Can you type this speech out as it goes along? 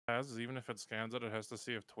has is even if it scans it, it has to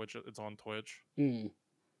see if it's on Twitch. Mm.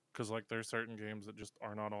 Because like there's certain games that just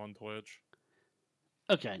are not on Twitch.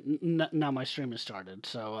 Okay, now my stream has started,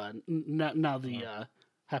 so now the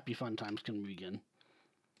happy fun times can begin.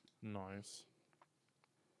 Nice.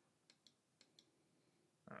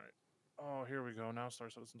 All right. Oh, here we go. Now Star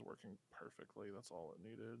Citizen's working perfectly. That's all it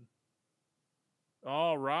needed.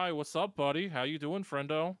 All right. What's up, buddy? How you doing,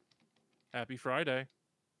 friendo? Happy Friday.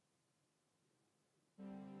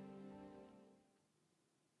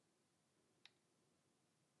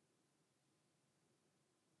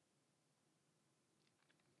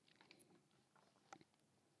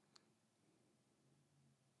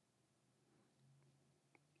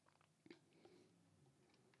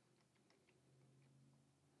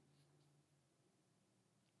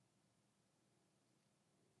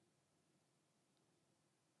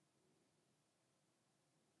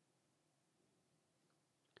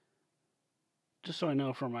 Just so I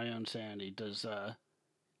know for my own sanity, does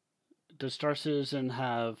Star Citizen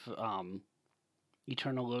have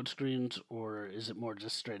eternal load screens, or is it more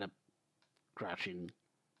just straight up crashing?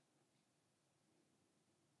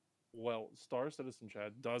 Well, Star Citizen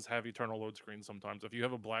Chad does have eternal load screens sometimes. If you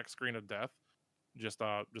have a black screen of death, just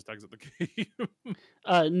exit the game.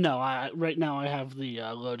 No, right now I have the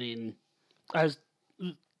loading. As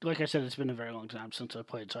like I said, it's been a very long time since I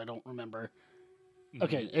played, so I don't remember.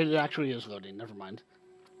 Okay, it actually is loading. Never mind.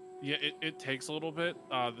 Yeah, it takes a little bit.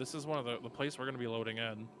 This is one of the place we're going to be loading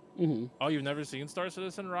in. Mm-hmm. Oh, you've never seen Star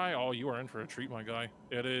Citizen, Rye? Oh, you are in for a treat, my guy.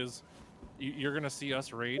 It is. You're going to see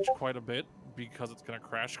us rage quite a bit because it's going to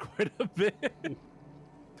crash quite a bit.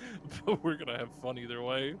 But we're going to have fun either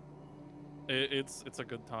way. It's a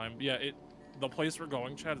good time. Yeah, the place we're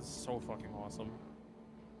going, Chad, is so fucking awesome.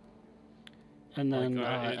 And then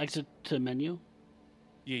exit to menu?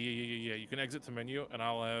 Yeah. You can exit to menu, and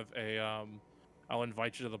I'll have I'll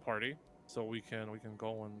invite you to the party so we can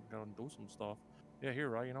go and do some stuff. Yeah, here,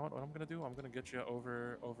 right? You know what I'm gonna do? I'm gonna get you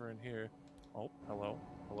over in here. Oh, hello,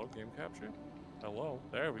 game capture. Hello,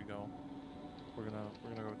 there we go. We're gonna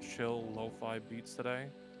go chill lo-fi beats today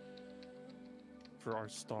for our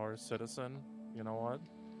Star Citizen. You know what?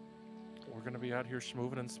 We're gonna be out here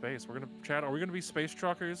schmoovin' in space. Chad, are we gonna be space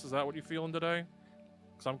truckers? Is that what you feeling today?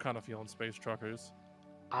 Because I'm kind of feeling space truckers.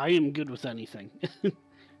 I am good with anything.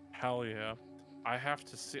 Hell yeah. I have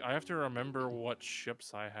to remember what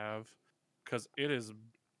ships I have, because it has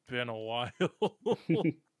been a while.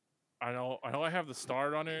 I know I have the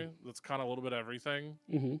Star Runner, that's kind of a little bit of everything.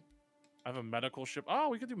 Mm-hmm. I have a medical ship. Oh,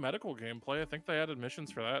 we could do medical gameplay. I think they added missions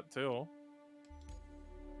for that too.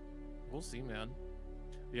 We'll see, man.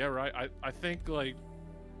 Yeah, right. I think, like,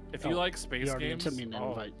 if you like space games... Sent me an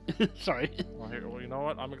invite. Sorry. Well, you know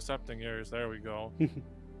what? I'm accepting yours. There we go.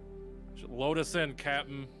 Load us in,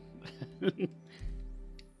 Captain.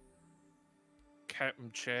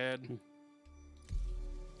 Captain Chad.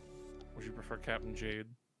 Would you prefer Captain Jade?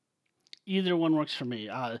 Either one works for me.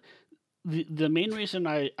 The main reason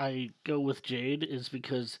I go with Jade is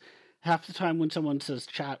because half the time when someone says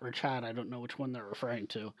chat or chat, I don't know which one they're referring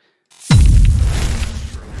to.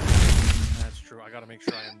 That's true. I gotta make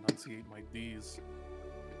sure I enunciate my D's.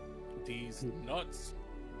 D's nuts.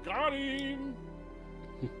 Got him!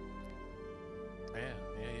 Man,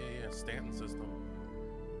 yeah. Stanton system.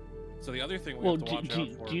 So the other thing we have to watch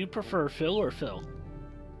out for... do you prefer Phil or Phil?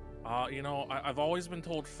 You know, I've always been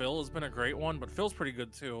told Phil has been a great one, but Phil's pretty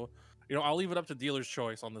good too. You know, I'll leave it up to dealer's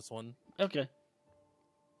choice on this one. Okay.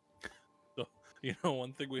 So, you know,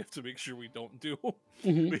 one thing we have to make sure we don't do,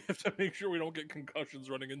 we have to make sure we don't get concussions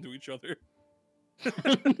running into each other.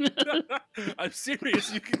 I'm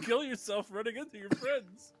serious, you can kill yourself running into your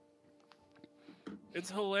friends.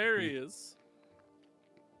 It's hilarious.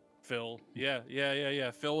 Phil. Yeah.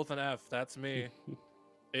 Phil with an F. That's me.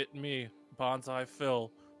 Me. Banzai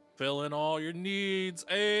Phil. Fill in all your needs.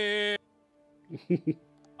 Hey.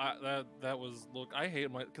 That was, look, I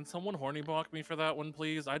hate my... Can someone horny bonk me for that one,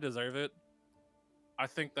 please? I deserve it. I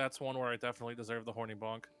think that's one where I definitely deserve the horny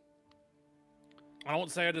bonk. I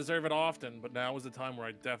won't say I deserve it often, but now is the time where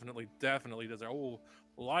I definitely deserve... Oh,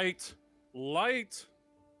 light!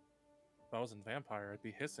 If I was in Vampire, I'd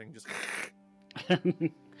be hissing, just...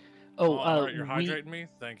 Alright, you're hydrating me?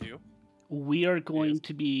 Thank you. We are going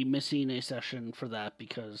to be missing a session for that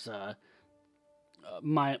because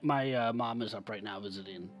my mom is up right now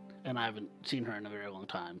visiting, and I haven't seen her in a very long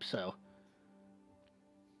time, so...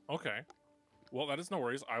 Okay. Well, that is no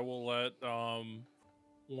worries. I will let,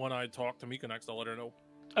 when I talk to Mika next, I'll let her know.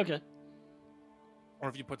 Okay. Or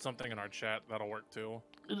if you put something in our chat, that'll work too.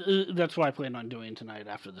 That's what I plan on doing tonight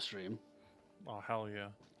after the stream. Oh, hell yeah.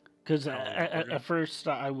 Because at first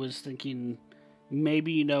I was thinking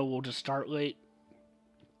maybe we'll just start late,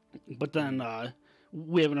 but then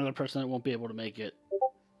we have another person that won't be able to make it.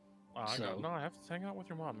 No, I have to hang out with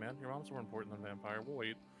your mom, man. Your mom's more important than Vampire. We'll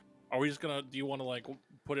wait. Are we just gonna? Do you want to like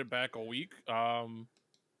put it back a week, or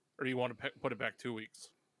do you want to put it back 2 weeks?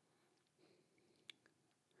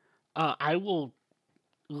 I will.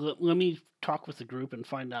 Let me talk with the group and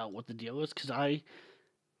find out what the deal is, because I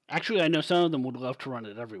know some of them would love to run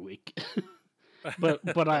it every week,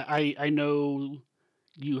 but I know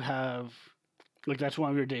you have that's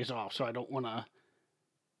one of your days off, so I don't want to.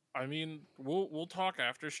 I mean, we'll talk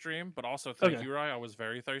after stream, but also thank you, Rye. I was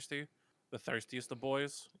very thirsty, the thirstiest of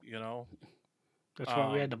boys, you know. That's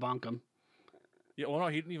why we had to bonk him. Yeah, well, no,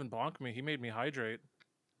 he didn't even bonk me. He made me hydrate.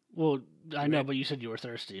 Well, I know, but you said you were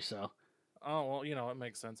thirsty, so. Oh well, it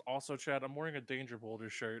makes sense. Also, Chad, I'm wearing a Danger Boulder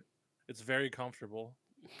shirt. It's very comfortable.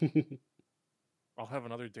 I'll have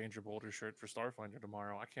another Danger Boulder shirt for Starfinder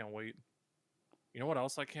tomorrow. I can't wait. You know what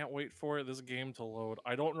else I can't wait for? This game to load.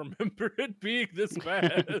 I don't remember it being this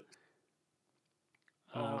bad.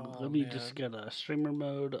 Let me just get a streamer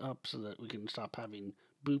mode up so that we can stop having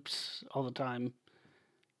boops all the time.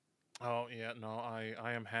 Oh yeah, no,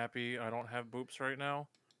 I am happy I don't have boops right now.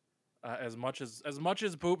 As much as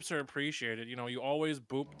boops are appreciated, you always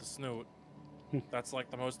boop the snoot. That's like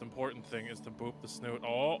the most important thing, is to boop the snoot.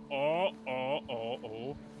 Oh,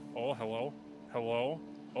 hello.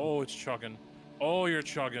 Oh, it's chugging. Oh, you're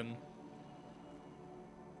chugging.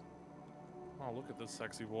 Oh, look at this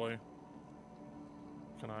sexy boy.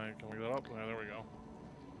 Can we get up? Yeah, there we go.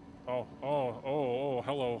 Oh,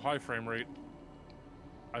 hello. Hi, frame rate.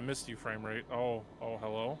 I missed you, frame rate. Oh,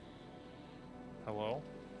 hello. Hello.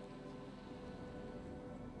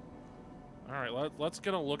 Alright, let's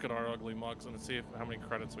get a look at our ugly mugs and see how many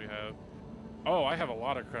credits we have. Oh, I have a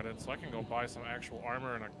lot of credits, so I can go buy some actual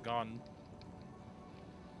armor and a gun.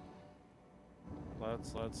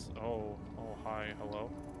 Oh, hi,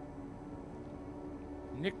 hello.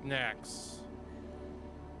 Knickknacks.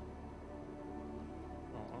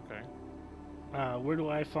 Oh, okay. Where do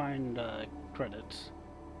I find credits?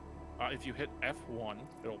 If you hit F1,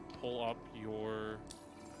 it'll pull up your...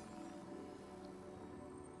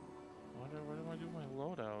 Where do I do my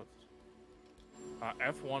loadout?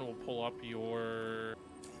 F1 will pull up your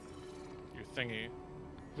thingy.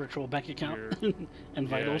 Virtual bank account and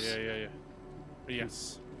vitals. Yeah.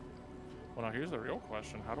 Yes. Well, now here's the real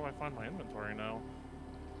question: how do I find my inventory now?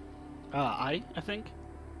 I think.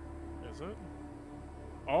 Is it?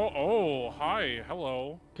 Oh, hi,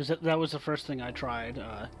 hello. Because that was the first thing I tried.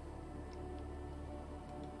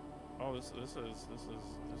 Oh, this is. Oh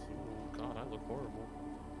God, I look horrible.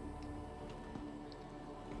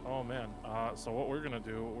 Oh man. So what we're gonna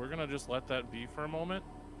do? We're gonna just let that be for a moment,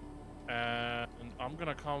 and I'm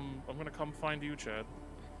gonna come find you, Chad.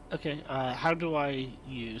 Okay. How do I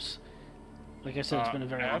use? Like I said, it's been a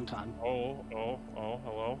very long time. Oh,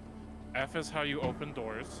 hello. F is how you open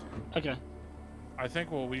doors. Okay. I think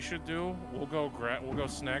what we should do, we'll go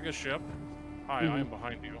snag a ship. Hi, I am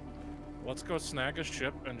behind you. Let's go snag a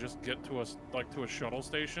ship and just get to a shuttle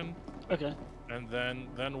station. Okay. And then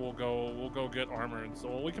we'll go get armor, and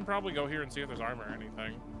so we can probably go here and see if there's armor or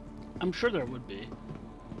anything. I'm sure there would be.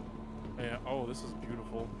 Yeah. Oh, this is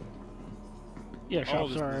beautiful. Yeah,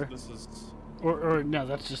 shops are. This is. Or no,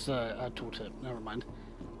 that's just a tooltip. Never mind.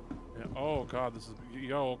 Yeah. Oh God, this is.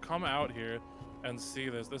 Yo, come out here and see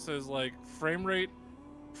this. This is like frame rate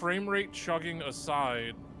chugging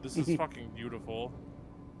aside. This is fucking beautiful.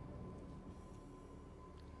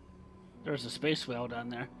 There's a space whale down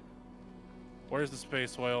there. Where's the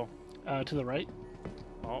space whale? To the right.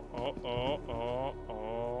 I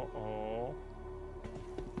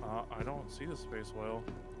don't see the space whale.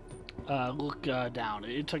 Look down.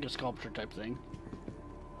 It's like a sculpture type thing.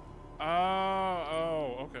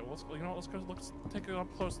 Okay. Let's take a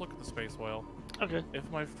close look at the space whale. Okay. If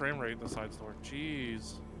my frame rate decides to work,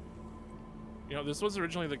 jeez. This was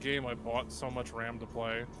originally the game I bought so much RAM to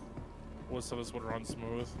play, was so this would run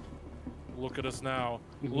smooth. Look at us now.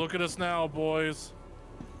 Look at us now, boys.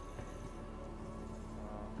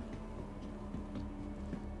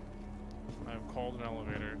 I've called an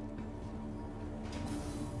elevator.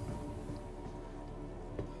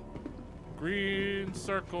 Green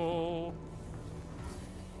circle.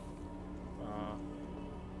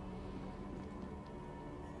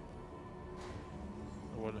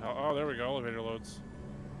 Oh, there we go. Elevator loads.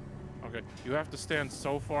 Okay, you have to stand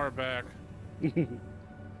so far back.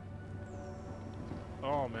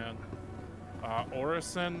 Oh man,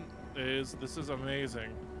 Orison this is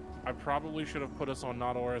amazing. I probably should have put us on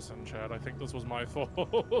not Orison, Chad. I think this was my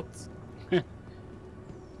fault.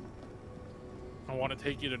 I want to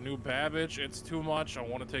take you to New Babbage. It's too much. I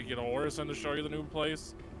want to take you to Orison to show you the new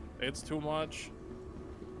place. It's too much.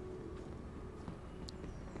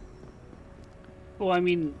 Well, I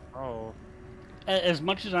mean, Oh. as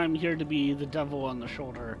much as I'm here to be the devil on the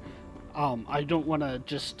shoulder, I don't want to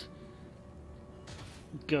just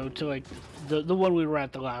go to like the one we were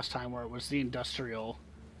at the last time where it was the industrial.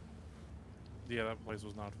 Yeah, that place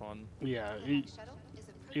was not fun. Yeah,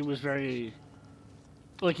 it was very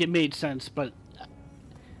like it made sense, but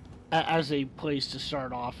as a place to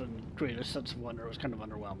start off and create a sense of wonder, it was kind of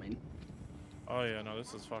underwhelming. Oh yeah, no,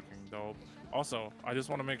 this is fucking dope. Also, I just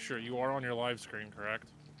want to make sure you are on your live screen, correct?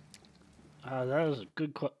 That is a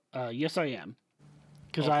good. Yes, I am,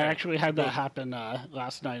 because Okay. I actually had that happen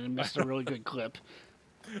last night and missed a really good clip.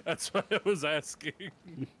 That's what I was asking.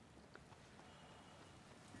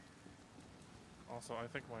 Also, I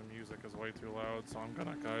think my music is way too loud, so I'm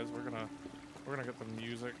gonna, guys, we're gonna get the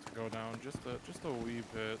music to go down just a wee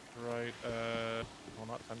bit, right? Well,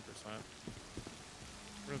 not 10%.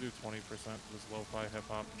 We're gonna do 20% for this lo-fi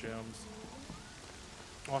hip-hop jams.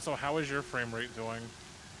 Also, how is your frame rate doing?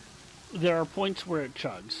 There are points where it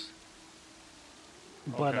chugs,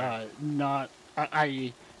 but Okay. not.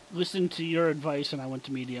 I listened to your advice and I went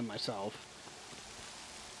to medium myself.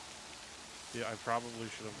 Yeah, I probably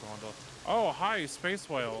should have gone to... Oh, hi, Space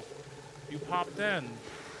Whale. You popped in.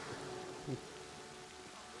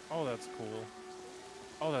 Oh, that's cool.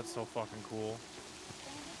 Oh, that's so fucking cool.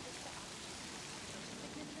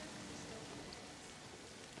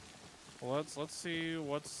 Well, let's see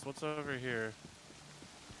what's over here.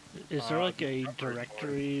 Is there like a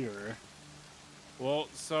directory or? Well,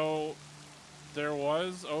 so there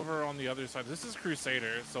was over on the other side. This is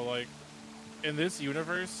Crusader, so like in this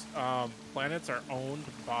universe, planets are owned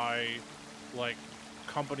by like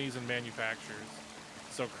companies and manufacturers.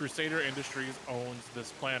 So Crusader Industries owns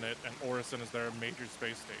this planet, and Orison is their major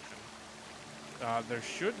space station. There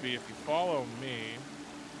should be, if you follow me,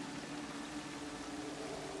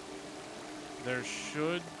 there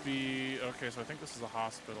should be... Okay, so I think this is a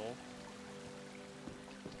hospital.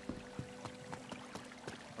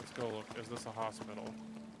 Let's go look. Is this a hospital?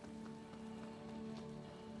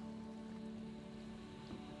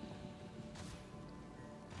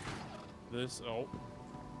 This... Oh.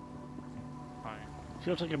 Hi.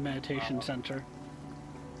 Feels like a meditation center.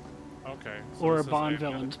 Okay. So Or a Bond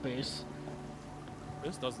villain's base.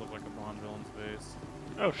 This does look like a Bond villain's base.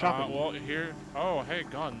 Oh, shopping. Well, here... Oh, hey,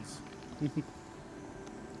 guns.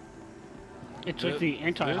 It's like the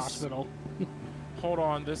anti-hospital. Hold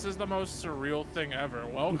on, this is the most surreal thing ever.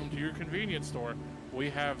 Welcome to your convenience store.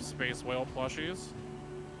 We have Space Whale plushies.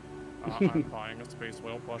 I'm buying a Space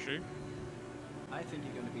Whale plushie. I think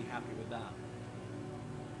you're going to be happy with that.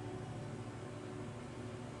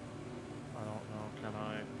 I don't know, can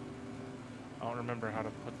I? I don't remember how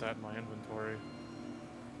to put that in my inventory.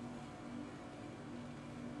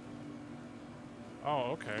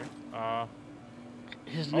 Oh, okay.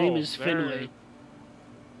 His name is Finlay.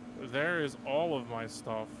 There is all of my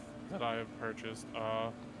stuff that I have purchased.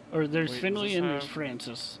 Or there's wait, Finlay and there's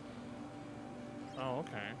Francis. Oh,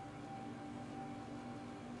 okay.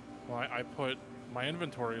 Well, I put... My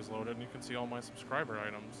inventory is loaded, and you can see all my subscriber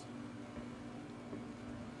items.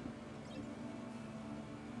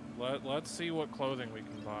 Let's see what clothing we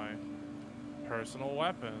can buy. Personal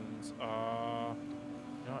weapons. You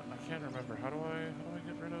know what? I can't remember. How do I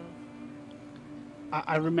get rid of...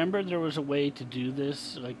 I remember there was a way to do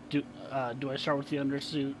this. Like, do I start with the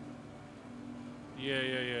undersuit?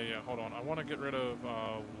 Yeah. Hold on. I want to get rid of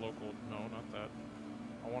local... No, not that.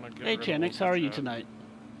 I want to get Hey, rid Chanix, of how are you chat. tonight?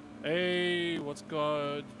 Hey, what's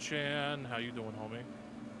good, Chan? How you doing, homie?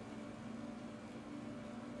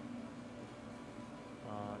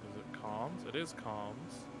 Is it comms? It is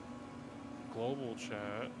comms. Global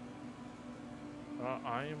chat.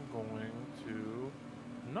 I am going to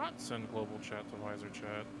not send global chat to Visor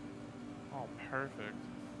chat. Oh, perfect.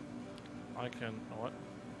 I can... What?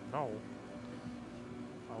 No.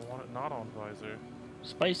 I want it not on Visor.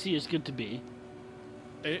 Spicy is good to be.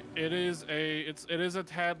 It is a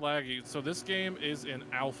tad laggy. So this game is in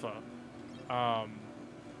alpha.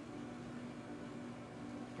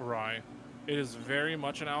 Right. It is very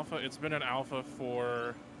much an alpha. It's been an alpha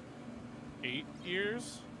for 8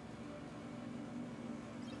 years.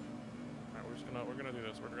 Alright, we're gonna do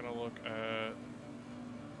this. We're gonna look at...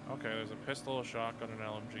 Okay, there's a pistol, a shotgun, and an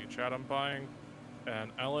LMG. Chat, I'm buying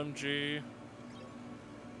an LMG.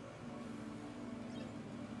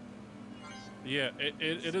 Yeah,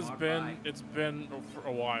 it has been, it's been for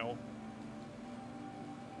a while.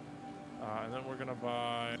 And then we're gonna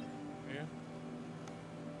buy, yeah.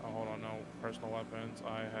 Oh, hold on, no, personal weapons.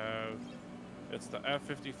 I have It's the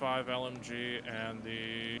F55 LMG and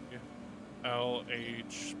the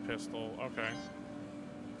LH pistol. Okay.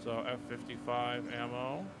 So F55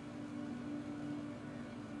 ammo.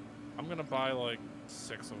 I'm gonna buy like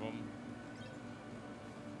 6 of them.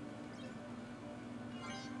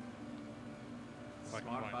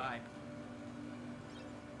 Smart buy.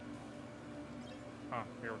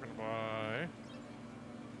 Here we're gonna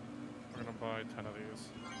buy 10 of these.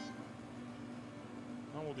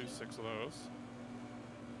 And we'll do 6 of those.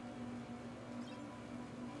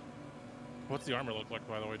 What's the armor look like,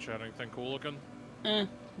 by the way, Chad? Anything cool looking?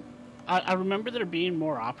 I remember there being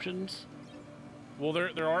more options. Well,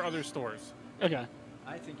 there are other stores. Okay.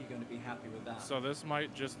 I think you're going to be happy with that. So this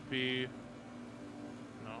might just be.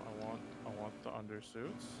 No, I want the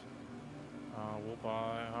undersuits. We'll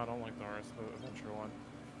buy. I don't like the Venture one.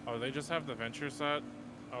 Oh, they just have the Venture set.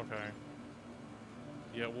 Okay.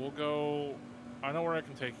 Yeah, we'll go. I know where I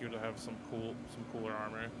can take you to have some cooler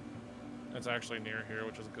armor. It's actually near here,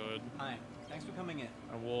 which is good. Hi, thanks for coming in.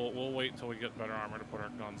 And we'll wait till we get better armor to put our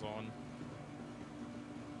guns on.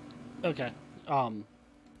 Okay.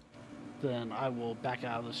 Then I will back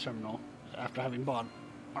out of this terminal after having bought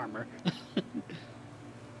armor.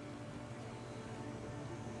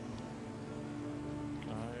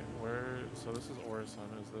 So this is Orison,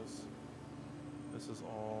 this is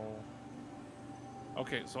all...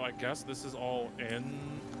 Okay, so I guess this is all in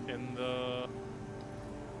the...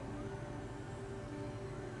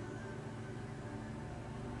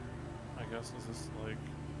 I guess, is this like...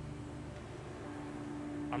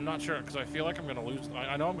 I'm not sure, because I feel like I'm gonna lose...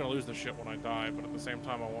 I know I'm gonna lose the shit when I die, but at the same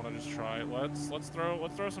time I want to just try it. Let's throw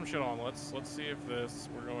some shit on. Let's see if this...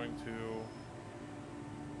 We're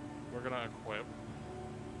gonna equip.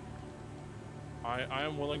 I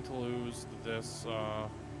am willing to lose this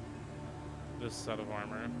this set of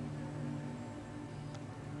armor.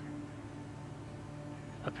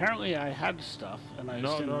 Apparently I had stuff and I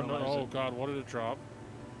just didn't realize Oh it. god, what did it drop?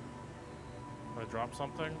 Did I drop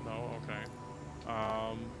something? No? Okay.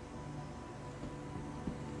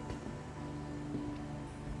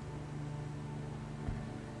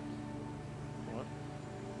 What?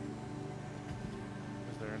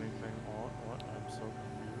 Is there anything on? What? I'm so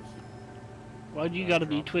confused. Why'd you gotta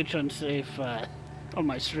be Twitch unsafe on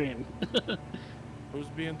my stream? Who's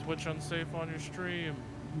being Twitch unsafe on your stream?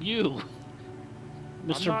 You,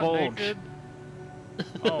 Mr. I'm not Bulge. naked.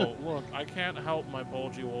 Oh, look, I can't help my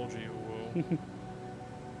bulgy wolgy woo.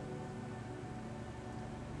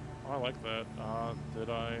 Oh, I like that. Did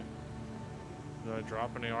I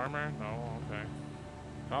drop any armor? No? Okay.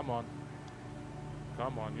 Come on.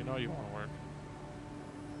 Come on, you know you want to work.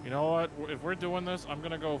 You know what? If we're doing this, I'm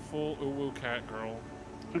gonna go full uwu cat girl.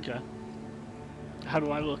 Okay. How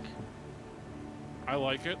do I look? I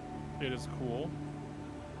like it. It is cool.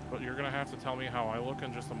 But you're gonna have to tell me how I look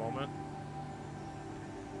in just a moment.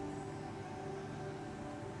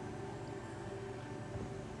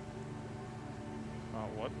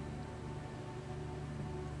 What?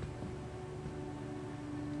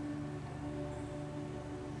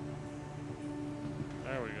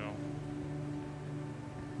 There we go.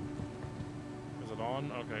 Is it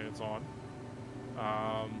on? Okay, it's on.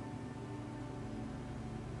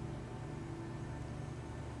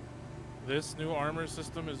 This new armor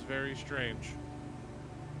system is very strange.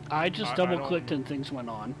 I just double-clicked and things went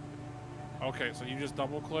on. Okay, so you just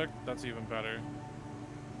double-clicked? That's even better.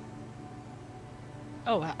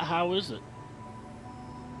 Oh, how is it?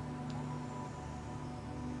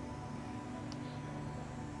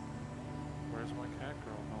 Where's my cat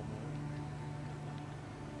girl helmet?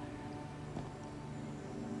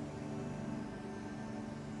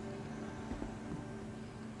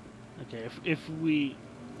 Okay,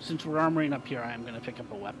 since we're armoring up here, I am gonna pick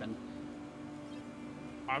up a weapon.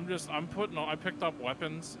 I picked up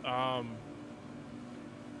weapons. Let me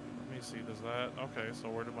see, does that... Okay, so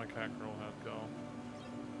where did my cat girl head go?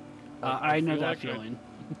 I know that feeling.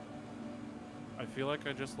 I feel like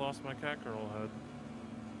I just lost my cat girl head.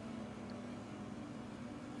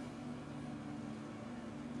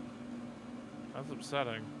 That's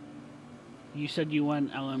upsetting. You said you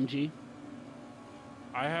went LMG?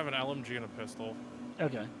 I have an LMG and a pistol.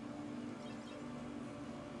 Okay.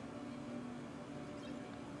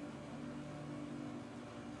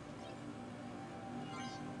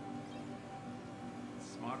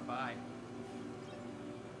 Smart buy.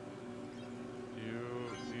 Do you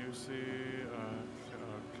see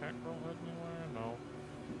a cat girl head anywhere? No.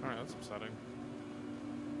 Alright, that's upsetting.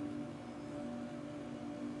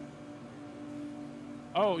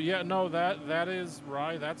 Oh, yeah, no, that is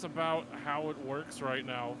right. That's about how it works right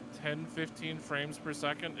now. 10-15 frames per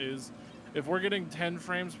second is If we're getting 10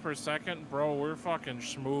 frames per second, bro, we're fucking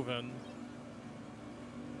schmoovin'.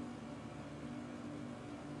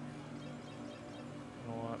 You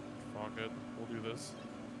know what? Fuck it. We'll do this.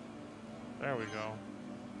 There we go.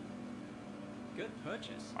 Good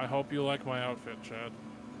purchase. I hope you like my outfit, Chad.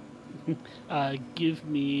 Give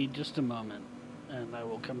me just a moment, and I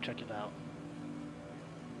will come check it out.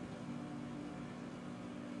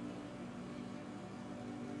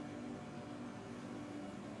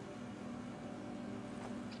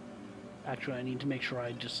 Actually, I need to make sure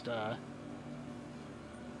I just, 7.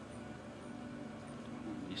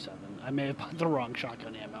 I may have bought the wrong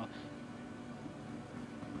shotgun ammo.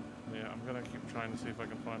 Yeah, I'm gonna keep trying to see if I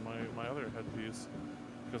can find my other headpiece.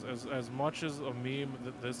 Because as much as a meme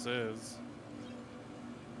that this is...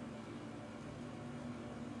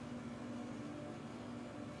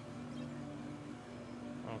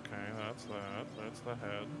 Okay, that's that. That's the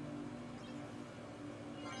head.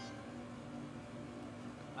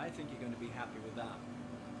 I think you're going to be happy with that.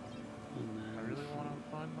 And then I really want to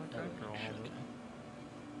find my cat girl helmet.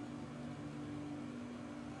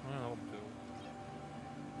 Well, do.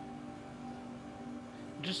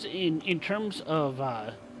 Just in terms of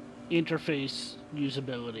interface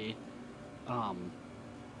usability,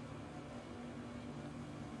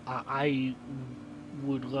 I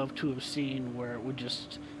would love to have seen where it would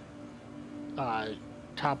just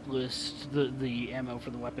top list the ammo for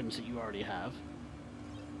the weapons that you already have.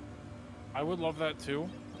 I would love that too,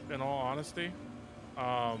 in all honesty.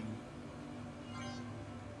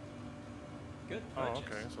 Good Oh, purchase.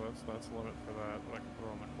 okay, so that's the limit for that. I can put it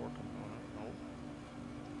on the core component. Nope.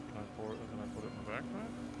 Can I put it in the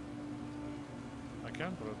backpack? I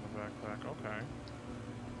can put it in the backpack, okay.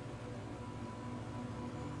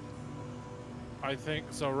 I think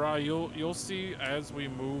so, Ra, you'll see as we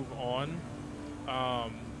move on.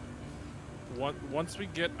 Once we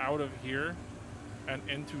get out of here and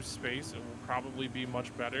into space, it will probably be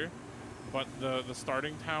much better. But the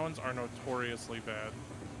starting towns are notoriously bad.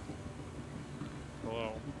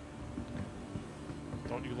 Hello.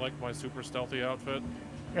 Don't you like my super stealthy outfit?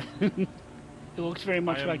 It looks very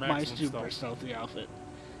much am like my maximum super stealth. stealthy outfit.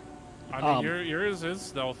 I mean, yours is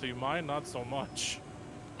stealthy, mine not so much.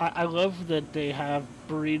 I love that they have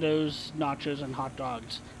burritos, nachos, and hot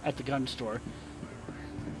dogs at the gun store.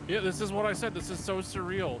 Yeah, this is what I said. This is so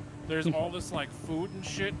surreal. There's all this like food and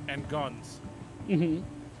shit and guns. Mm-hmm.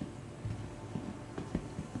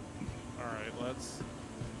 All right,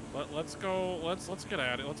 let's go. Let's get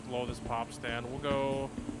at it. Let's blow this pop stand. We'll go.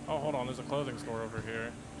 Oh, hold on. There's a clothing store over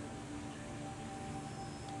here.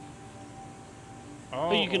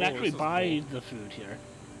 Oh, you can actually this is buy cool. the food here.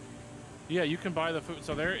 Yeah, you can buy the food.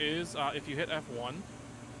 So there is, if you hit F1,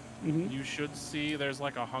 Mm-hmm. you should see there's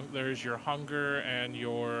like there's your hunger and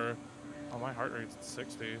your. Oh, my heart rate's at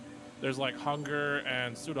 60. There's like hunger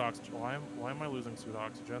and suit oxygen. Why am I losing suit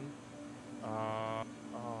oxygen? Oh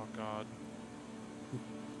god.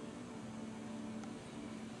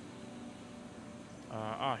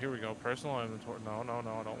 Here we go. Personal inventory. No,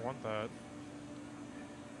 I don't want that.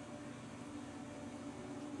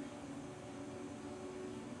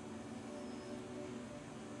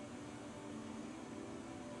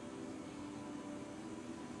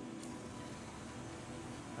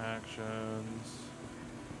 Actions.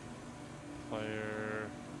 Player.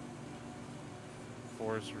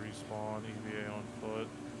 Force respawn. EVA on foot.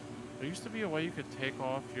 There used to be a way you could take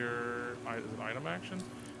off your is it item action.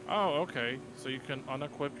 Oh, okay. So you can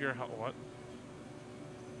unequip your what?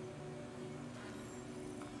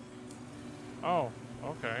 Oh,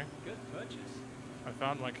 okay. Good purchase. I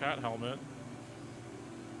found my cat helmet.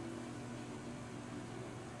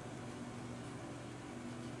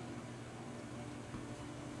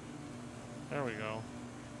 There we go.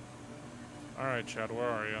 Alright, Chad, where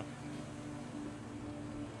are you?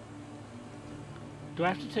 Do I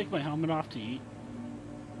have to take my helmet off to eat?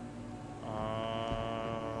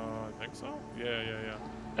 I think so? Yeah.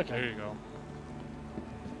 Okay. There you go.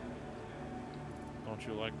 Don't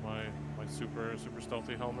you like my super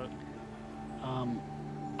stealthy helmet?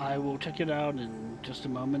 I will check it out in just a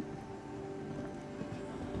moment.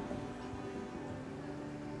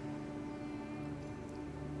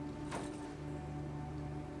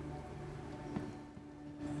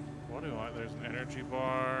 What do I? There's an energy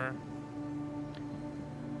bar.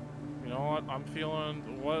 You know what? I'm feeling.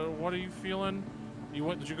 What are you feeling?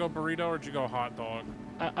 Did you go burrito or did you go hot dog?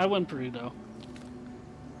 I went burrito.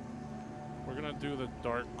 We're gonna do the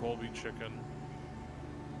dark Colby chicken.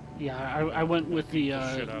 Yeah, I went with the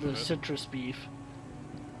shit out of it. citrus beef.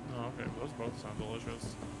 Oh, okay. Those both sound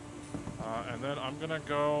delicious. And then I'm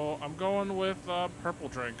going with purple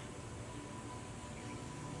drink.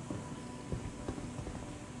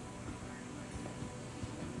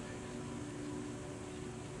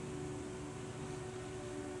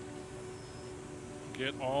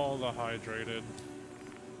 Get all the hydrated.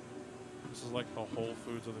 This is like the Whole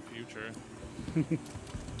Foods of the future. Good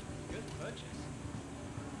purchase.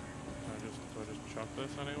 Do I just chuck this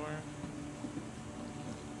anywhere?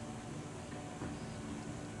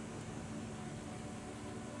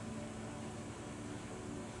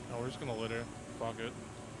 No, we're just gonna litter. Fuck it.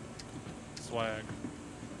 Swag.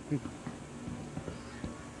 Oh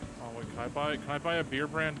wait, can I buy a beer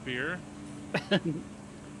brand beer?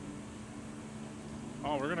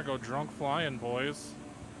 Oh, we're gonna go drunk flying, boys.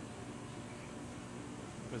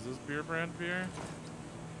 Is this beer brand beer?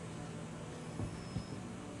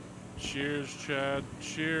 Cheers, Chad.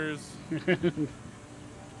 Cheers.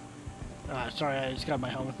 Sorry, I just got my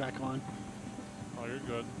helmet back on. Oh, you're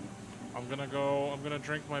good. I'm gonna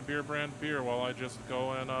drink my beer brand beer while I just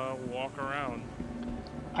go and walk around.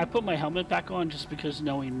 I put my helmet back on just because,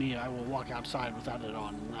 knowing me, I will walk outside without it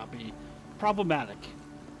on, and that'll be problematic.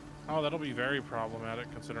 Oh, that'll be very problematic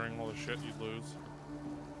considering all the shit you'd lose.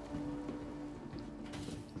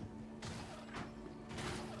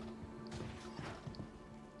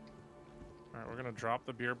 Alright, we're gonna drop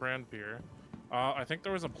the beer brand beer. I think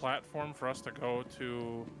there was a platform for us to go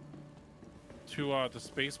to the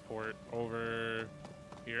spaceport over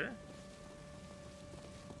here.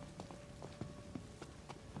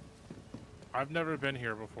 I've never been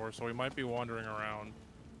here before, so we might be wandering around.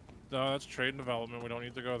 No, that's trade and development. We don't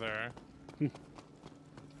need to go there.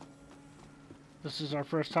 This is our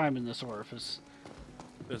first time in this orifice.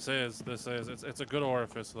 This is. It's a good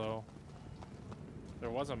orifice, though. There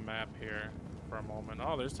was a map here for a moment.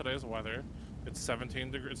 Oh, there's today's weather. It's 16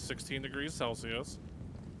 degrees Celsius.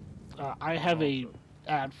 I have a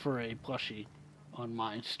ad for a plushie on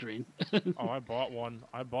my stream. Oh, I bought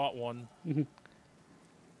one.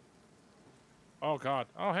 Oh God.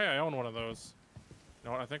 Oh, hey, I own one of those. You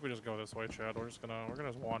know what? I think we just go this way, Chad. We're gonna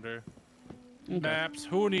just wander. Okay. Maps.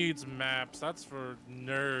 Who needs maps? That's for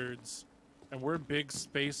nerds. And we're big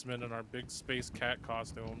spacemen in our big space cat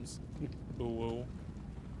costumes. Ooh woo.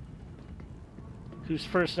 Whose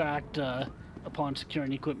first act upon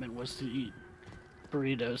securing equipment was to eat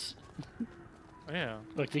burritos. Yeah.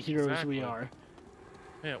 Like the heroes exactly. we are.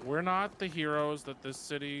 Yeah, we're not the heroes that this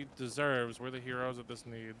city deserves. We're the heroes that this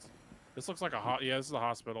needs. This looks like a yeah, this is a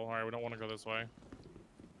hospital. Alright, we don't want to go this way.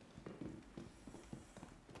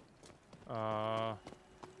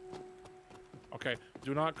 Okay,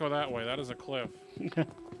 do not go that way. That is a cliff.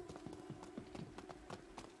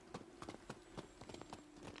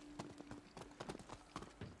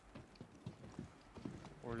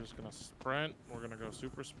 We're just gonna sprint. We're gonna go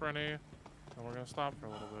super sprinty. And we're gonna stop for a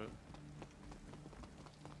little bit.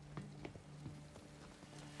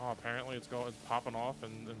 Oh, apparently it's popping off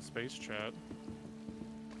in space chat.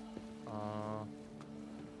 Oh,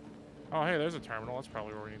 hey, there's a terminal. That's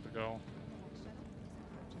probably where we need to go.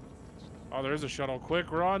 Oh, there's a shuttle. Quick,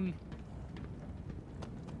 run!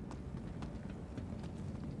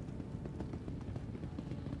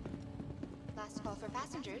 Last call for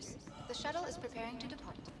passengers. The shuttle is preparing to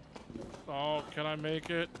depart. Oh, can I make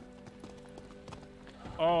it?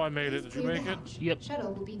 Oh, I made it. Did you make it? Yep.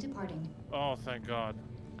 Shuttle will be departing. Oh, thank God.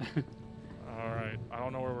 Alright, I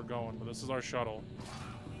don't know where we're going, but this is our shuttle.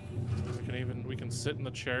 We can sit in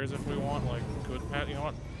the chairs if we want, like good you know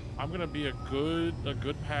what? I'm gonna be a good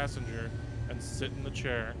passenger and sit in the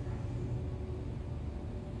chair.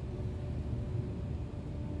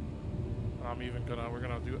 We're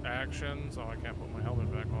gonna do actions. Oh, I can't put my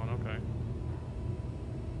helmet back on, okay.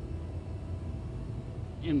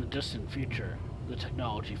 In the distant future, the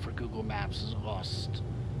technology for Google Maps is lost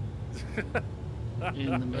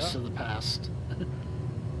in the midst of the past.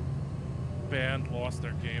 Band lost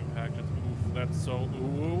their game package. Oof, that's so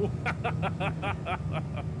ooh.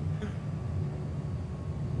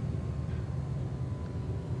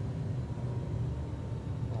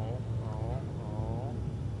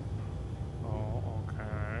 Oh,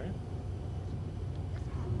 okay.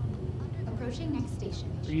 Approaching next station.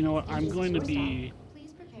 You know what? I'm going to be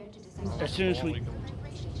Please prepare to descend. as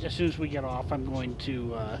soon as we get off, I'm going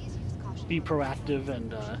to be proactive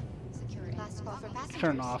and Last call for passengers.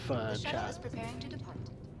 turn off The shuttle chat. is preparing to depart.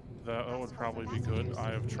 That would probably be good.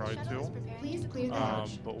 I have tried to. Please clear the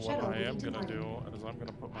hatch. But what Shuttle I will be am gonna departing. do is I'm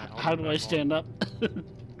gonna put my helmet How do I back stand up?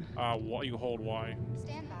 on. What you hold Y.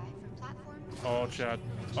 Stand by for platform. Oh, Chad.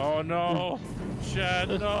 Oh no, Chad,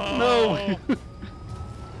 no. No.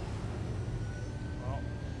 Well,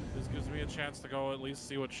 this gives me a chance to go at least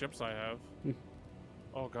see what ships I have.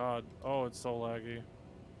 Oh God. Oh, it's so laggy.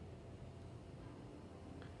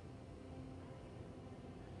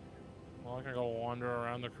 Well, I can go wander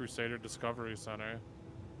around the Crusader Discovery Center.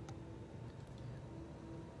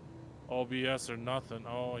 OBS or nothing.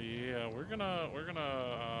 Oh yeah, we're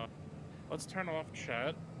gonna let's turn off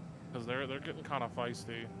chat because they're getting kind of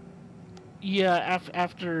feisty. Yeah,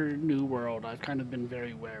 after New World, I've kind of been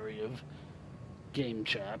very wary of game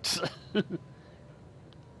chats.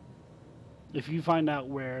 If you find out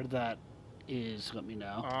where that is, let me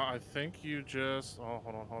know. I think you just hold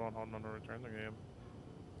on, return the game.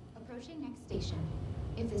 Approaching next station.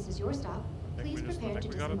 If this is your stop, please prepare to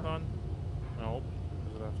we got it disembark. done. Nope.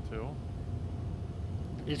 Does it have 2?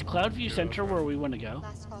 Is Cloudview Yeah, Center okay. where we want to go?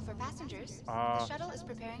 Last call for passengers. The shuttle is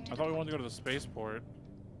preparing to I thought we depart. wanted to go to the spaceport.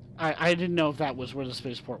 I didn't know if that was where the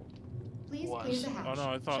spaceport Please clear was. the hatch. Oh no,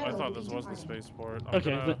 I thought Shuttle this will be was the departing. spaceport.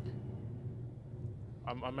 Okay,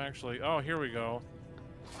 I'm actually. Oh, here we go.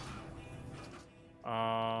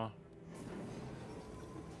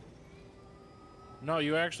 No,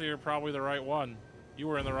 you actually are probably the right one. You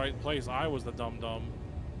were in the right place. I was the dum-dum.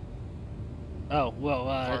 oh well,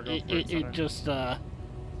 Fargo Freight Center. it just All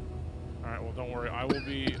right, well, don't worry.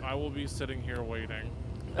 I will be sitting here waiting.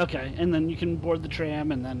 okay, and then you can board the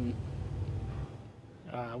tram, and then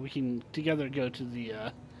we can together go to the.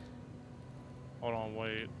 Hold on,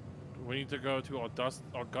 wait. We need to go to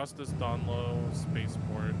Augustus Dunlow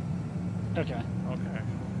Spaceport. Okay. Okay.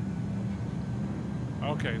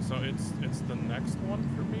 Okay, so it's the next one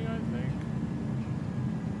for me, I think.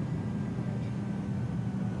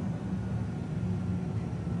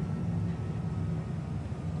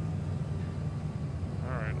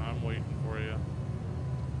 All right, I'm waiting for you.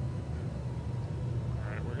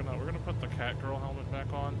 All right, we're gonna put the Catgirl helmet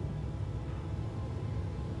back on,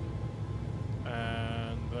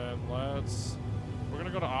 and then we're gonna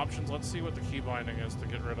go to options. Let's see what the key binding is to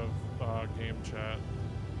get rid of game chat.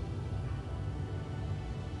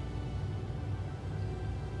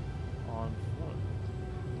 On foot.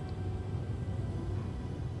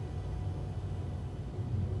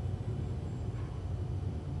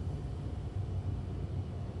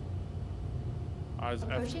 Eyes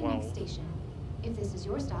Approaching next F12. station. If this is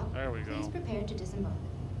your stop, There we please go. prepare to disembark.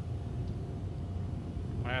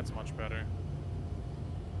 That's much better.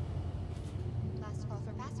 Last call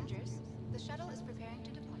for passengers. The shuttle is preparing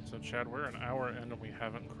to depart. So Chad, we're an hour in and we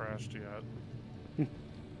haven't crashed yet.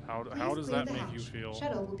 How Please does clear that the make hatch. you feel?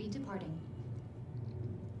 Shuttle will be departing.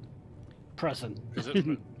 Present. 'Cause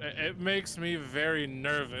it makes me very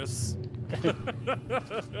nervous.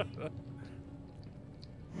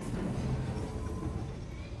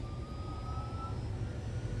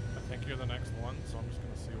 I think you're the next one, so I'm just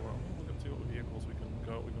gonna see what vehicles we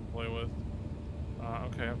can play with.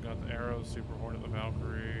 Okay, I've got the Arrow, Super Hornet, the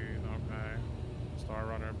Valkyrie. Okay, Star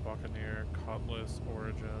Runner, Buccaneer, Cutlass,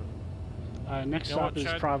 Origin. Next You know stop what, is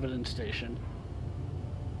Chad? Providence Station.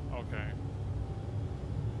 Okay.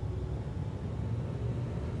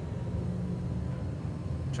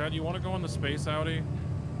 Chad, you want to go in the Space Audi?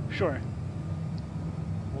 Sure.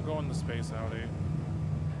 We'll go in the Space Audi.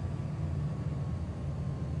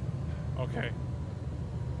 Okay.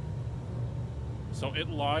 So it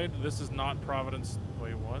lied. This is not Providence.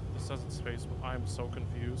 Wait, what? This says Space. I'm so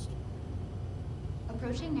confused.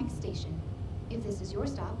 Approaching next station. If this is your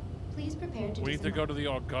stop, please prepare to We need to go disembark. to the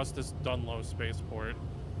Augustus Dunlow Spaceport.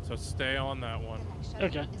 So stay on that one.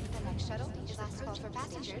 Okay. The next shuttle is last call for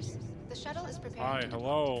passengers. The shuttle is preparing Hi, to depart.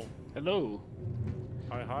 hello. Hello.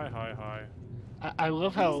 Hi. I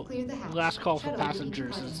love how Please clear the hatch. last call for Shuttle will be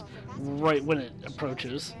passengers departing. is right when it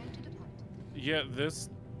approaches. Yeah,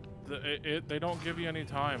 they don't give you any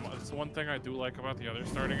time. It's one thing I do like about the other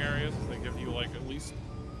starting areas is they give you like at least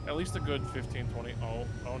a good 15, 20.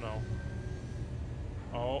 Oh no.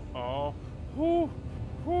 Oh. Whoo.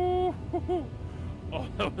 Oh,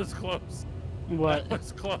 that was close. What? That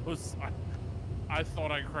was close. I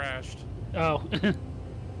thought I crashed. Oh.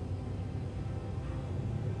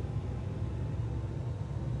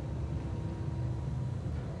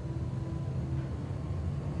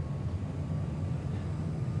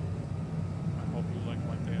 I hope you like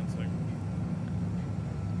my dancing.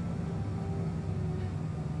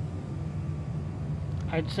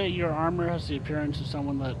 I'd say your armor has the appearance of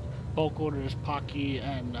someone that bulk orders Pocky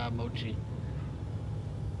and Mochi.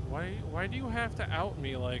 Why do you have to out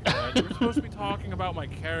me like that? You're supposed to be talking about my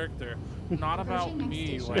character, not about Approaching next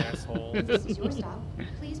me, you station. asshole. If this is your stop,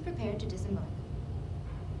 please prepare to disembark.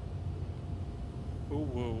 Ooh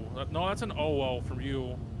woo. No, that's an oh from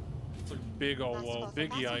you. It's a big oh Last call for big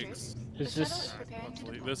passengers. yikes. The Is shuttle this- is preparing Let's to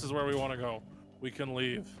leave. depart. This is where we want to go. We can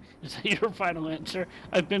leave. Is that your final answer?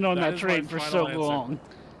 I've been on That that is my train for final so answer. long.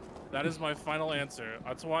 That is my final answer.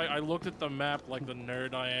 That's why I looked at the map like the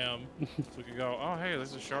nerd I am. So we could go, oh hey,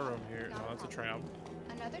 there's a showroom here. No, that's a tram.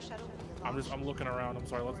 Another shuttle will be launched. I'm looking around. I'm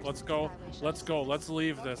sorry. Let's go. Let's go. Let's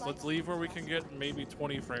leave this. Let's leave where we can get maybe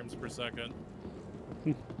 20 frames per second.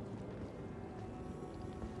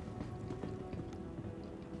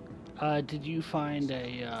 Did you find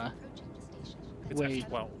a Approaching the station. It's wait,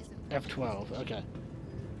 F12. F12? Okay.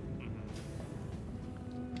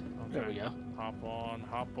 There we go.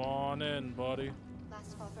 Hop on in, buddy.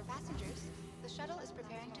 Last call for passengers. The shuttle is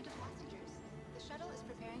preparing to depart.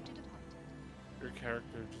 Your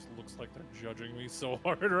character just looks like they're judging me so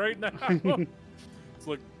hard right now. It's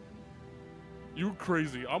like, you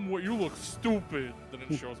crazy. You look stupid. Then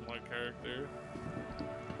it shows my character.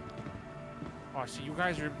 Oh, see, you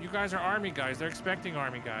guys are army guys. They're expecting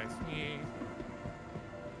army guys.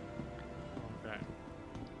 Okay.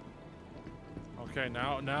 Okay,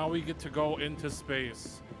 now we get to go into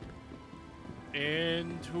space.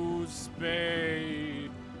 Into space.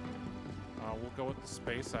 We'll go with the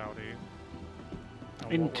space Audi.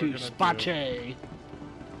 Into space.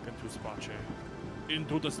 Into space.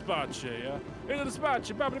 Into the space, yeah? Into the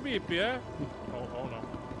space, babba beep, yeah? Oh no.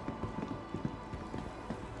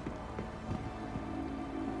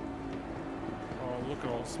 Oh, look at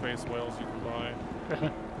all the space whales you can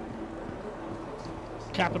buy.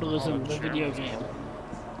 Capitalism, the video game.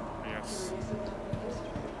 Yes.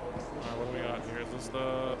 Alright, what do we got here? Is this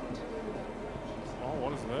the... Oh,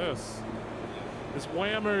 what is this? It's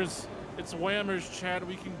Whammers! It's Whammers, Chad.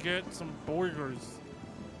 We can get some burgers.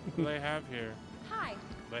 What do they have here? Hi.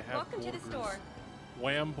 They have Welcome burgers. to the store.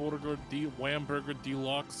 Wham Burger, Wham Burger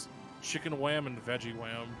Deluxe, Chicken Wham, and Veggie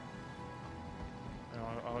Wham. You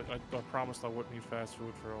know, I promised I wouldn't eat fast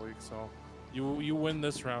food for a week, so you win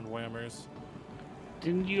this round, Whammers.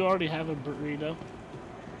 Didn't you already have a burrito?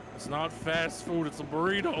 It's not fast food. It's a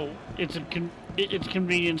burrito. It's a it's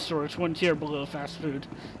convenience store. It's one tier below fast food.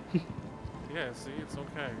 Yeah, see, it's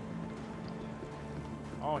okay.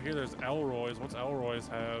 Oh, here there's Elroy's. What's Elroy's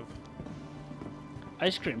have?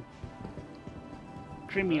 Ice cream.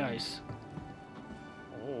 Creamy ice.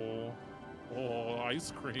 Oh,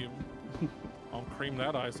 ice cream. I'll cream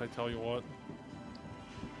that ice, I tell you what.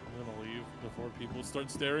 I'm gonna leave before people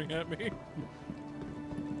start staring at me.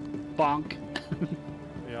 Bonk.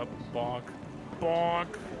 Yep, bonk.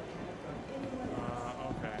 Bonk!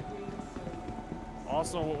 Okay.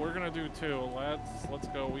 Also, what we're gonna do too, let's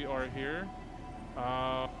go, we are here.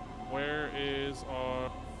 Where is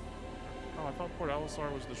our... Oh, I thought Port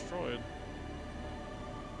Alisar was destroyed.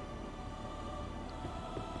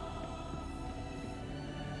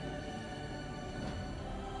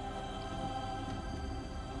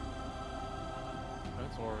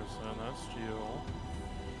 That's Orison, that's Jill.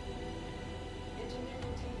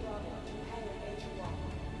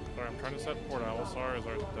 Sorry, I'm trying to set Port Alisar as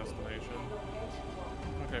our destination.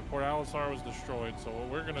 Okay, Port Alisar was destroyed, so what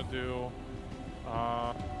we're gonna do...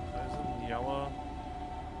 is it Yella?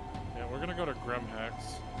 Yeah, we're gonna go to Grimhex.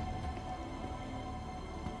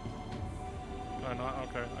 Not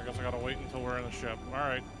okay. I guess I gotta wait until we're in the ship. All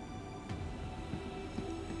right.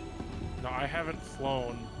 No, I haven't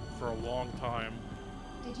flown for a long time.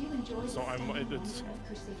 Did you enjoy So the I'm. stunning It's. wonder of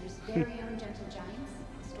Crusader's very own gentle giants?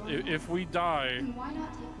 If we die, Then why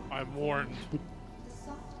not take one? I'm warned. The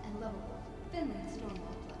soft and lovable Finland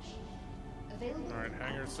Stormwall plush. Available. All right,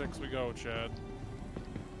 Hangar 6, we go, Chad.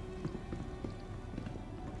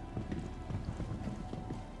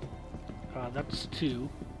 That's 2.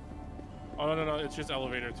 Oh no, it's just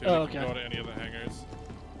elevator 2. Oh, You can okay. go to any of the hangars.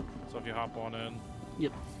 So if you hop on in.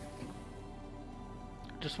 Yep.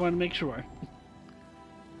 Just wanted to make sure.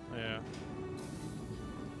 Yeah.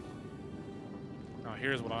 Now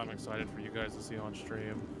here's what I'm excited for you guys to see on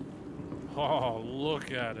stream. Oh,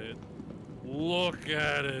 look at it. Look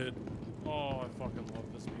at it. Oh, I fucking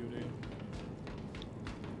love this beauty.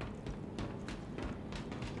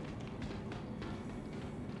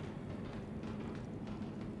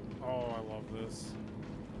 Oh, I love this.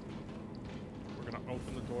 We're gonna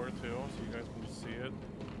open the door too, so you guys can see it.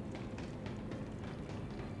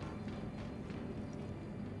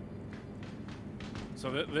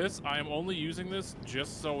 So this, I am only using this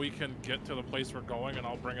just so we can get to the place we're going, and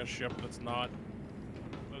I'll bring a ship that's not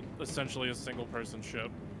essentially a single-person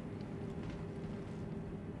ship.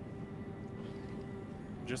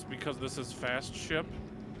 Just because this is fast ship,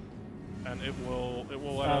 and it will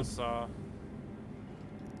let us.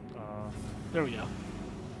 There we go.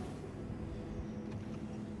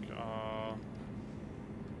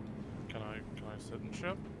 Can I sit in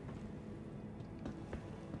ship?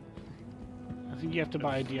 I think you have to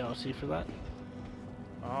buy a DLC for that.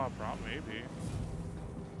 Maybe.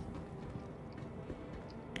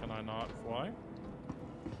 Can I not fly?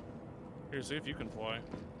 Here, see if you can fly.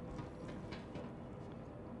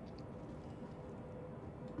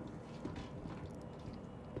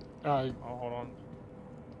 Uh, Oh, hold on.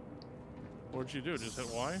 What'd you do? Just hit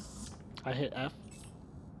Y? I hit F.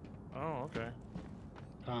 Oh, okay.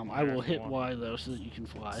 I Here, will if you hit want. Y though, so that you can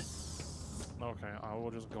fly. Okay, I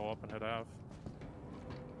will just go up and hit F.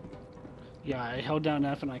 Yeah, I held down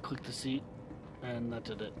F and I clicked the seat, and that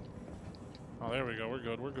did it. Oh, there we go. We're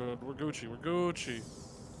good. We're good. We're Gucci. We're Gucci.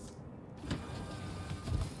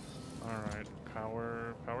 Alright.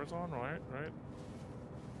 Power's on, right? Right?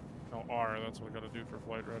 No, R. That's what we gotta do for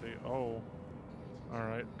flight ready. Oh.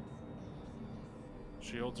 Alright.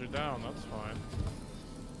 Shields are down. That's fine.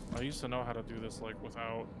 I used to know how to do this, like,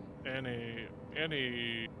 without any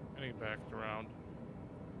backed around.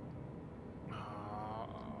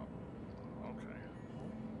 Okay.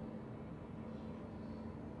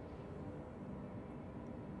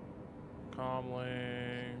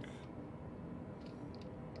 Comlink.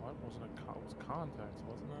 What wasn't it? It was contacts,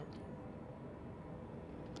 wasn't it?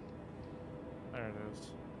 There it is.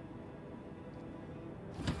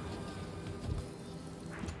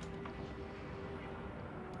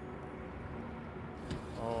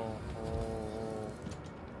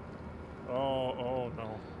 Oh no.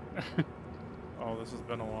 Oh, this has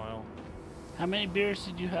been a while. How many beers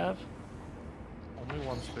did you have? Only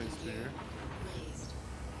one space beer.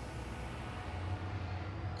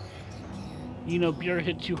 You know, beer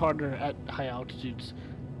hits you harder at high altitudes.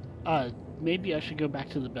 Maybe I should go back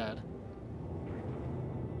to the bed.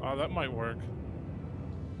 That might work.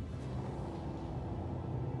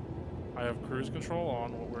 I have cruise control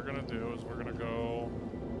on. What we're gonna do is we're gonna go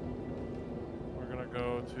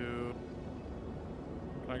to...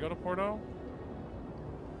 Can I go to Porto?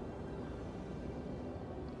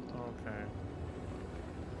 Okay.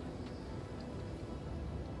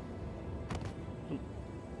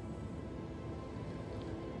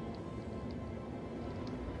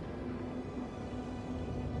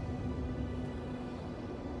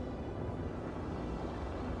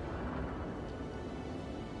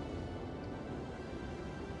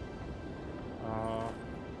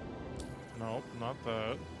 Nope, not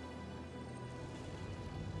that.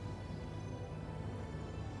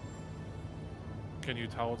 Can you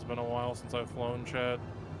tell it's been a while since I've flown, Chad?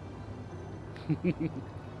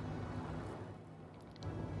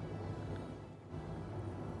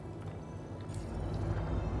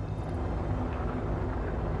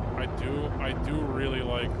 I do really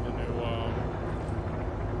like the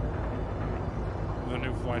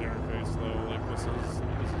new flight interface though. Like this is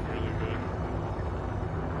really good.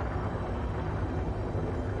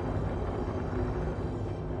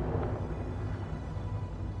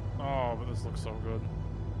 Oh, but this looks so good.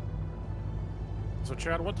 So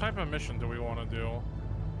Chad, what type of mission do we want to do?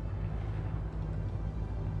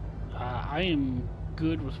 I am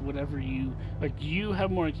good with whatever you like. You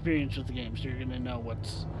have more experience with the game, so you're gonna know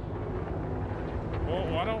what's. Well,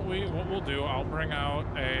 why don't we? What we'll do? I'll bring out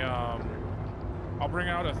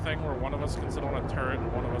a thing where one of us can sit on a turret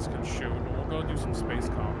and one of us can shoot. We'll go do some space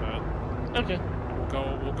combat. Okay.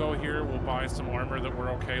 We'll go here. We'll buy some armor that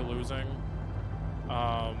we're okay losing.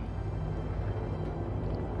 And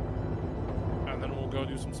then we'll go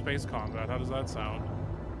do some space combat. How does that sound?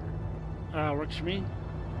 Works for me.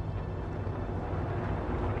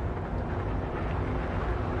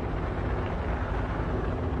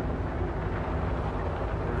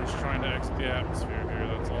 We're just trying to exit the atmosphere here.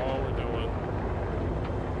 That's all we're doing.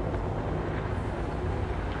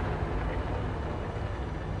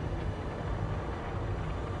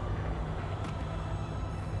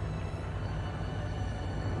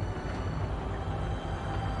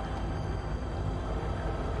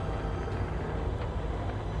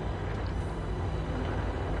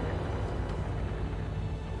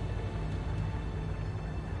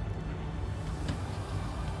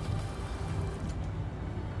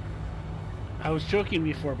 I was joking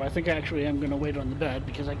before, but I think I actually am going to wait on the bed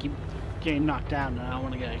because I keep getting knocked down and I don't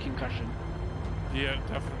want to get a concussion. Yeah,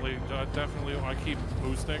 definitely. Definitely. I keep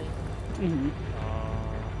boosting. Mm-hmm.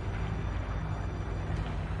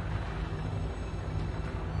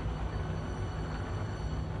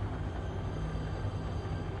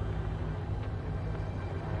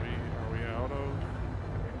 Are we out of?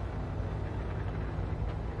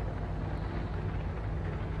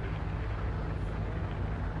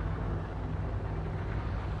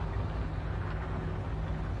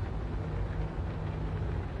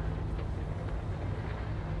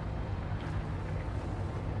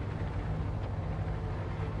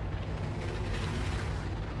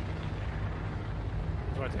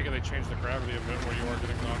 So I take it they changed the gravity a bit where you are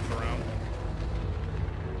getting knocked around.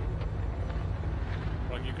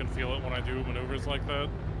 Like you can feel it when I do maneuvers like that.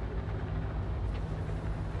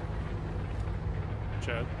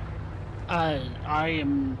 I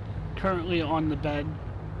am currently on the bed,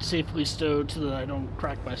 safely stowed so that I don't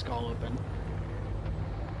crack my skull open.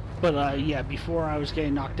 But yeah, before I was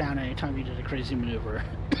getting knocked down anytime you did a crazy maneuver.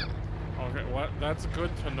 Okay, what? That's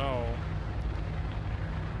good to know.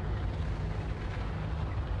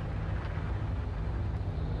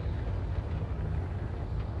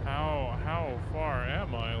 How far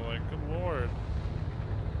am I? Like, good lord.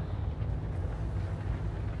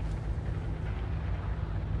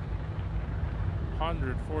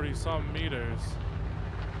 $140-some meters.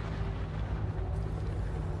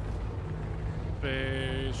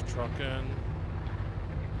 Space trucking.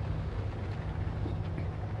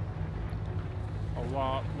 A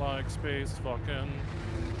lot like space fucking.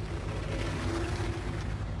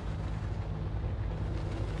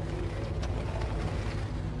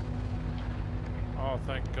 Oh,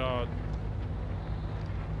 thank God.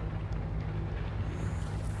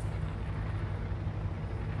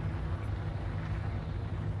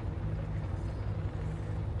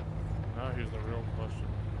 Now here's the real question.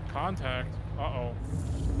 Contact. Uh-oh.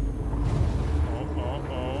 Oh. Well,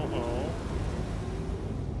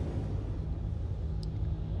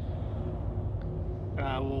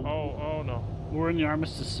 Oh, no. we're in the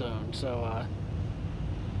armistice zone, so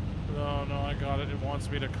No, I got it. It wants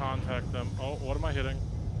me to contact them. Oh, what am I hitting?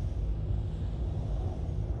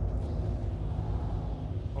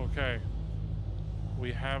 Okay.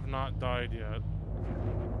 We have not died yet.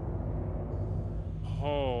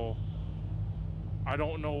 Oh. I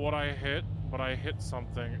don't know what I hit, but I hit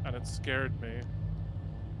something, and it scared me.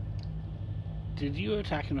 did you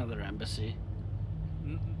attack another embassy?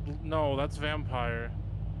 No, that's vampire.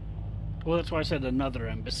 Well, that's why I said another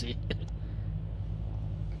embassy.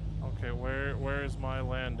 Okay, where is my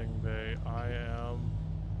landing bay? I am...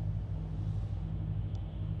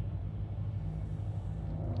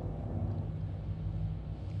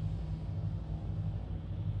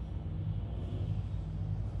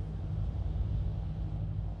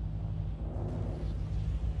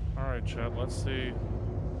 Alright, chat, let's see.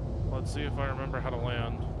 Let's see if I remember how to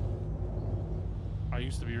land. I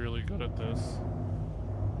used to be really good at this.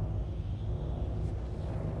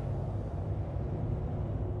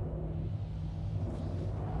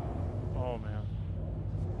 Oh, man.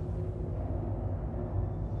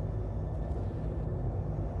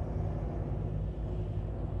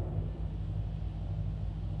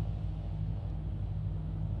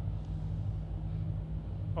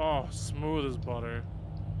 Oh, smooth as butter.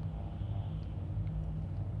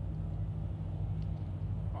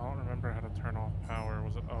 I don't remember how to turn off power.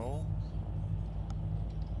 Was it O?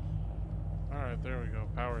 Alright, there we go.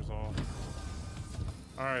 Power's off.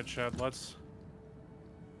 Alright, Chad, let's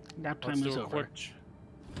Nap time do is a over. quick...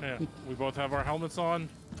 Yeah, we both have our helmets on.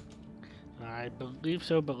 I believe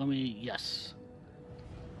so, but let me... Yes.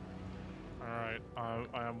 Alright,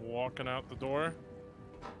 I am walking out the door.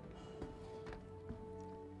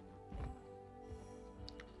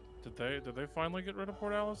 Did they finally get rid of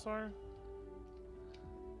Port Alisar?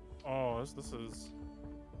 Oh, this is...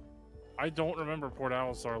 I don't remember Port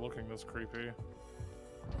Alisar looking this creepy.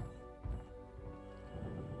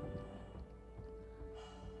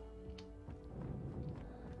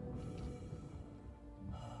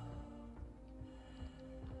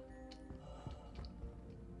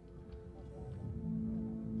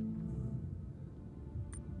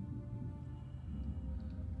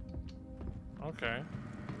 Okay.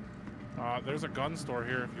 There's a gun store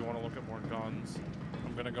here if you want to look at more guns.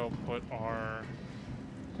 I'm gonna go put our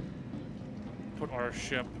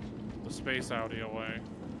ship, the space Audi, away.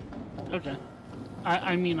 Okay.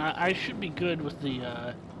 I mean, I should be good with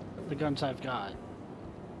the guns I've got.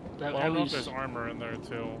 Well, I don't know if there's armor in there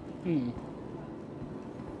too.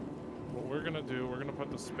 What we're gonna do, we're gonna put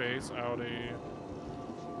the space Audi.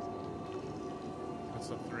 It's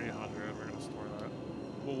a 300. We're gonna store that.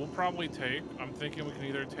 Well, we'll probably take. I'm thinking we can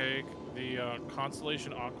either take the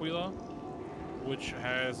Constellation Aquila, which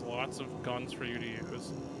has lots of guns for you to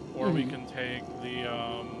use, or we can take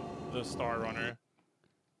the Star Runner,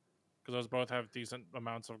 because those both have decent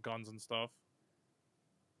amounts of guns and stuff.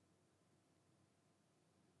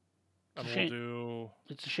 And we'll do...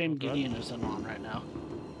 It's a shame Gideon isn't on right now.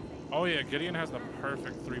 Oh yeah, Gideon has the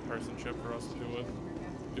perfect 3-person ship for us to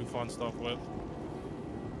do fun stuff with.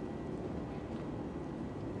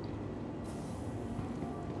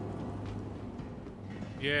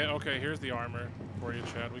 Yeah, okay, here's the armor for you,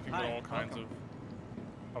 Chad. We can get all kinds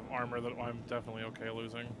of armor that I'm definitely okay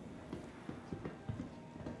losing.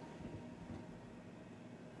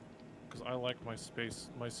 Because I like my space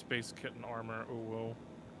kitten armor. Ooh, whoa.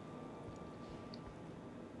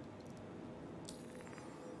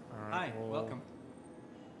 Alright, Hi, welcome.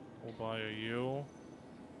 We'll buy a U.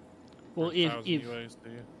 Well, for if 1,000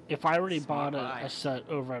 USD. if I already Smart bought buy. a set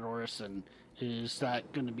over at Orison, is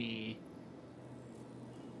that going to be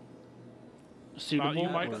suitable? you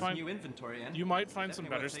might or- Got find- some new inventory in. You might find some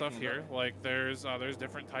Definitely better worth stuff taking a here. look. Like there's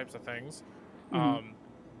different types of things. Mhm.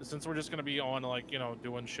 Since we're just gonna be on like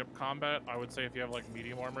doing ship combat, I would say if you have like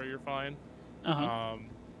medium armor, you're fine. Uh-huh.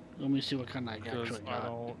 Let me see what kind I Because actually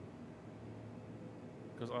got.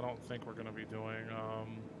 I don't think we're gonna be doing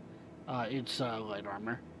It's light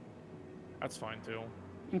armor. That's fine too.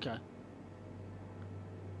 Okay.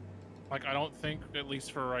 Like I don't think, at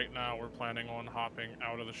least for right now, we're planning on hopping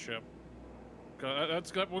out of the ship.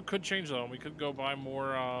 That's good. What could change though? We could go buy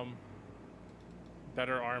more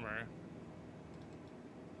better armor.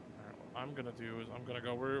 Alright, what I'm gonna do is I'm gonna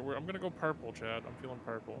go I'm gonna go purple, Chad. I'm feeling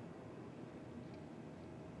purple.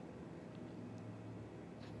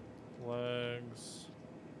 Legs.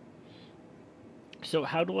 So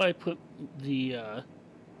how do I put the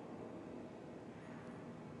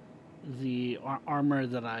armor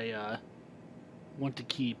that I want to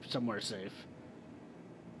keep somewhere safe?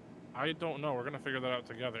 I don't know. We're gonna figure that out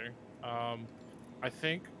together. I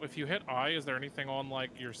think if you hit I, is there anything on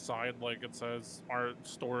like your side, like it says our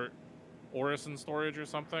Orison storage or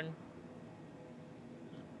something?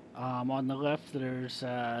 On the left, there's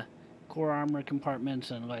core armor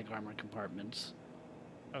compartments and leg armor compartments.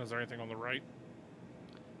 And is there anything on the right?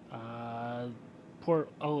 Port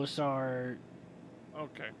OSR.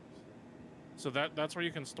 Okay. So that's where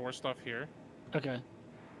you can store stuff here. Okay.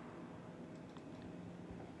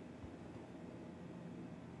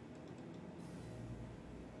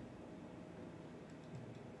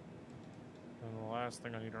 And the last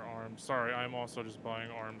thing I need are arms. Sorry, I'm also just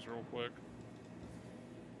buying arms real quick.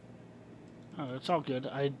 Oh, it's all good.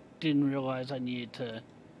 I didn't realize I needed to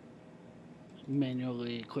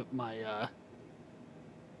manually equip my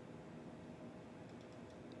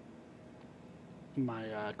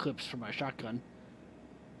clips for my shotgun.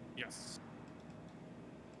 Yes.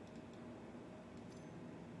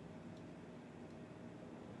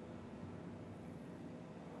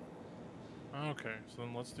 Okay, so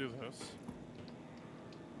then let's do this.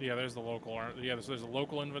 Yeah, there's the local yeah, so there's a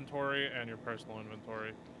local inventory and your personal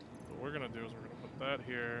inventory. What we're gonna do is we're gonna put that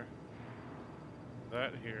here.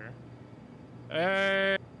 That here.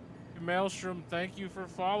 Hey, Maelstrom, thank you for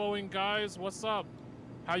following, guys. What's up?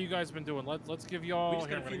 How you guys been doing? Let's give We y'all just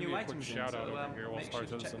here. got I'm a few gonna give new you a quick items in, shout out so over here while make sure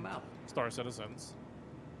to check them out. Star Citizens.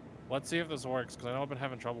 Let's see if this works, because I know I've been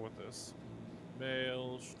having trouble with this.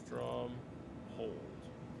 Maelstrom hold.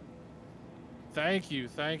 Thank you,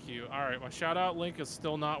 thank you. All right, my shout out link is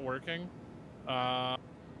still not working.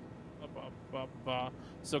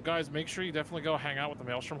 So guys, make sure you definitely go hang out with the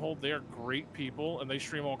Maelstrom hold. They are great people and they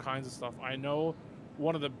stream all kinds of stuff. I know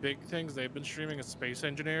one of the big things they've been streaming is Space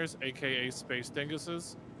Engineers, aka Space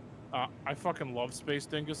Dinguses. I fucking love Space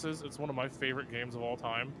Dinguses. It's one of my favorite games of all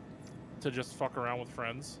time to just fuck around with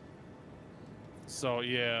friends. So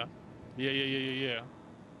yeah.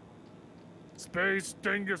 Space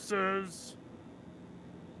Dinguses.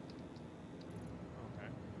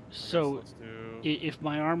 So, let's do... if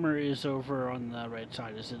my armor is over on the right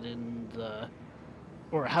side, is it in the...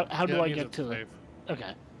 Or how do Yeah, I it means get it's to the... safe.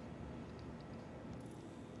 Okay.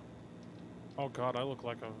 Oh god, I look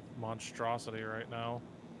like a monstrosity right now.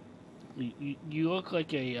 You look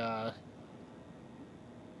like a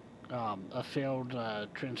failed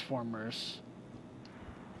Transformers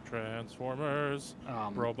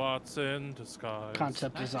robots in disguise.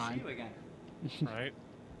 concept Nice to see design. you again. Right?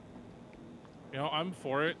 You know, I'm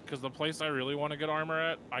for it, because the place I really want to get armor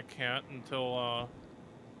at, I can't until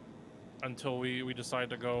we decide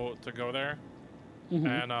to go there.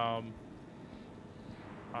 Mhm. And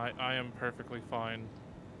I am perfectly fine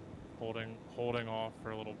holding off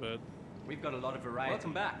for a little bit. We've got a lot of variety.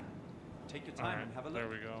 Welcome back. Take your time Alright, and have a look. there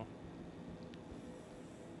we go.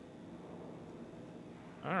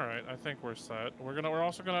 Alright, I think we're set. We're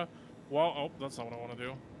also gonna oh, that's not what I want to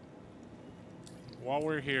do. While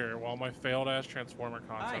we're here, while my failed ass Transformer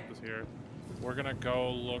concept is here, we're gonna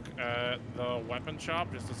go look at the weapon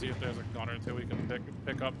shop just to see if there's a gun or two we can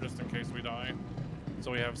pick up just in case we die.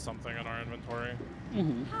 So we have something in our inventory.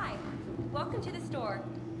 Hi, welcome to the store.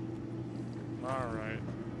 Alright.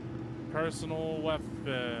 Personal weapons.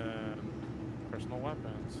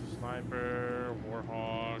 Sniper,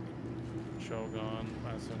 Warhawk, Shogun,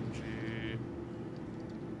 SMG.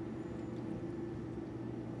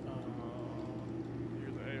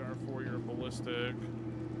 Here's the AR-4, you're a ballistic.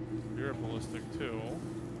 You're a ballistic too.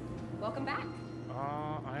 Welcome back.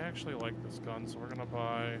 I actually like this gun, so we're gonna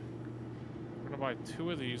buy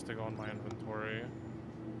 2 of these to go in my inventory.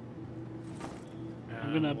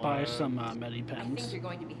 I'm gonna buy let's- some medi I think pens. you're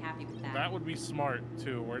going to be happy with that. That would be smart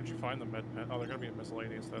too. Where did you find the med pen? Oh, they're gonna be in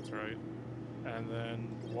miscellaneous. That's right. And then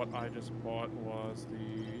what I just bought was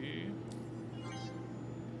the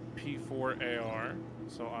P4 AR.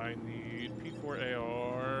 So I need P4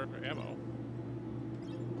 AR ammo.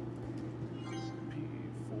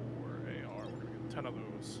 P4 AR. We're gonna get 10 of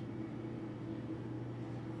those.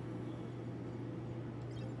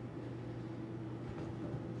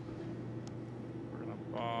 We're gonna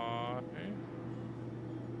buy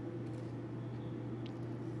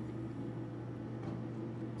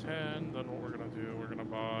 10. Then what we're gonna do? We're gonna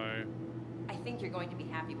buy. I think you're going to be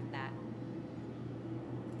happy with that.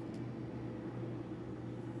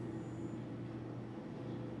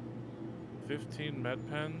 15 med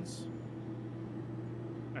pens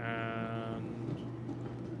and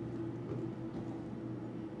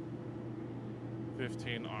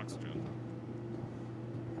 15 oxygen.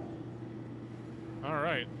 All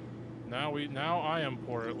right. Now I am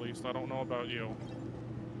poor, at least. I don't know about you.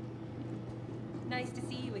 Nice to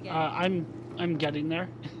see you again. I'm getting there.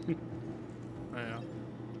 Yeah.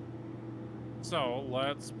 So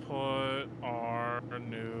let's put our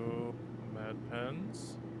new med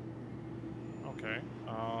pens. Okay.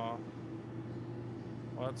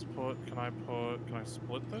 Let's put. Can I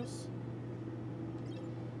split this?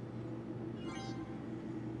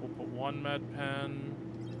 We'll put one med pen.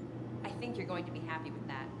 I think you're going to be happy with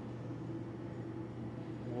that.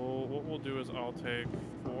 What we'll do is I'll take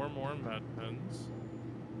 4 more med pens.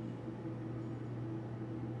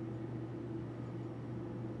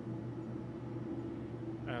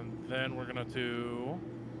 And then we're gonna do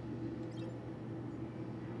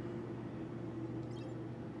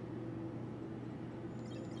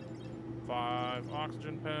five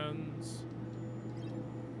oxygen pens.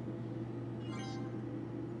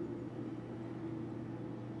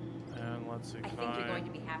 And let's see, I think you're going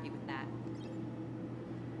to be happy with that.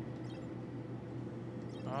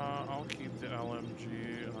 I'll keep the LMG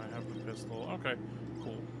and I have the pistol. Okay,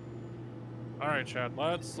 cool. All right, Chad.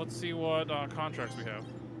 Let's see what contracts we have.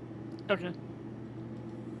 Okay.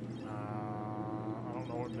 I don't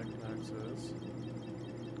know what knickknacks is.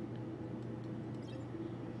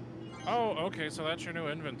 Oh, okay. So that's your new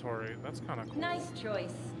inventory. That's kind of cool. Nice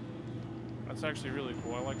choice. That's actually really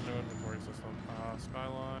cool. I like the new inventory system.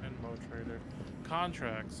 Skyline, Mo Trader,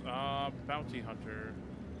 contracts. Bounty Hunter.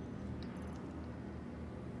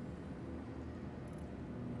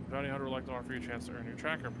 Bounty Hunter would like to offer you a chance to earn your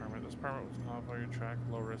tracker permit. This permit was modify your track,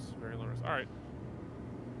 low risk, very low risk. All right,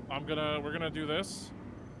 we're gonna do this,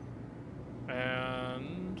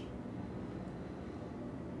 and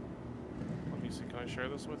let me see. Can I share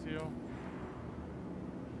this with you?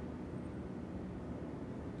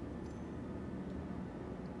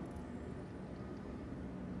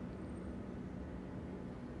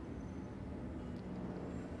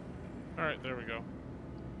 All right, there we go.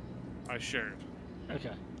 I shared.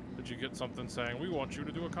 Okay. Did you get something saying, we want you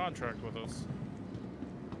to do a contract with us?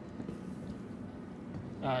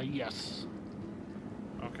 Yes.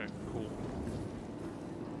 Okay, cool.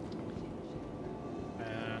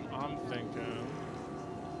 And I'm thinking...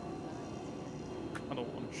 I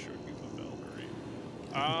don't want to show you the Valkyrie.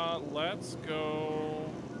 Let's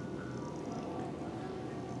go...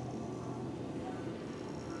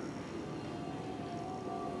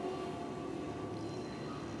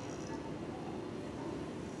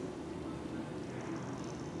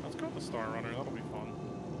 Let's go with the Star Runner, that'll be fun.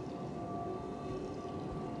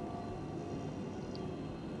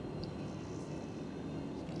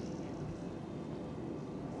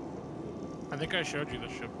 I think I showed you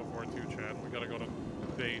this ship before too, Chad. We gotta go to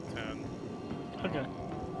Bay 10. Okay.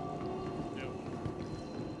 Yep.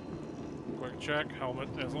 Quick check, helmet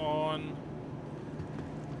is on.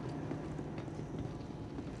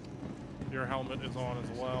 Your helmet is on as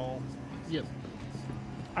well. Yep.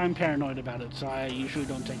 I'm paranoid about it, so I usually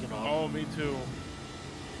don't take it off. Oh, me too.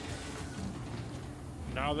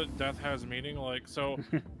 Now that death has meaning, like, so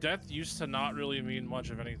death used to not really mean much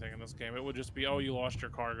of anything in this game. It would just be, oh, you lost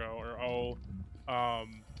your cargo, or oh,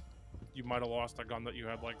 you might have lost a gun that you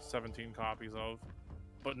had like 17 copies of.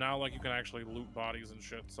 But now, like, you can actually loot bodies and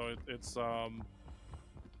shit, so it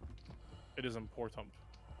is important.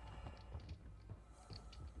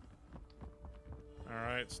 All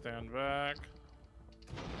right, stand back.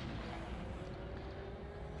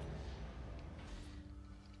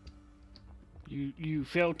 You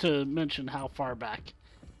failed to mention how far back.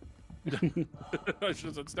 I should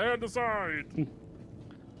have said, stand aside.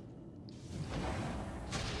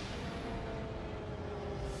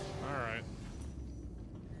 All right.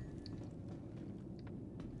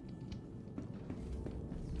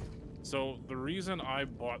 So the reason I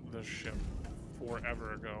bought this ship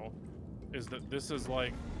forever ago is that this is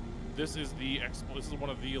one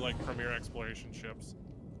of the like premier exploration ships.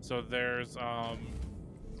 So there's in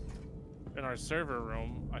our server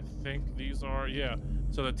room, I think these are, yeah.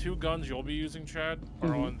 So the 2 guns you'll be using, Chad,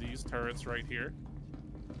 are on these turrets right here.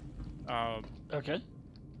 Okay.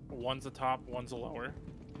 One's a top, one's a lower.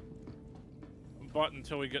 But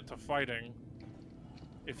until we get to fighting,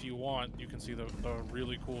 if you want, you can see the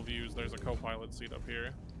really cool views. There's a co-pilot seat up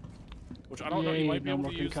here, which I don't know. You might be no able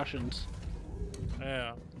more to use. concussions.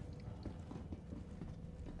 Yeah.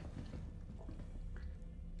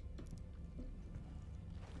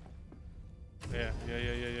 Yeah.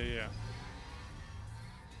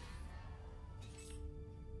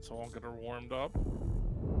 So I'll get her warmed up.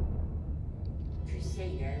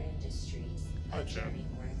 Crusader Industries. Hi, Chad.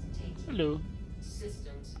 Hello.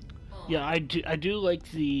 Systems. Yeah, I do like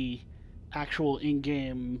the actual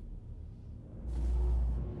in-game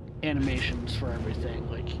animations for everything.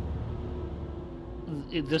 Like,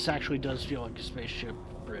 this actually does feel like a spaceship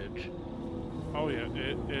bridge. Oh yeah,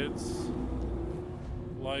 it's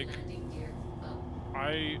like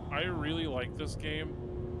I really like this game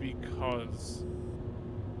because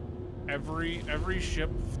every ship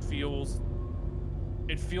feels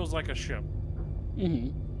like a ship.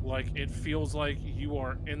 Like, it feels like you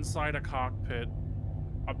are inside a cockpit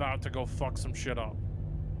about to go fuck some shit up.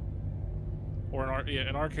 Or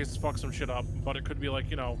in our case, fuck some shit up, but it could be like,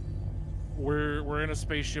 you know, we're in a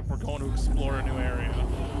spaceship, we're going to explore a new area.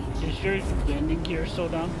 Is your landing gear still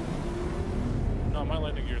down? No, my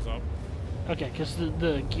landing gear's up. Okay, because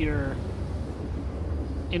the gear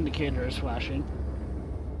indicator is flashing.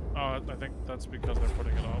 I think that's because they're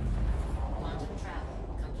putting it up. Quantum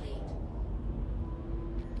travel complete.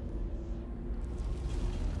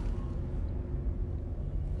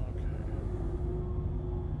 Okay.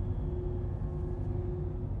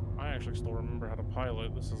 I actually still remember how to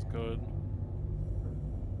pilot. This is good.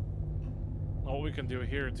 What we can do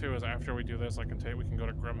here too is after we do this, we can go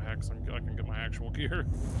to Grimhex and I can get my actual gear.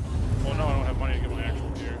 Well, no, I don't have money to get my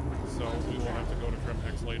actual gear, so we will have to go to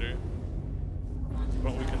Grimhex later.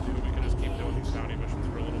 But we can just keep doing these bounty missions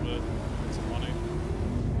for a little bit, get some money.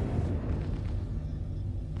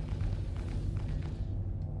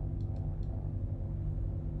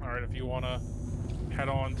 All right, if you want to head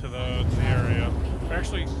on to the area.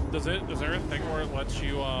 Actually, is there a thing where it lets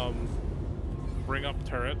you bring up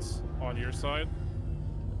turrets on your side?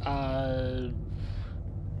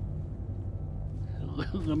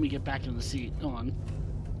 Let me get back in the seat. Hold on.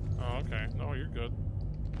 Oh, okay. No, you're good.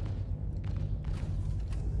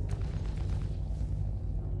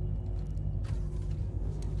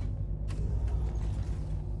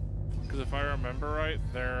 Because if I remember right,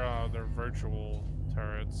 they're virtual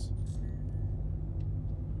turrets.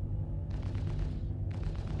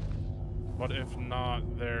 But if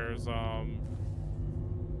not, there's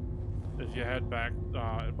if you head back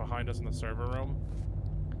behind us in the server room,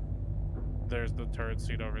 there's the turret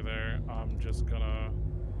seat over there. I'm just gonna.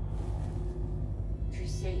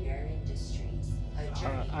 Crusader Industries.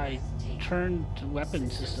 I turned weapon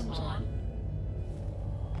systems on.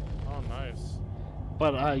 Oh, nice.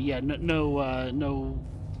 But yeah, no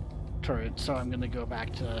turrets. So I'm gonna go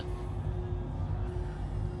back to.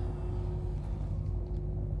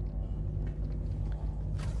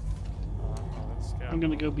 I'm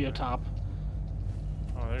gonna go be a top.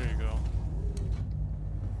 Oh, there you go.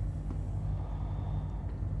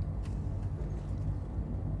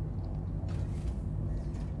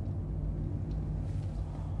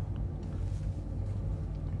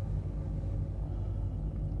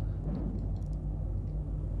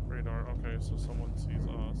 Radar, okay, so someone sees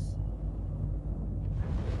us.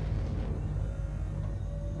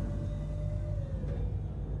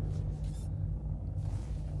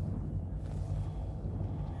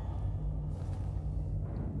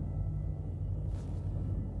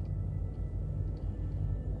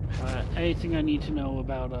 Anything I need to know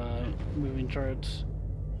about moving turrets?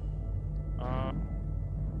 Not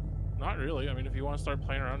really. I mean, if you want to start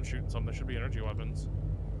playing around and shooting some, there should be energy weapons.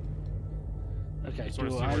 Okay, Sort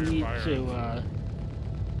of do see I where you're need firing. to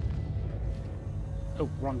oh,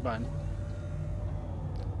 wrong button.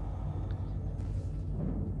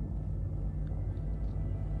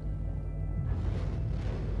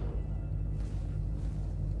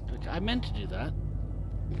 Okay, I meant to do that.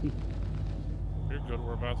 You're good,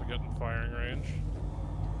 we're about to get in firing range. Oh,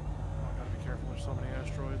 I gotta be careful, there's so many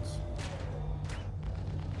asteroids.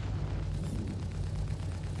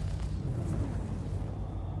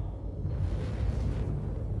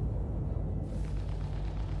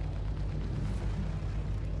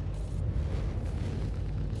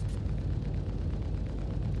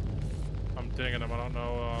 dinging them. I don't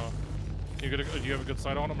know. Do you have a good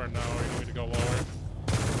sight on them or no? Or you need me to go lower?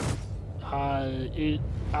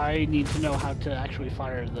 I need to know how to actually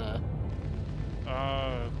fire the.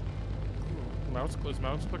 Is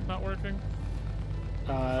mouse click not working?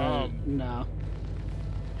 No.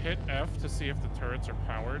 Hit F to see if the turrets are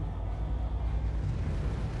powered.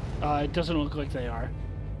 It doesn't look like they are.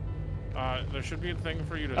 There should be a thing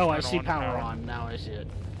for you to. Oh, turn I see on power on. Now I see it.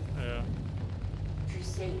 Yeah.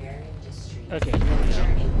 Crusader Industries. Okay, here we go.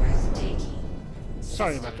 Journey breathtaking.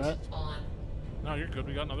 Sorry about that. Systems on. No, you're good.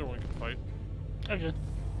 We got another one we can fight. Okay.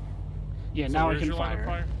 Yeah, So now I where's can your line of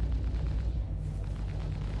fire.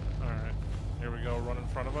 Alright. Here we go. Run in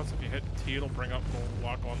front of us. If you hit T, it'll bring up, we'll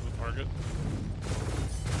lock onto the target.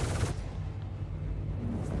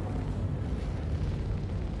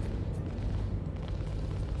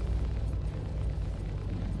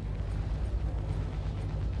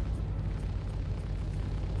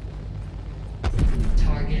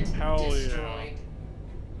 Target Hell destroyed. yeah.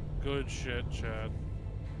 Good shit, Chad.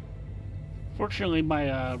 Fortunately, my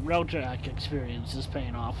railjack experience is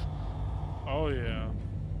paying off. Oh yeah.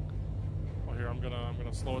 Well, here I'm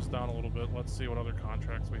gonna slow us down a little bit. Let's see what other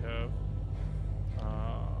contracts we have.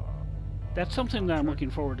 That's something that I'm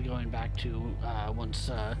looking forward to going back to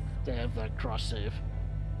once they have the cross save.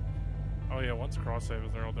 Oh yeah, once cross save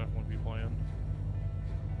is there, I'll definitely be playing.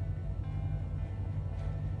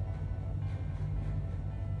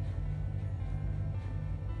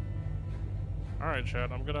 All right,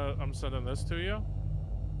 Chad. I'm sending this to you,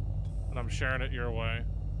 and I'm sharing it your way.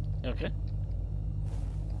 Okay.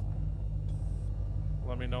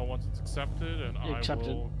 Let me know once it's accepted, and Accepted.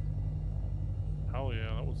 I will. Hell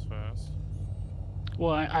yeah, that was fast.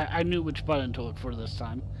 Well, I knew which button to look for this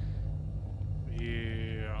time.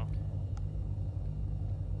 Yeah.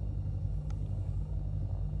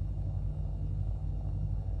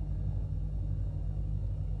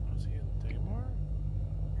 Was he in Daymar?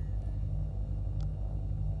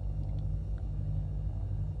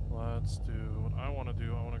 Let's do what I want to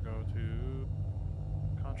do. I want to go to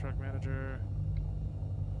contract manager.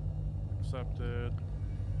 Accepted.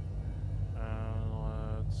 And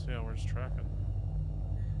let's see how we're just tracking.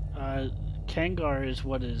 Kangar is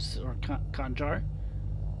what is, or Kanjar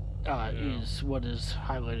is what is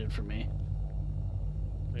highlighted for me.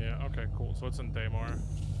 Yeah, okay, cool. So it's in Daymar.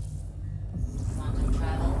 Quantum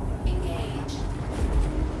travel engaged.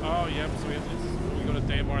 Oh, yep, so we go to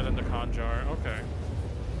Daymar, then to Kanjar. Okay.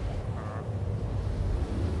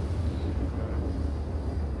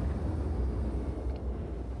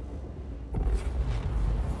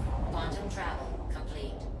 Quantum travel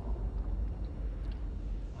complete.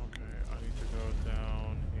 Okay, I need to go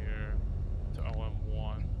down here to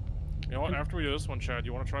LM1. You know what, after we do this one, Chad,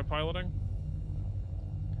 you want to try piloting?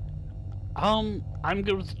 I'm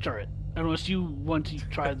good with the turret. Unless you want to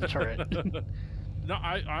try the turret. No,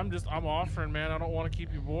 I'm offering, man. I don't want to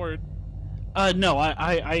keep you bored. No,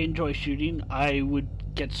 I enjoy shooting. I would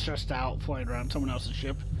get stressed out flying around someone else's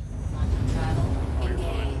ship. Quantum travel you're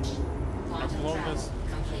fine. engaged. Quantum travel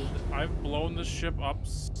complete. I've blown this ship up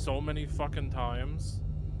so many fucking times.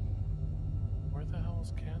 Where the hell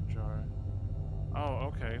is Kanjar?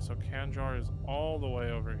 Oh, okay, so Kanjar is all the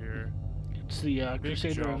way over here. It's the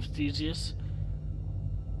Crusader jump. of Theseus.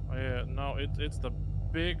 Oh, yeah, no, it's the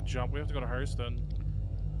big jump. We have to go to Hurston.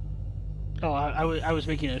 Oh, I was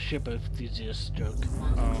making a ship of Theseus joke.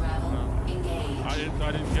 Quantum travel no. engaged.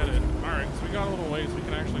 I didn't get it. Alright, so we got a little ways. We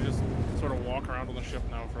can actually just sort of walk around on the ship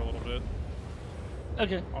now for a little bit.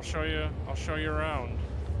 Okay. I'll show you around.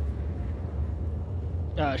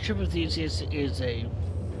 Ship of Theseus is a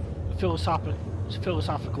philosophical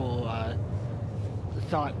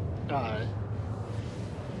thought.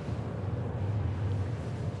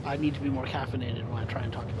 I need to be more caffeinated when I try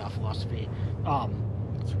and talk about philosophy.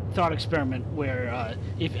 Thought experiment where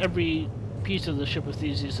if every piece of the ship of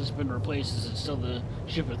Theseus has been replaced, is it still the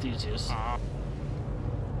ship of Theseus? I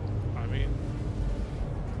mean,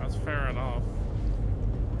 that's fair enough.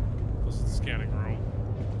 This is the scanning room.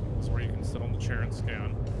 This is where you can sit on the chair and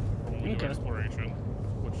scan for when we do exploration,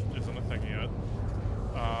 which isn't a thing yet.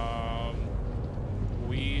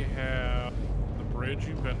 We have the bridge.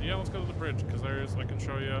 You've been, yeah. Let's go to the bridge because I can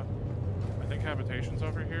show you. I think habitation's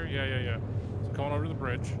over here. Yeah. So going over to the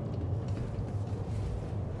bridge.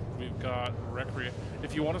 We've got recreate.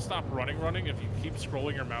 If you want to stop running, if you keep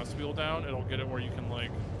scrolling your mouse wheel down, it'll get it where you can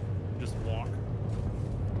like just walk.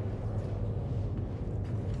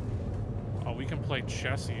 Oh, we can play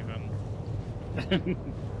chess even.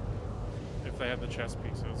 If they had the chess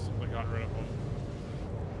pieces, they got rid of them.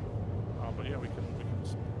 But yeah, we can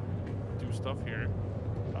just do stuff here.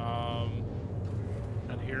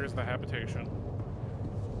 And here's the habitation.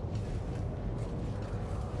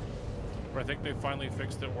 But I think they finally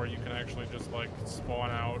fixed it where you can actually just like spawn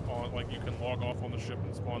out on, like you can log off on the ship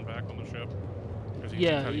and spawn back on the ship.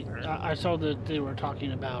 Yeah, I saw that they were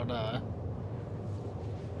talking about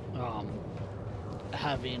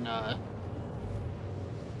having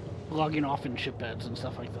logging off in ship beds and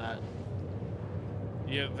stuff like that.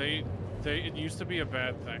 Yeah, it used to be a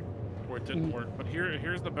bad thing where it didn't work, but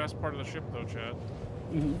here's the best part of the ship though, Chad.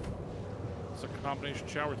 It's a combination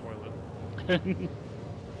shower toilet.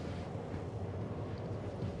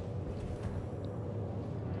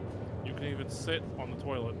 You can even sit on the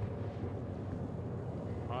toilet.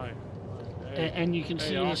 Hi. Hey. And you can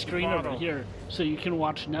see the screen over Occupado. here, so you can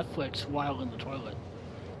watch Netflix while in the toilet.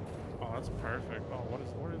 Oh, that's perfect. Oh, what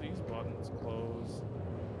are these buttons? Close.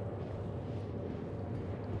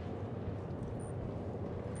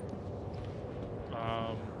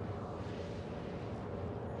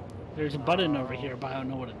 There's a button over here, but I don't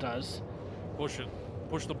know what it does. Push it.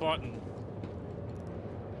 Push the button.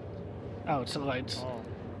 Oh, it's the lights. Oh,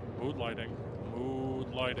 mood lighting.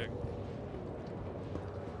 Mood lighting.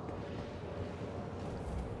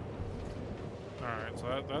 Alright,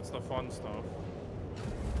 so that's the fun stuff.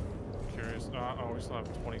 Curious. Oh, we still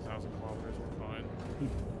have 20,000 kilometers. We're fine.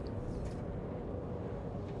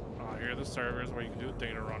 Here are the servers where you can do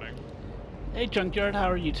data running. Hey, Junkyard, how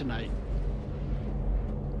are you tonight?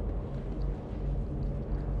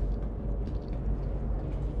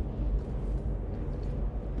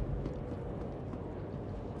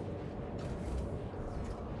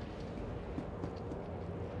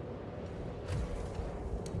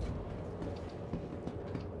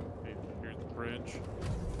 Here's the bridge.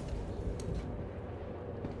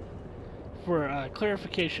 For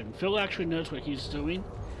clarification, Phil actually knows what he's doing.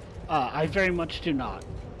 I very much do not.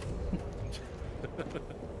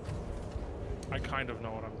 I kind of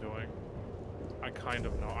know what I'm doing. I kind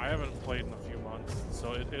of know. I haven't played in a few months,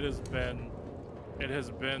 so it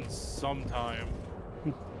has been some time.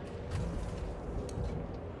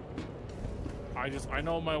 I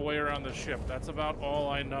know my way around the ship. That's about all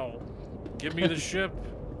I know. Give me the ship.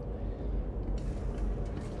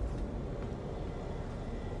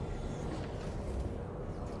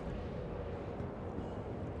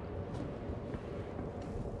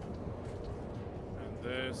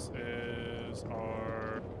 This is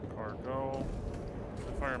our cargo.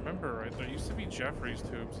 If I remember right, there used to be Jeffrey's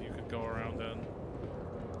tubes you could go around in.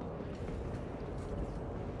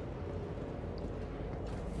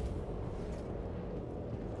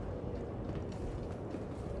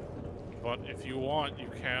 But if you want, you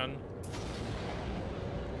can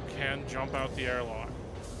jump out the airlock.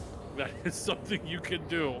 That is something you can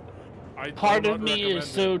do. Part of me is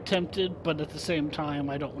so tempted, but at the same time,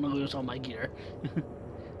 I don't want to lose all my gear.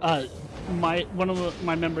 One of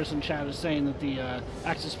my members in chat is saying that the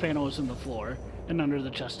access panel is in the floor and under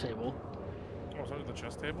the chest table. Oh, it's under the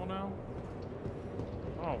chest table now?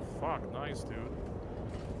 Oh, fuck. Nice, dude.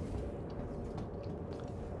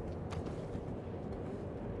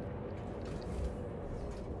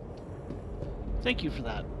 Thank you for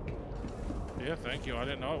that. Yeah, thank you. I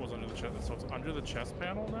didn't know it was under the chest. So it's under the chest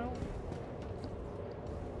panel now?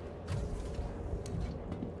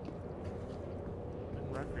 In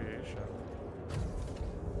recreation.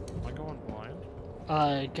 Am I going blind?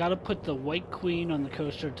 Gotta put the White Queen on the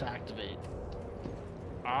coaster to activate.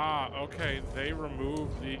 Ah, okay. They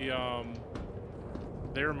removed the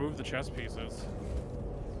chest pieces.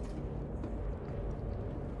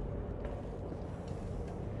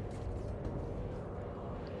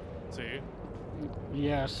 See?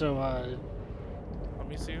 Yeah, so, Let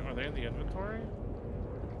me see. Are they in the inventory?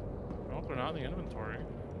 No, they're not in the inventory.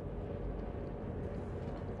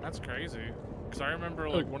 That's crazy. Because I remember,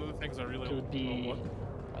 like, one of the things I really... could be... what?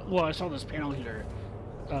 Well, I saw this panel here.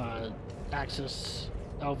 Access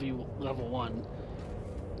LV level 1.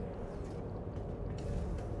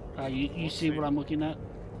 You see what I'm looking at?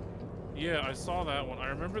 Yeah, I saw that one. I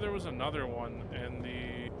remember there was another one in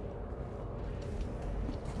the...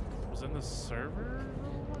 Was in the server?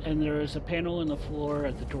 And there is a panel in the floor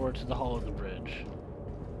at the door to the Hall of the Bridge.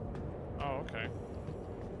 Oh, okay.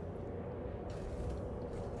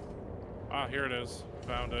 Ah, here it is.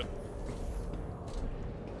 Found it.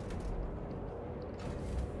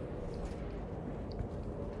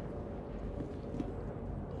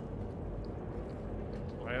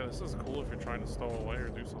 Well, yeah, this is cool if you're trying to stow away or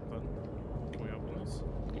do something. Can we open this?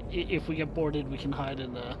 If we get boarded, we can hide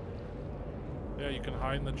in the... Yeah, you can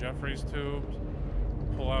hide in the Jeffrey's tubes,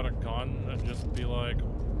 pull out a gun, and just be like,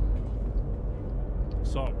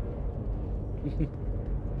 "Sup?"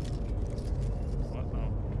 What? Oh,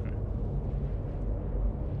 okay.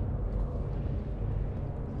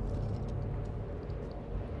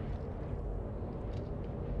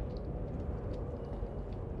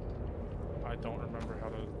 don't remember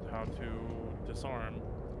how to disarm.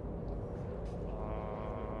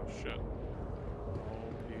 Shit.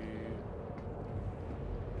 OP.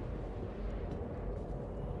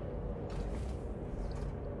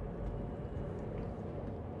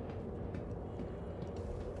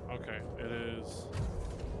 Okay, it is.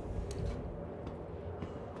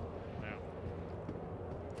 Now.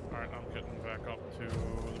 Alright, I'm getting back up to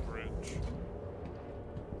the bridge.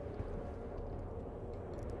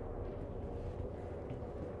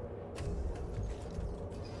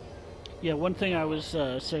 Yeah, one thing I was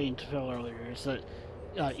saying to Phil earlier is that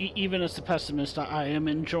even as the pessimist, I am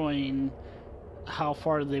enjoying how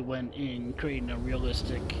far they went in creating a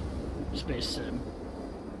realistic space sim.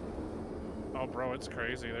 Oh, bro, it's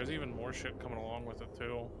crazy. There's even more shit coming along with it,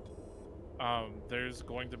 too. There's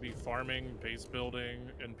going to be farming, base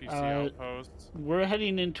building, NPC outposts. We're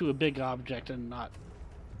heading into a big object and not...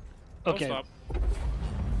 Okay. Oh, stop.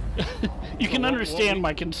 You can understand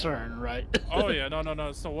my concern, right? Oh yeah,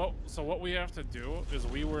 no. So what we have to do is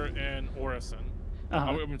we were in Orison.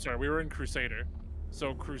 I'm sorry, we were in Crusader.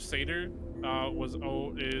 So Crusader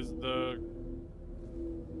is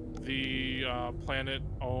the planet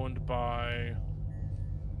owned by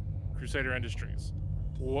Crusader Industries.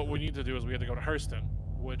 What we need to do is we had to go to Hurston,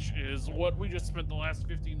 which is what we just spent the last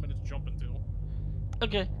 15 minutes jumping to.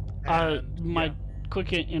 Okay.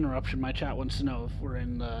 Quick interruption. My chat wants to know if we're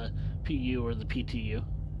in the PU or the PTU.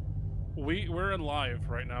 We're in live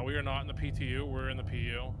right now. We are not in the PTU. We're in the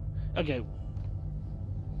PU. Okay.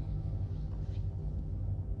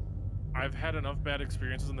 I've had enough bad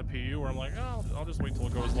experiences in the PU where I'm like, oh, I'll just wait till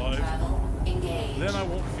it goes live. Then I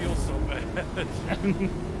won't feel so bad.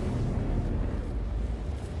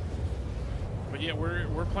 But yeah,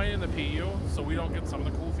 we're playing in the PU, so we don't get some of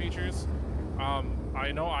the cool features.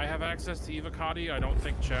 I know I have access to Evocati. I don't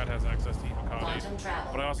think Chad has access to Evocati.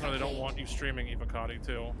 But I also know they don't want you streaming Evocati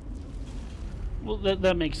too. Well,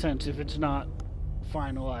 that makes sense. If it's not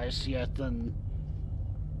finalized yet, then...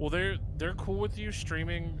 Well, they're cool with you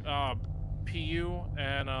streaming PU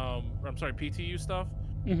and I'm sorry, PTU stuff.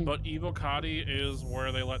 But Evocati is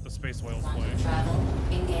where they let the space whales play. Travel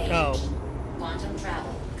engaged. Oh. Quantum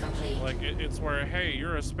travel complete. Like it's where, hey,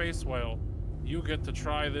 you're a space whale. You get to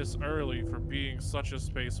try this early for being such a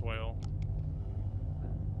space whale.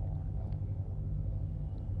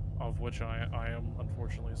 Of which I am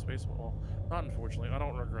unfortunately a space whale. Well, not unfortunately, I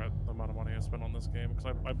don't regret the amount of money I spent on this game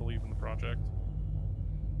because I believe in the project.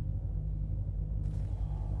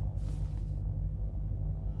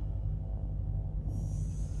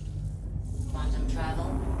 Quantum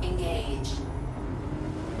travel engaged.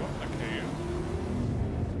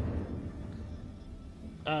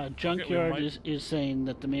 Junkyard is saying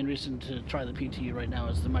that the main reason to try the PTU right now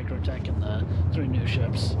is the microtech and the 3 new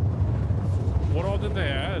ships. What all did they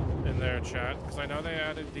add in their chat? Because I know they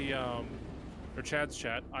added the or Chad's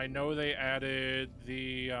chat. I know they added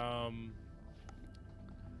the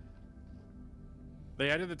they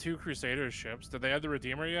added the 2 Crusader ships. Did they add the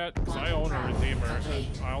Redeemer yet? Because I own a Redeemer,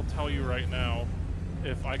 and I'll tell you right now,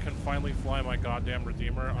 if I can finally fly my goddamn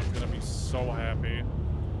Redeemer, I'm gonna be so happy.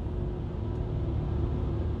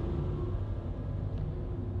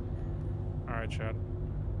 Alright, Chad.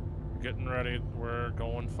 Getting ready. We're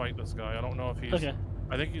going fight this guy. I don't know if he's... Okay.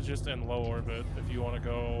 I think he's just in low orbit. If you want to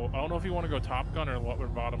go... I don't know if you want to go top gun or what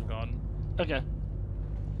with bottom gun. Okay.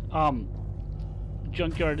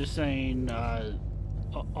 Junkyard is saying,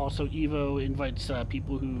 also Evo invites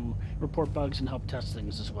people who report bugs and help test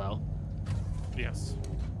things as well. Yes.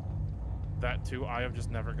 That too. I have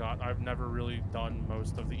just never got... I've never really done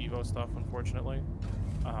most of the Evo stuff, unfortunately.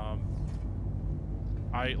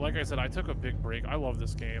 Like I said, I took a big break. I love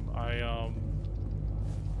this game. I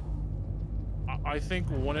think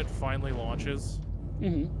when it finally launches,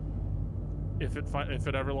 if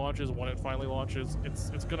it ever launches, when it finally launches,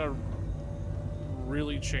 it's gonna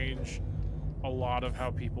really change a lot of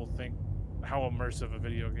how people think, how immersive a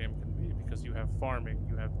video game can be, because you have farming,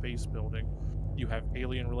 you have base building, you have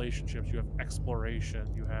alien relationships, you have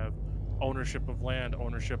exploration, you have ownership of land,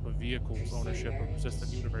 ownership of vehicles, ownership of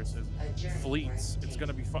persistent universes, fleets. It's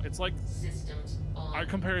gonna be fun. It's like, I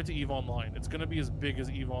compare it to EVE Online. It's gonna be as big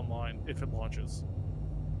as EVE Online if it launches.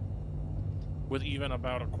 With even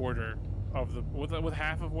about a quarter of the, with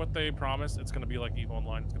half of what they promised, it's gonna be like EVE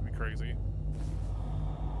Online. It's gonna be crazy.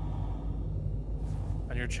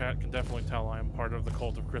 And your chat can definitely tell I am part of the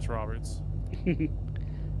cult of Chris Roberts.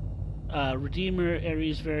 Redeemer,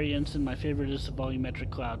 Ares variants, and my favorite is the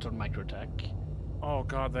volumetric clouds on microtech. Oh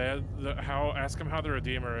god, they had ask him how the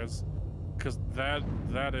Redeemer is, because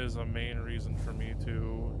that is a main reason for me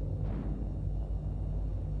to...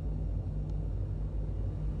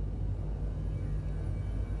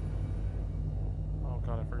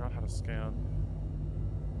 scan.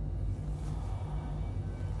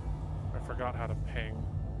 I forgot how to ping.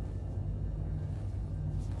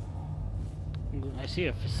 I see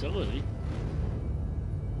a facility.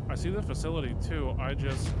 I see the facility too.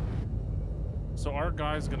 So our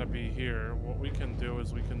guy's gonna be here. What we can do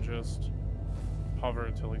is we can just hover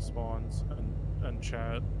until he spawns and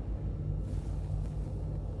chat.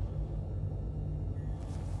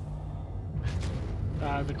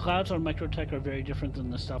 The clouds on Microtech are very different than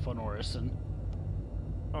the stuff on Orison.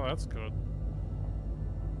 Oh, that's good.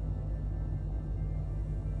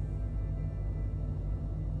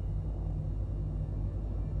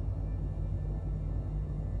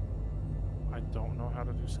 I don't know how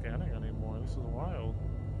to do scanning anymore. This is wild.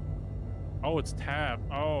 Oh, it's tab.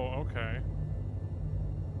 Oh, okay.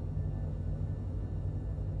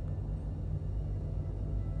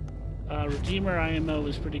 Redeemer IMO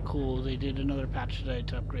is pretty cool. They did another patch today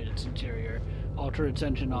to upgrade its interior, alter its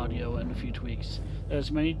engine audio, and a few tweaks. It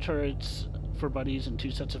has many turrets for buddies and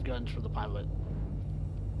 2 sets of guns for the pilot.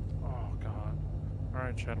 Oh, God.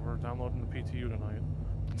 Alright, Chad, we're downloading the PTU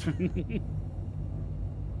tonight.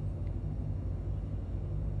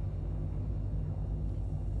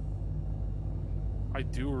 I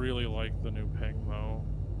do really like the new ping, though.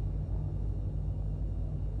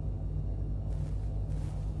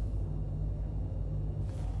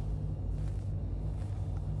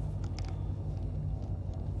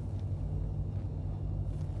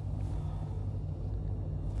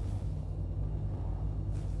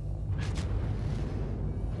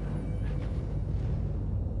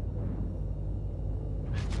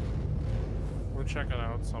 We're checking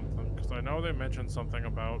out something, because I know they mentioned something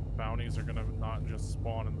about bounties are gonna not just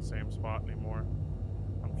spawn in the same spot anymore.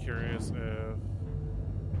 I'm curious if...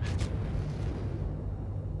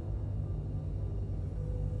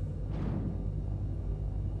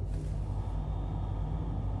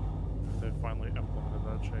 they finally implemented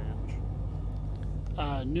that change.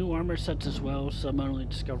 New armor sets as well, some only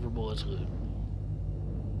discoverable as loot.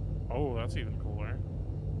 Oh, that's even cooler.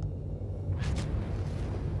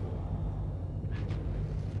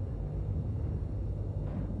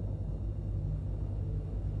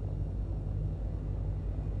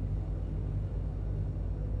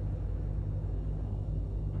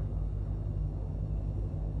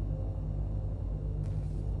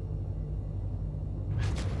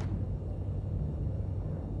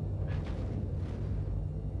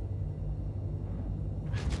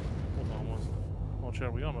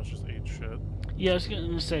 We almost just ate shit. Yeah, I was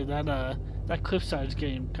gonna say that that cliffside's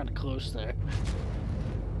getting kind of close there.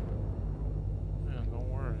 Man, don't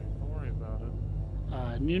worry about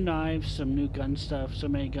it. New knives, some new gun stuff, so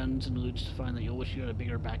many guns and loots to find that you'll wish you had a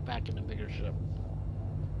bigger backpack and a bigger ship.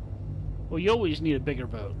 Well, you always need a bigger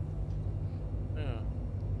boat. Yeah.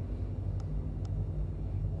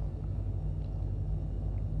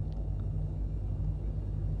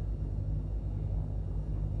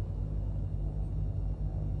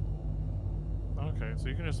 Okay, so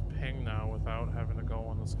you can just ping now without having to go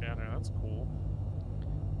on the scanner. That's cool.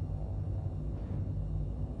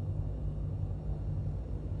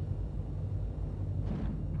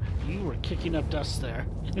 You were kicking up dust there.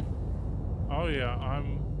 Oh yeah,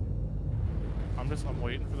 I'm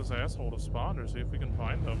waiting for this asshole to spawn or see if we can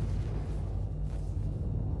find him.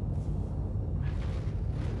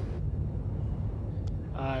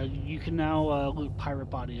 You can now loot pirate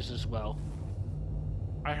bodies as well.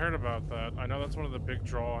 I heard about that. I know that's one of the big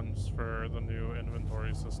draws for the new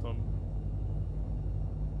inventory system.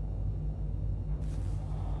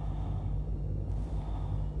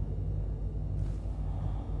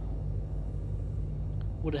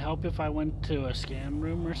 Would it help if I went to a scan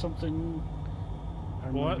room or something?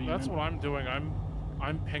 Well, that's what I'm doing.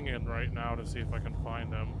 I'm pinging right now to see if I can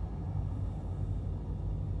find him.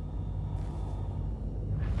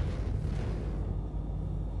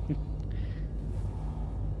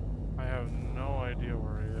 I have no idea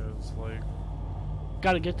where he is. Like,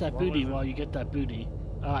 gotta get that booty while you get that booty.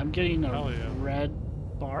 I'm getting a red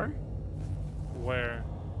bar. Where?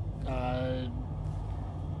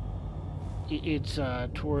 It's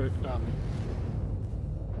toward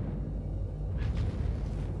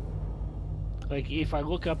like if I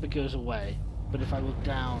look up it goes away, but if I look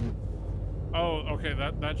down. Oh, okay.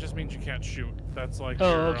 That just means you can't shoot. That's like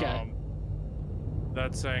okay.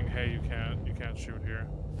 That's saying, hey, you can't shoot here.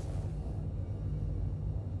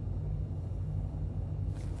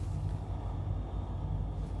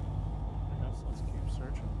 I guess let's keep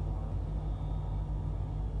searching for him.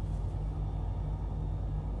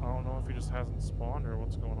 I don't know if he just hasn't spawned or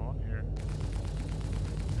what's going on here.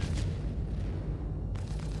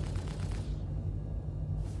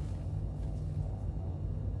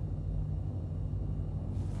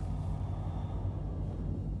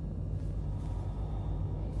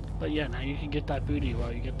 But yeah, now you can get that booty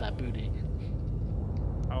while you get that booty.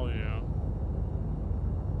 Hell yeah.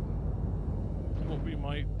 What we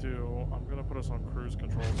might do, I'm gonna put us on cruise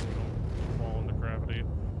control so we don't fall into gravity.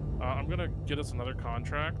 I'm gonna get us another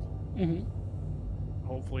contract. Mm-hmm.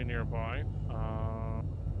 Hopefully nearby.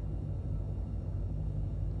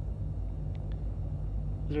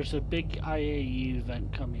 There's a big IAE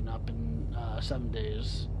event coming up in 7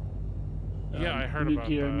 days. Yeah, I heard new about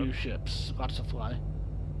gear, that. new ships, lots to fly.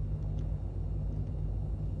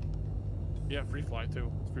 Yeah, free fly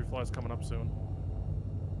too. Free fly's coming up soon.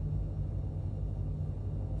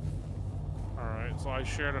 Alright, so I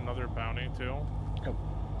shared another bounty too. Yep.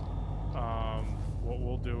 What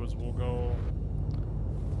we'll do is we'll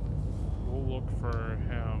look for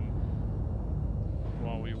him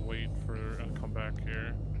while we wait for and come back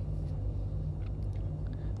here.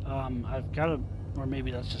 I've got a, or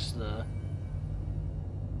maybe that's just the.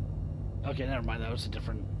 Okay, never mind. That was a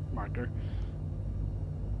different marker.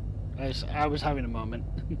 I was having a moment.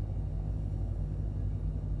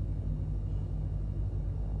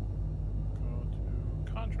 Go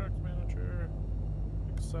to contract manager.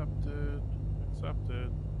 Accepted.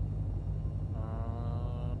 Accepted.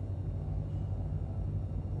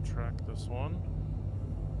 We'll track this one.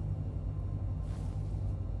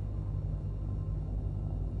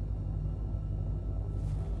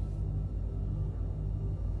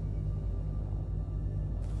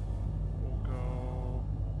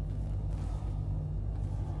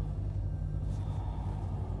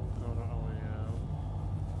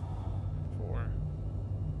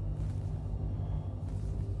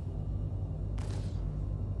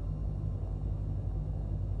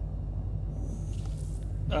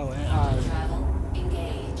 Travel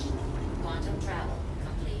engaged. Quantum travel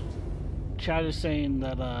complete. Chad is saying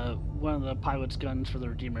that one of the pilot's guns for the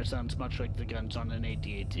Redeemer sounds much like the guns on an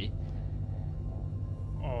AT-AT.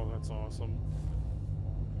 Oh, that's awesome.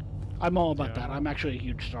 I'm all about Yeah. that. I'm actually a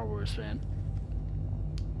huge Star Wars fan.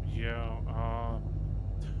 Yeah,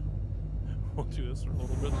 we'll do this for a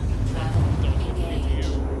little bit. Travel Don't engaged.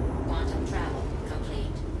 PTU. Quantum travel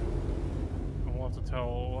complete. And we'll have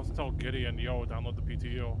to tell Gideon, yo, download the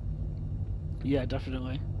PTU. Yeah,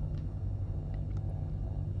 definitely.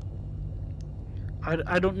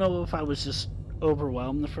 I don't know if I was just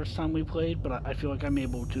overwhelmed the first time we played, but I feel like I'm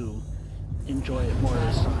able to enjoy it more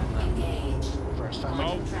this time than Engaged. the first time.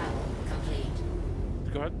 Quantum travel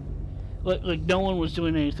complete. Go ahead. Like no one was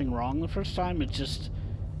doing anything wrong the first time. It's just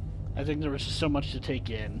I think there was just so much to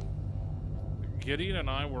take in. Gideon and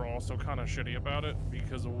I were also kind of shitty about it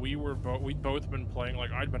because we'd both been playing,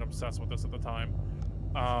 like, I'd been obsessed with this at the time.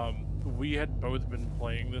 We had both been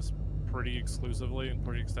playing this pretty exclusively and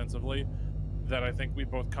pretty extensively that I think we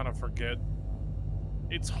both kind of forget.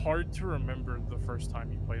 It's hard to remember the first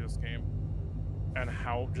time you play this game and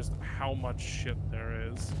how much shit there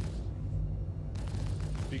is.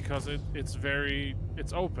 Because it's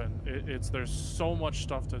open. There's so much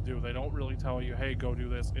stuff to do. They don't really tell you, hey, go do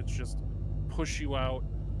this. It's just push you out.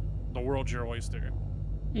 The world's your oyster.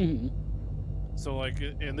 Mm-hmm. So like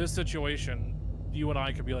in this situation, you and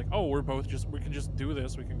I could be like, oh, we can just do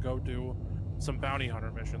this. We can go do some bounty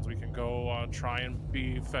hunter missions. We can go try and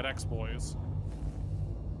be FedEx boys.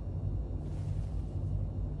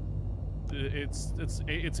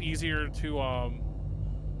 It's easier to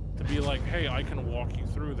be like, hey, I can walk you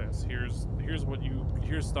through this. Here's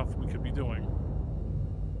stuff we could be doing.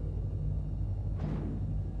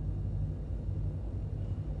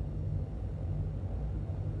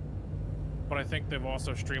 But I think they've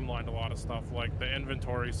also streamlined a lot of stuff. Like the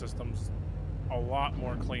inventory system's a lot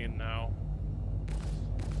more clean now.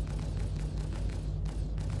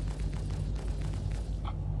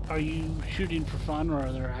 Are you shooting for fun, or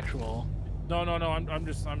are there actual? No. I'm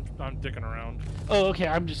dicking around. Oh, okay.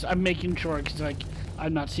 I'm making sure because like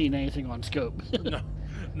I'm not seeing anything on scope. No.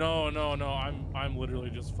 I'm literally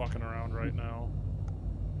just fucking around right now.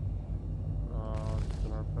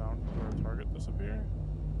 Did our target disappear?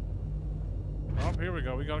 Oh, here we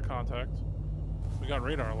go. We got a contact. We got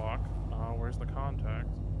radar lock. Where's the contact?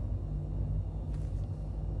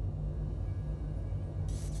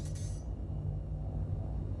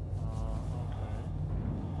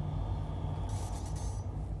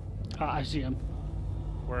 Okay. I see him.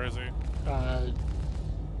 Where is he?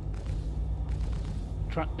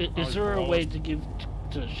 Is there a way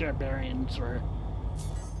to share bearings or?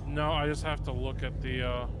 No, I just have to look at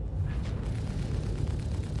the.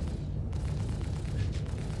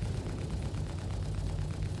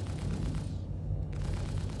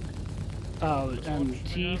 Oh, and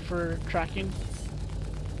T for tracking?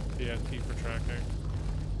 Yeah, T for tracking.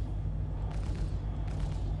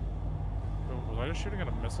 Oh, was I just shooting at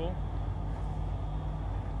a missile?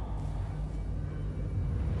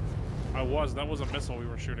 That was a missile we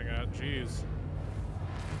were shooting at, jeez.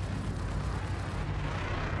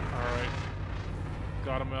 Alright.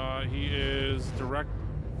 Got him, he is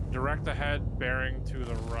direct ahead, bearing to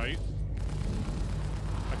the right.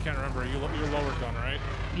 I can't remember, you're lower gun, right?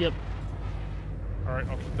 Yep. Alright,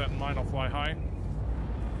 I'll keep that in mind, I'll fly high.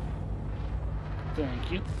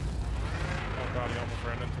 Thank you. Oh god, he almost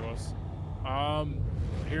ran into us.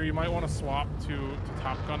 Here, you might want to swap to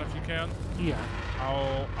Top Gun if you can. Yeah.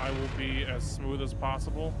 I will be as smooth as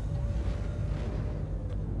possible.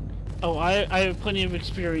 Oh, I have plenty of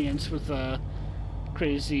experience with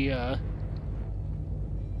crazy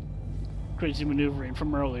maneuvering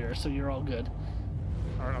from earlier, so you're all good.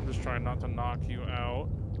 Alright, I'm just trying not to knock you out.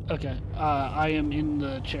 Okay. I am in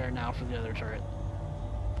the chair now for the other turret.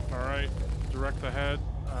 Alright, direct ahead,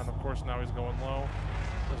 and of course now he's going low.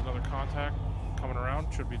 There's another contact coming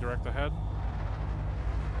around, should be direct ahead.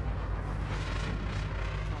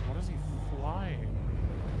 God, what is he flying?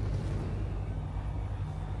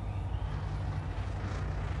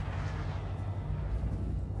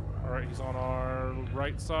 Alright, he's on our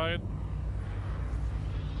right side.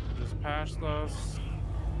 Just passed us.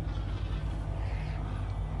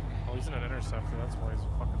 Oh, he's in an interceptor, that's why he's a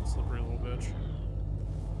fucking slippery little bitch.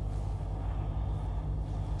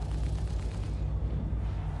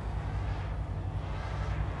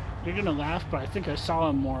 You're gonna laugh, but I think I saw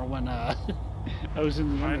him more when I was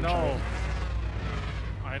in the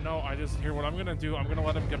I know, I just hear what I'm gonna do. I'm gonna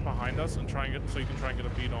let him get behind us and try and get, so you can try and get a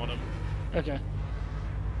beat on him. Okay.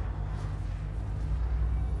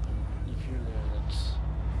 If you're there, that's...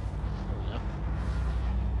 There we go.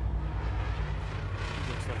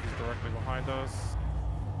 Looks like he's directly behind us.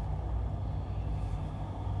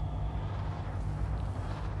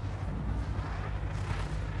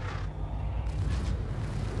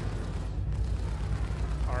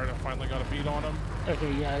 Alright, I finally got a beat on him.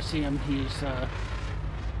 Okay, yeah, I see him. He's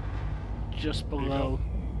just below.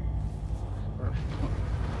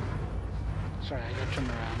 Sorry, I got turned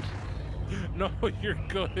around. No, you're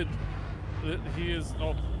good. He is.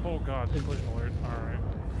 Oh god, collision alert. Alright.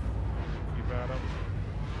 Keep at him.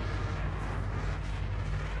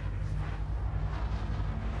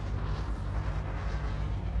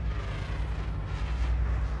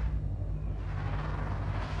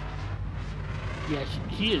 Yeah,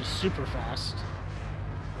 he is super fast.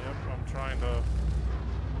 Yep, I'm trying to.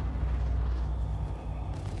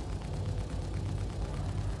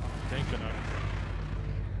 I'm thinking of.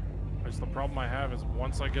 It's the problem I have is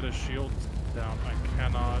once I get his shield down, I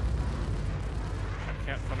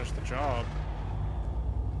can't finish the job.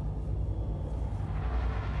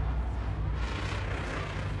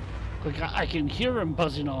 Like, I can hear him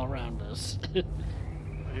buzzing all around us.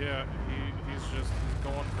 Yeah, he's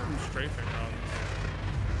going for strafing runs.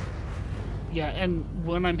 Yeah, and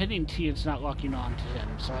when I'm hitting T, it's not locking on to him,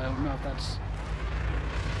 so I don't know if that's...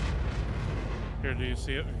 Here, do you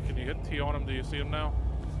see it? Can you hit T on him? Do you see him now?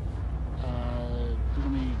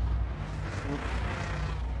 Let me...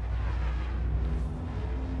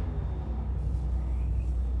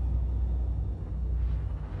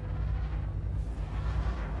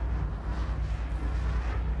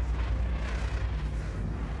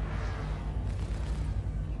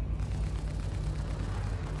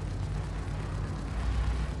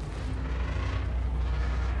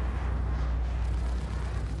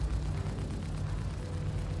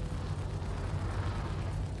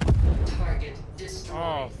 Target destroyed.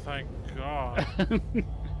 Oh, thank God.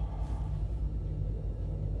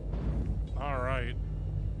 Alright.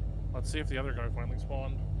 Let's see if the other guy finally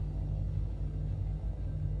spawned.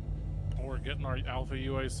 Oh, we're getting our Alpha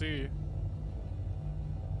UAC.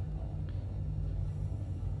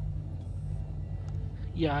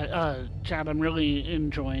 Yeah, Chad, I'm really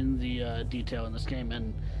enjoying the detail in this game,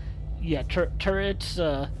 and yeah, turrets,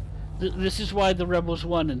 this is why the Rebels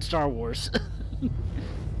won in Star Wars.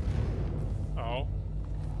 Oh.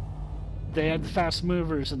 They had the fast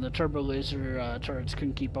movers, and the turbo laser turrets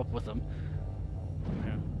couldn't keep up with them.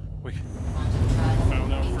 Yeah. We Quantum travel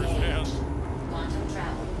found out engaged. firsthand. Quantum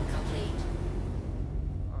travel complete.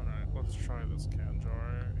 Alright, let's try this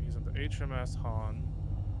Kanjar. He's at the HMS Han.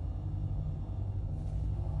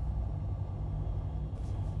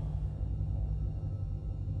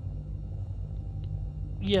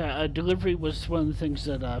 Yeah, delivery was one of the things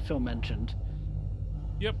that Phil mentioned.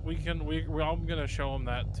 Yep, I'm gonna show him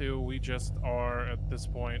that too. We just are at this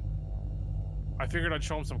point. I figured I'd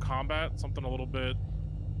show him some combat, something a little bit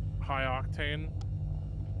high octane.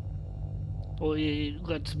 Well, it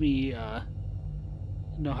lets me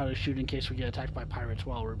know how to shoot in case we get attacked by pirates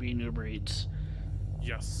while we're being Uber Eats.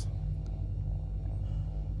 Yes.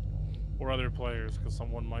 Or other players, because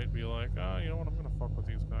someone might be like, oh, you know what, I'm gonna fuck with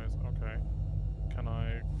these guys. Okay. Can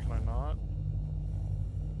I not?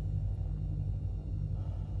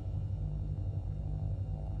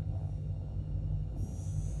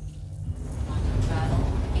 Quantum travel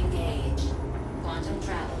engaged. Quantum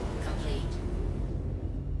travel complete.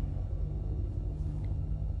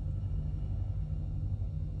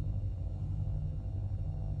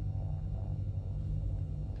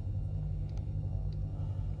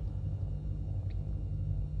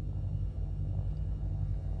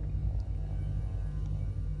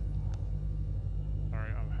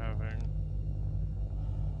 Alright, I'm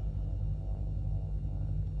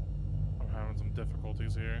having some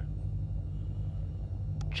difficulties here.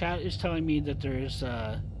 Chat is telling me that there's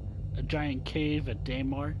a giant cave at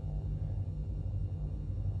Daymar.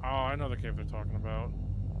 Oh, I know the cave they're talking about.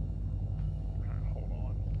 Alright, hold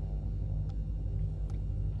on.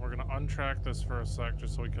 We're gonna untrack this for a sec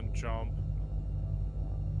just so we can jump.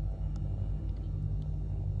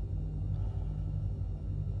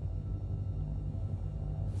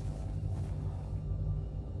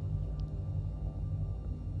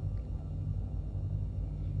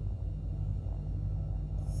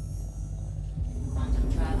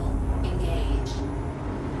 Quantum travel engaged.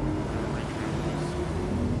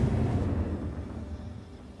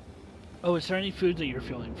 Oh, is there any food that you're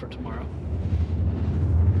feeling for tomorrow?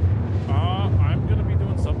 I'm gonna be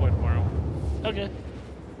doing Subway tomorrow. Okay.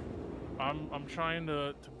 I'm trying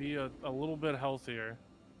to be a little bit healthier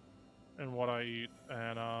in what I eat,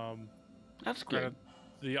 and That's granted,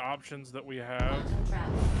 good. the options that we have, Quantum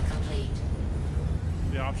travel complete.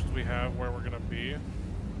 the options we have where we're gonna be,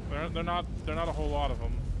 they're not a whole lot of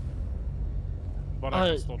them, but I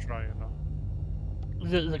can still try, you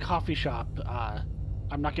know. The coffee shop,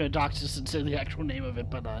 I'm not going to dox this and say the actual name of it,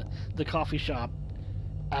 but the coffee shop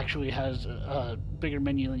actually has a bigger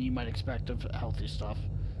menu than you might expect of healthy stuff.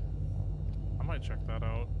 I might check that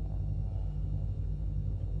out.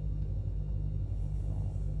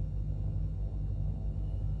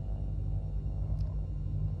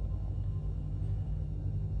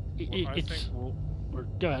 It's we'll...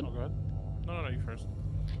 go ahead. Oh, go ahead. No, you first.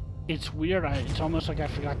 It's weird. It's almost like I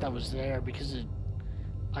forgot that was there because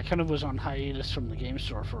I kind of was on hiatus from the game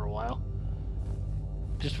store for a while,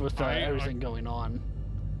 just with everything going on.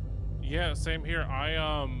 Yeah, same here.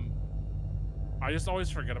 I just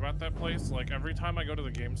always forget about that place. Like every time I go to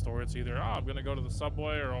the game store, it's either I'm gonna go to the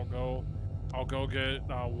Subway or I'll go get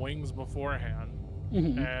wings beforehand.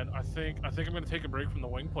 Mm-hmm. And I think I'm gonna take a break from the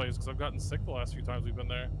wing place because I've gotten sick the last few times we've been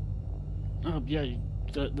there. Oh yeah,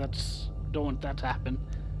 don't want that to happen.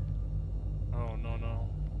 Oh no.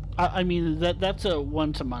 I mean that's a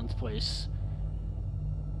once a month place.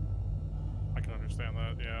 I can understand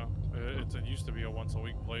that. Yeah, it used to be a once a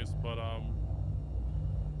week place, but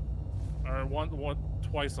or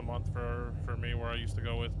twice a month for me where I used to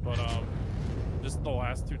go with, but just the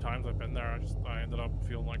last 2 times I've been there, I ended up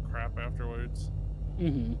feeling like crap afterwards.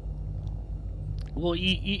 Mm-hmm. Well,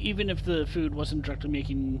 even if the food wasn't directly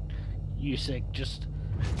making you sick, just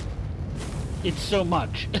it's so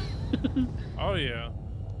much. Oh yeah,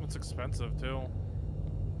 it's expensive too.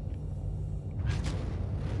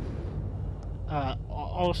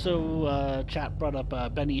 Also, chat brought up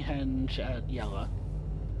Benny Henge at Yella.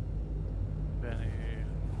 Benny,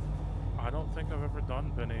 I don't think I've ever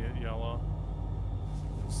done Benny at Yella.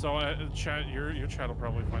 So chat, your chat will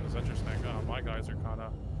probably find this interesting. My guys are kind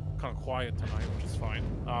of quiet tonight, which is fine.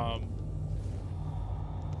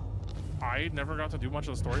 I never got to do much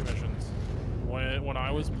of the story missions. When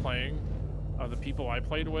I was playing, the people I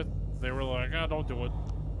played with, they were like, don't do it.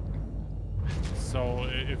 So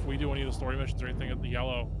if we do any of the story missions or anything at the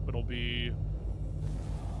Yellow, it'll be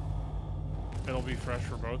fresh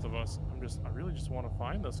for both of us. I really just want to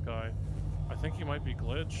find this guy. I think he might be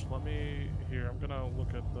glitched. I'm gonna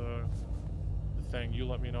look at the thing. You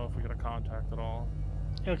let me know if we get a contact at all.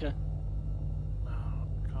 Okay.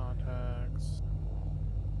 Contacts.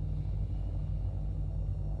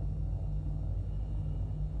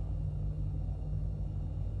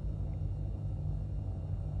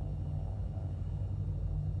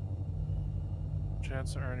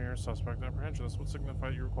 Chance to earn your suspect apprehension. This would signify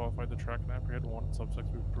you were qualified to track and apprehend wanted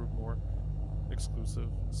subjects we've proved more exclusive.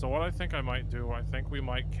 So what I think I might do, I think we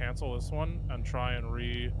might cancel this one and try and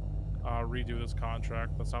redo this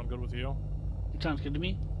contract. That sound good with you? Sounds good to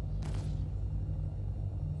me.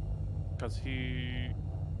 Because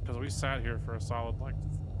we sat here for a solid like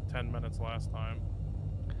 10 minutes last time.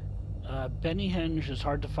 Benny Henge is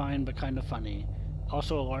hard to find but kind of funny.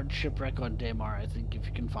 Also a large shipwreck on Daymar, I think, if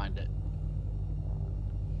you can find it.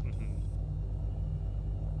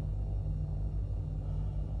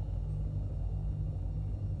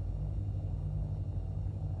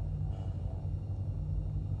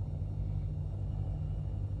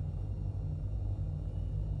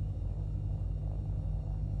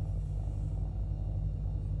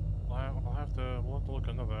 have to look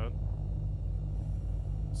into that.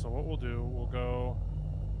 So what we'll do, we'll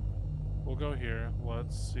go here.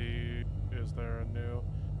 Let's see, is there a new...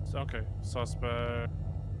 Okay, suspect.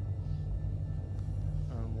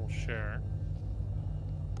 And we'll share.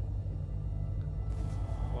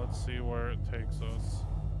 Let's see where it takes us.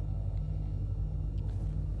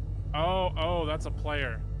 Oh, that's a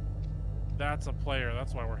player. That's a player.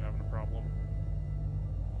 That's why we're having a problem.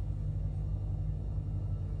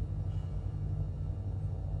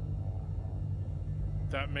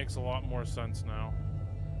 That makes a lot more sense now.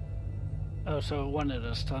 Oh, so it wanted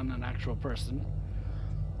us to an actual person.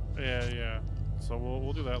 Yeah. So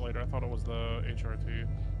we'll do that later. I thought it was the HRT.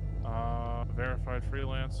 Verified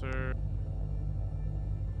freelancer.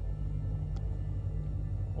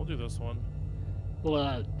 We'll do this one.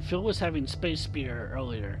 Well, Phil was having space beer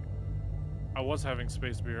earlier. I was having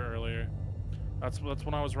space beer earlier. That's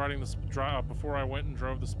when I was riding this before I went and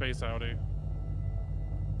drove the space Audi.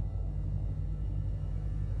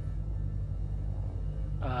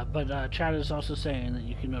 But Chad is also saying that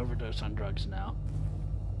you can overdose on drugs now.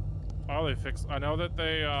 Oh, they fixed. I know that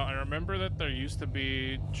they. I remember that there used to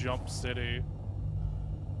be Jump City.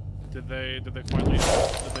 Did they finally?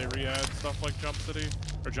 Did they re-add stuff like Jump City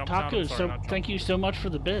or Jump Town? Tacos, Sorry, thank you so much for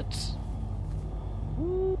the bits.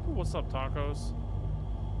 Woo, what's up, tacos?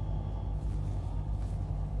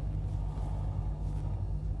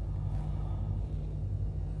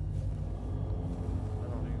 I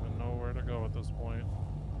don't even know where to go at this point.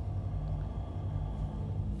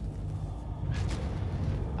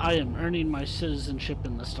 I am earning my citizenship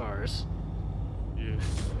in the stars.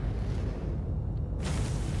 Yes.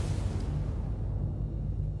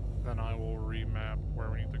 Then I will remap where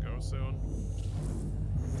we need to go soon.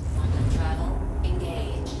 Quantum travel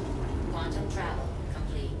engaged. Quantum travel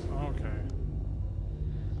complete. Okay.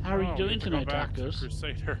 How are you we doing get to tonight, go back to Tacos?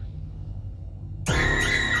 Crusader.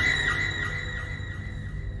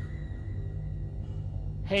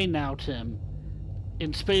 Hey now, Tim.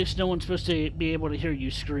 In space, no one's supposed to be able to hear you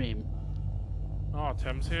scream. Oh,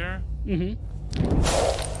 Tim's here? Mm-hmm.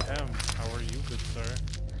 Tim, how are you, good sir?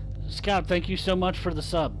 Scott, thank you so much for the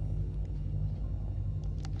sub.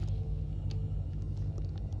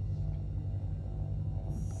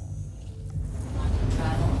 Quantum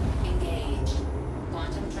travel engaged.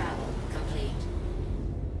 Quantum travel complete.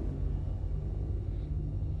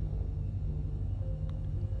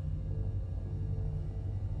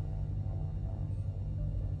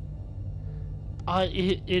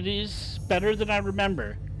 It is better than I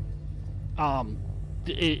remember.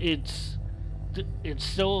 It's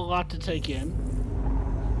still a lot to take in,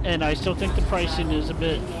 and I still think the pricing is a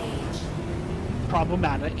bit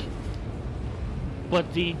problematic,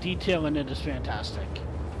 but the detail in it is fantastic.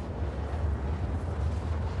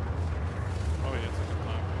 Oh yeah, it's a good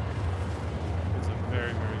time. It's a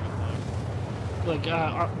very, very good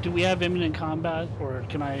time. Like, do we have imminent combat, or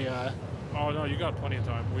can I, Oh no, you got plenty of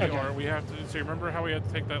time. We have to, so you remember how we had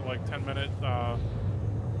to take that like 10-minute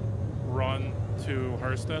run to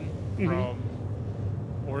Hurston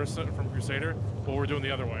from Crusader? Well, we're doing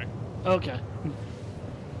the other way. Okay.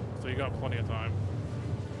 So you got plenty of time.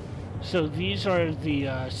 So these are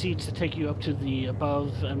the seats that take you up to the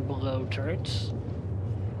above and below turrets.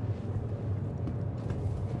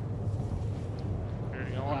 Here,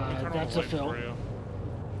 you know what? Let me turn on That's the a light fill. for you.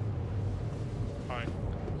 Hi.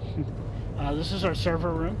 This is our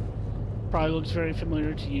server room. Probably looks very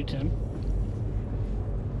familiar to you, Tim.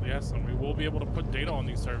 Yes, and we will be able to put data on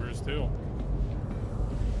these servers too.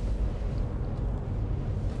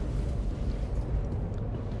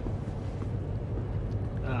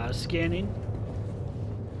 Scanning.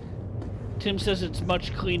 Tim says it's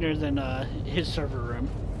much cleaner than his server room.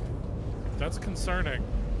 That's concerning.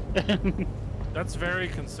 That's very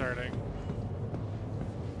concerning.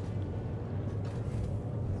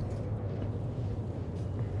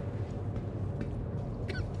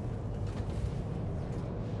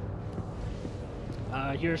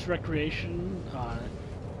 Here's recreation.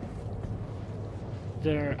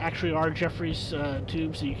 There actually are Jeffrey's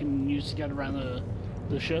tubes that you can use to get around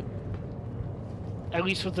the ship. At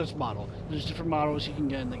least with this model. There's different models you can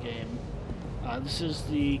get in the game. This is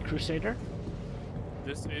the Crusader.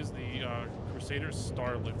 This is the Crusader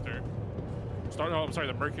Star Lifter.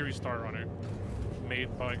 The Mercury Star Runner,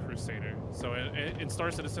 made by Crusader. So in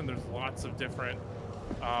Star Citizen, there's lots of different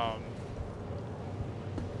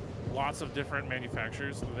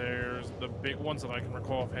manufacturers. There's the big ones that I can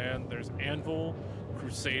recall offhand. There's Anvil,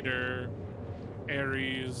 Crusader,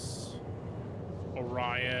 Ares,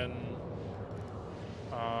 Orion.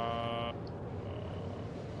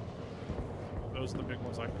 Those are the big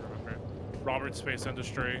ones I can remember. Robert Space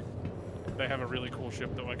Industry. They have a really cool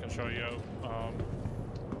ship that I can show you.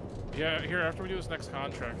 Yeah, here after we do this next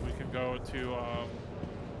contract, we can go to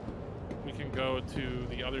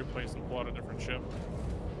the other place and pull out a different ship.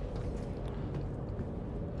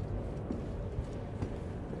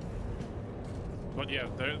 But yeah,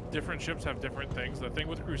 different ships have different things. The thing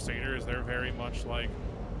with Crusader is they're very much like,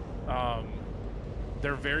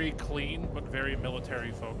 they're very clean but very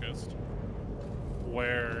military focused.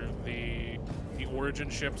 Where the Origin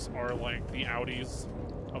ships are like the Audis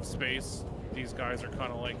of space. These guys are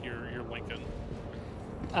kind of like your Lincoln.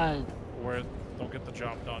 Where they'll get the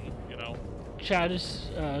job done, you know? Chad is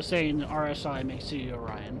saying RSI makes you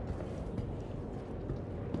Orion.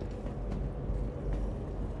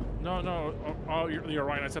 No, oh, the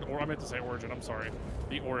Orion. I meant to say Origin. I'm sorry.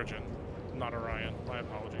 The Origin, not Orion. My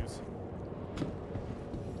apologies.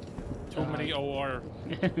 Too many OR.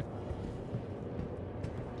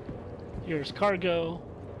 Here's cargo.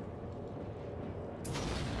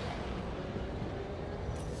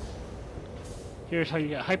 Here's how you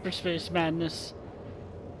get hyperspace madness.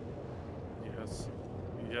 Yes.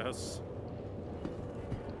 Yes.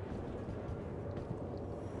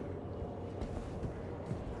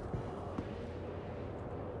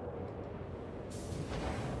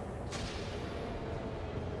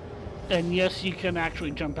 And yes, you can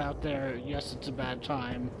actually jump out there. Yes, it's a bad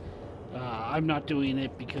time. I'm not doing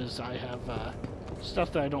it because I have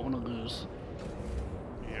stuff that I don't want to lose.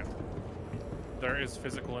 Yeah. There is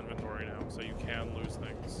physical inventory now, so you can lose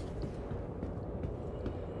things.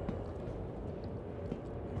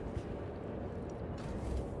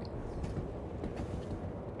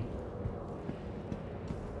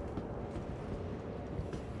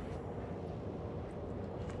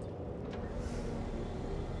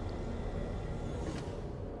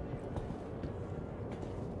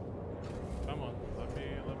 Come on, let me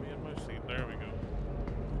in my seat. There we go.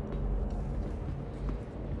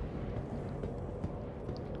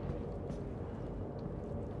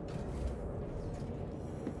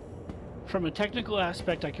 From a technical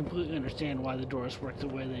aspect, I completely understand why the doors work the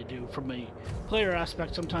way they do. From a player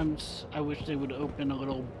aspect, sometimes I wish they would open a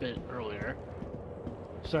little bit earlier.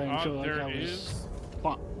 So I didn't feel like I was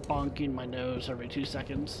bonking my nose every 2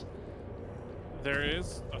 seconds. There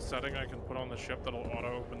is a setting I can put on the ship that'll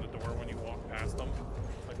auto-open the door when you walk past them.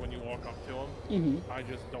 Like when you walk up to them. Mm-hmm. I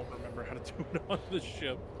just don't remember how to do it on the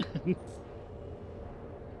ship.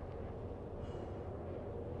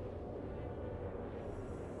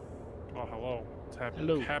 Oh, hello. It's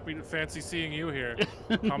happy to fancy seeing you here.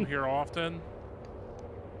 Come here often?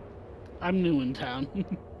 I'm new in town.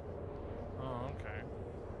 Oh, okay.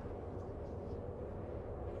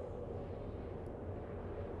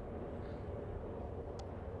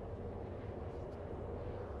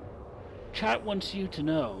 Chat wants you to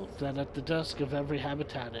know that at the desk of every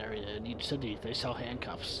habitat area in each city, they sell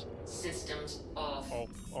handcuffs. Systems off.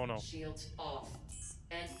 Oh no. Shields off.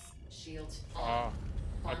 And shields off.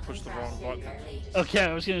 I pushed the wrong button. Okay,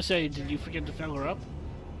 I was gonna say, did you forget to fill her up?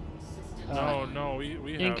 No,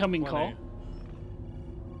 we have incoming plenty. call.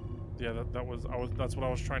 Yeah, that's what I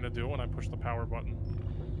was trying to do when I pushed the power button.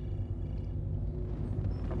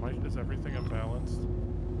 Is everything imbalanced?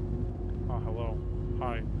 Oh, hello.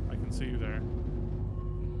 Hi, I can see you there.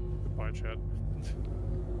 Goodbye, Chad.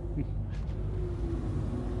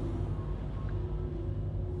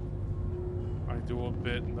 I do a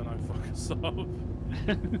bit and then I fuck us up.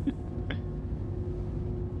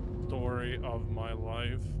 Story of my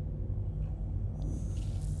life.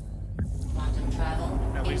 Quantum travel.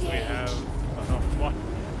 At least we have enough. At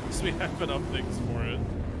least we have enough things for it.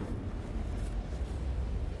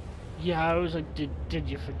 Yeah, I was like, did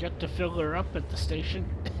you forget to fill her up at the station?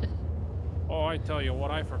 Oh, I tell you what,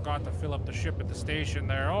 I forgot to fill up the ship at the station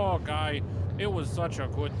there. Oh, guy, it was such a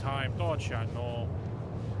good time, don't ya know?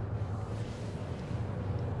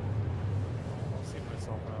 I'll see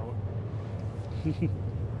myself out. I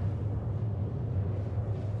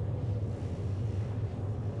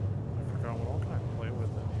forgot, what all can I play with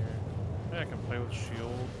in here? Yeah, I can play with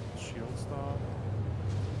shield stuff.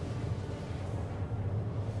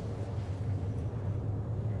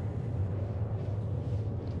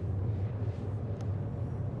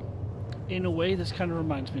 In a way, this kind of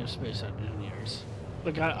reminds me of Space Engineers.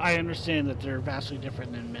 Like, I understand that they're vastly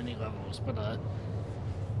different in many levels, but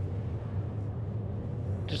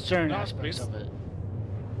just certain aspects of it.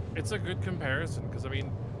 It's a good comparison because I mean,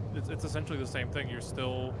 it's essentially the same thing. You're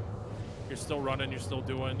still running. You're still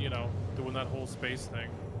doing doing that whole space thing.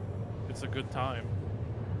 It's a good time.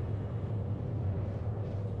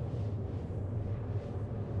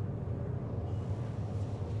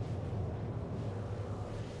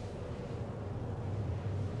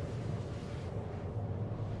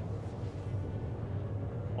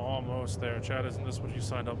 almost there. Chad, isn't this what you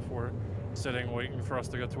signed up for? Sitting, waiting for us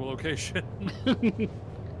to get to a location.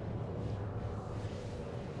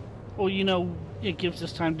 Well, you know, it gives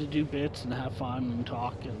us time to do bits and have fun and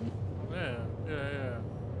talk and... Yeah.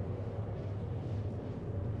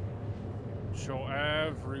 Show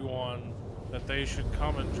everyone that they should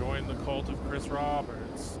come and join the cult of Chris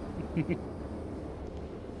Roberts.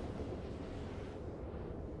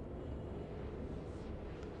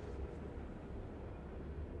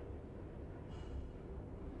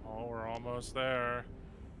 Oh, we're almost there.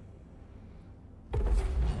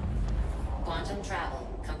 Quantum travel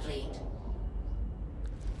complete.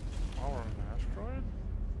 Oh, we're an asteroid?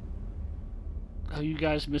 Oh, you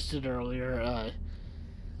guys missed it earlier.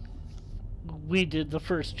 We did the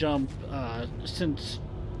first jump since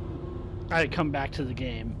I had come back to the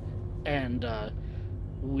game, and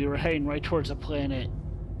we were heading right towards a planet,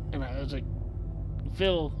 and I was like,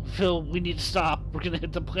 Phil, we need to stop. We're gonna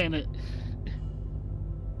hit the planet.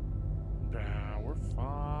 Nah, we're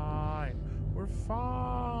fine. We're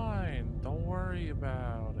fine. Don't worry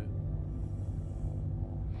about it.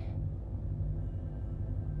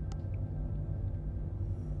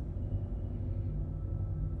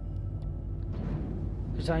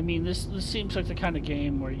 Because, I mean, this seems like the kind of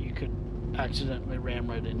game where you could accidentally ram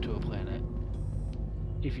right into a planet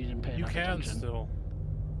if you didn't pay enough attention.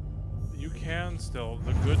 You can still.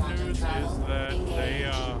 The good news is that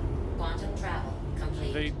Quantum travel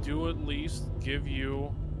complete. they do at least give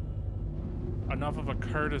you enough of a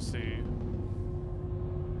courtesy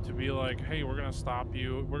to be like, hey, we're gonna stop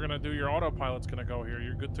you. We're gonna do your autopilot's gonna go here.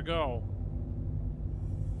 You're good to go.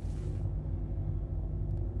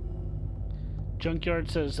 Junkyard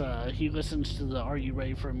says he listens to the Are You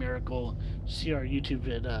Ready for a Miracle CR YouTube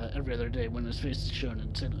vid every other day when his face is shown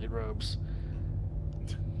in saintly robes.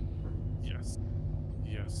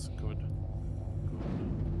 Yes, good.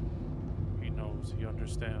 He knows, he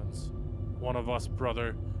understands. One of us,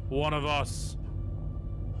 brother. One of us!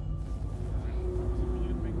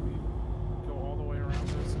 You make me go all the way around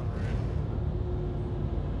this? Alright.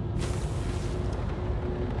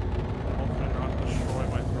 Hopefully not destroy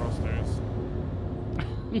my thrusters.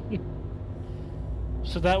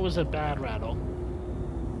 So that was a bad rattle.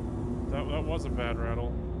 That was a bad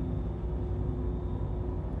rattle.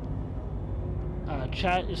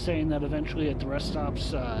 Chat is saying that eventually at the rest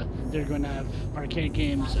stops, they're going to have arcade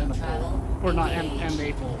games and a pool. Or not, and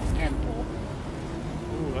a pool. And pool.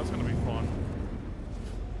 Ooh, that's gonna be fun.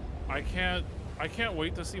 I can't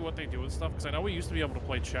wait to see what they do with stuff, because I know we used to be able to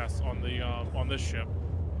play chess on the on this ship.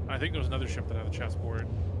 I think there was another ship that had a chessboard.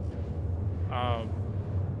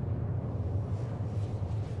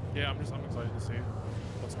 Yeah, I'm excited to see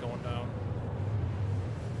what's going down.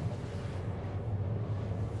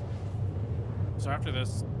 So after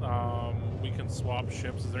this, we can swap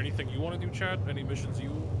ships. Is there anything you want to do, Chad? Any missions you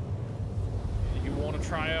want to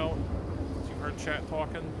try out? You heard chat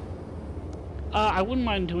talking. I wouldn't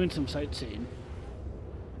mind doing some sightseeing.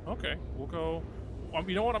 Okay, we'll go.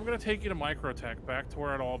 You know what? I'm gonna take you to Microtech, back to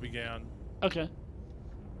where it all began. Okay.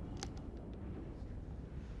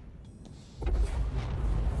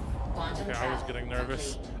 Okay, I was getting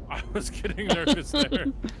nervous. I was getting nervous there.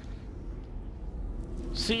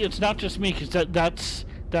 See, it's not just me, because that's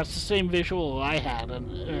the same visual I had,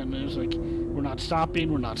 and it was like, we're not stopping.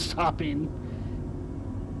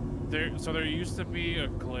 So there used to be a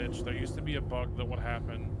glitch. There used to be a bug that would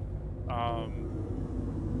happen,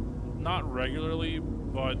 not regularly,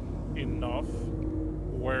 but enough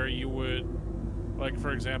where you would, like,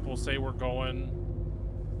 for example, say we're going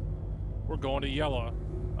to Yella.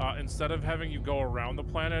 Instead of having you go around the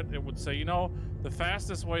planet, it would say, you know, the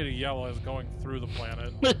fastest way to Yella is going through the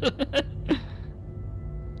planet.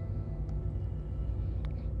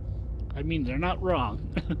 I mean, they're not wrong.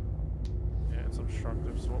 Yeah, it's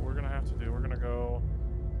obstructive. So what we're gonna have to do, we're gonna go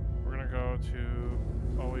to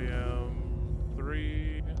OEM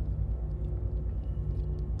 3.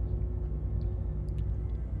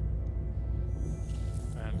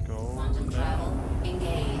 And go. Quantum travel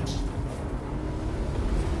engaged.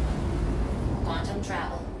 Quantum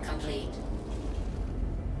travel complete.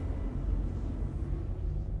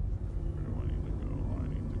 Where do I need to go? I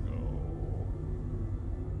need to go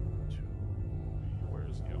to...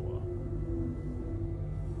 Where's Yella?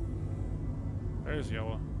 There's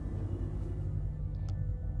Yella.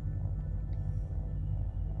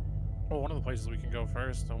 Oh, one of the places we can go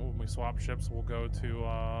first, and when we swap ships, we'll go to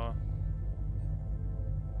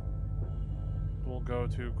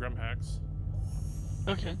Grimhex.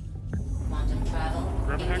 Okay. Quantum travel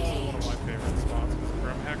Grimhex is engaged. one of my favorite spots, because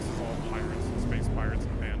Grimhex is all pirates, and space pirates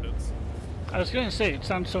and bandits. I was gonna say, it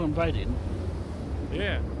sounds so inviting.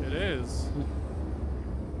 Yeah, it is.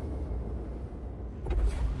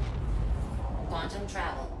 Quantum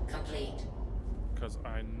travel complete. Because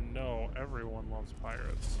I know everyone loves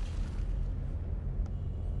pirates.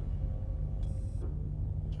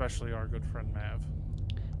 Especially our good friend Mav.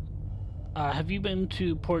 Have you been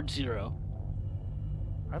to Port Zero?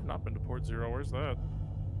 I've not been to Port Zero. Where's that?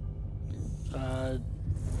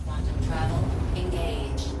 Quantum travel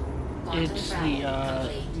engaged. Quantum It's travel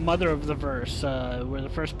the complete. mother of the verse, where the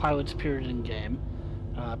first pilots appeared in game,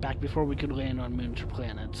 back before we could land on moons or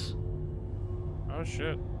planets. Oh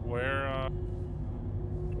shit. Where,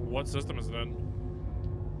 what system is it in?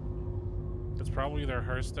 It's probably either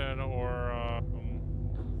Hurston or,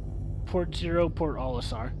 Port Zero, Port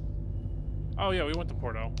Olisar. oh yeah, we went to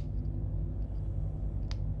Porto.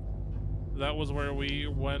 That was where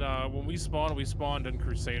when we spawned in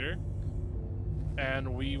Crusader.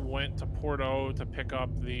 And we went to Porto to pick up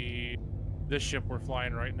this ship we're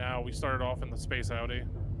flying right now. We started off in the Space Audi.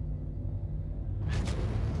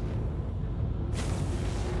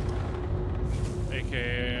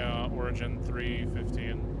 AKA Origin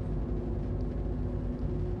 315.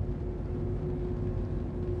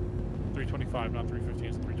 325, not 315,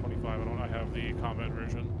 it's 325. I have the combat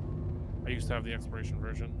version. I used to have the exploration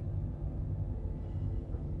version.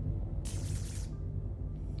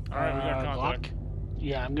 Alright, we got contact. Glock?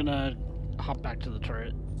 Yeah, I'm gonna hop back to the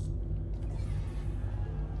turret.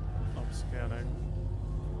 I'm scanning.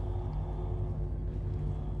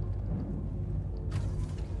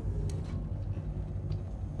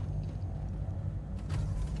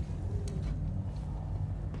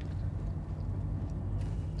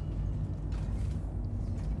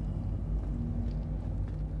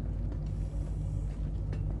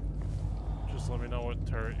 Just let me know what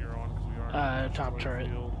turret you're on, because we are in top turret.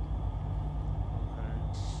 Field.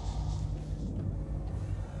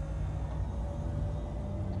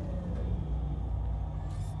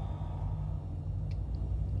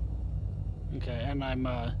 Okay, and I'm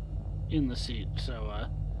in the seat, so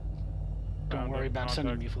don't worry about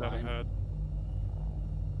sending me flying.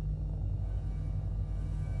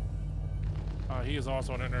 He is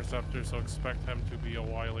also an interceptor, so expect him to be a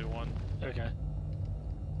wily one. Okay.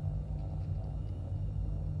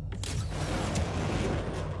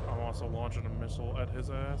 I'm also launching a missile at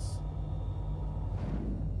his ass.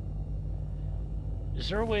 Is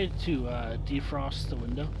there a way to defrost the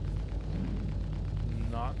window?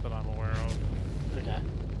 Not that I'm aware of. Okay.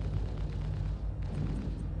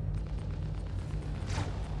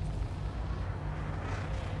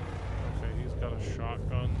 Okay, he's got a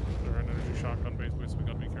shotgun, or an energy shotgun basically, so we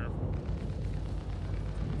gotta be careful.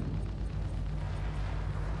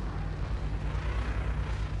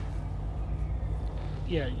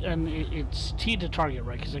 Yeah, and it's T to target,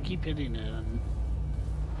 right? Because I keep hitting it. And...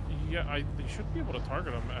 Yeah, they should be able to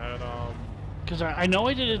target him at, Because I know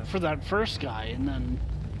I did it for that first guy, and then...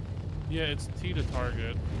 Yeah, it's T to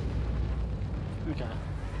target. Okay.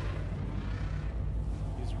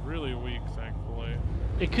 He's really weak, thankfully.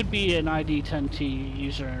 It could be an ID10T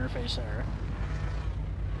user interface error.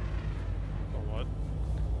 The what?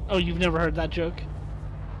 Oh, you've never heard that joke?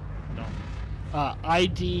 No.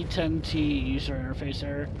 ID10T user interface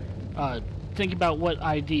error. Think about what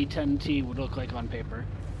ID10T would look like on paper.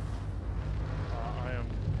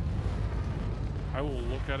 I will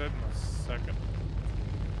look at it in a second.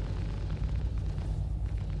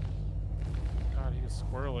 God, he is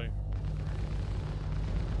squirrely.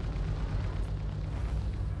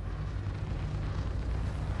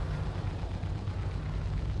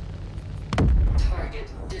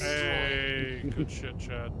 Target destroyed. Hey, good shit,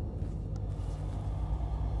 Chad.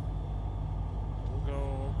 We'll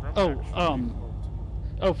go grab action.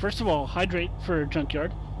 Oh, first of all, hydrate for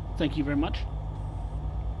Junkyard. Thank you very much.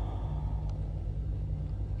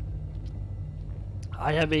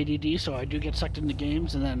 I have ADD, so I do get sucked into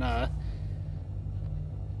games and then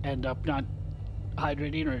end up not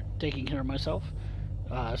hydrating or taking care of myself.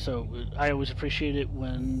 So I always appreciate it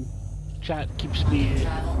when chat keeps me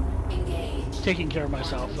taking care of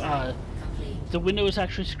myself. The window is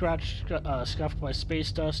actually scuffed by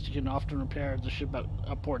space dust. You can often repair the ship at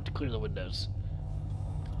a port to clear the windows.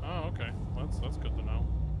 Oh, okay. That's good to know.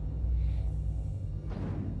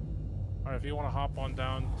 Alright, if you want to hop on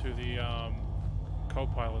down to the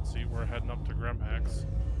co-pilot seat, we're heading up to Grimhex.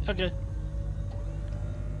 Okay.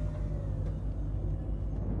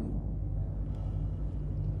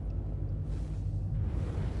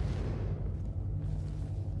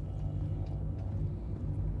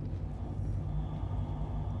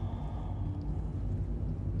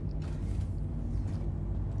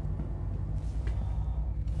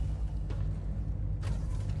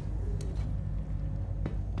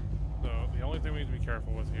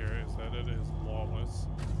 careful with here is that it is lawless.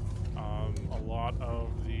 A lot of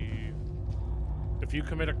the... If you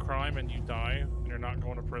commit a crime and you die, and you're not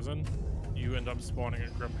going to prison, you end up spawning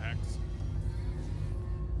at Grim Hex.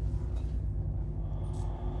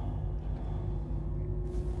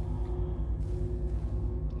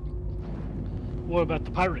 What about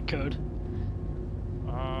the pirate code?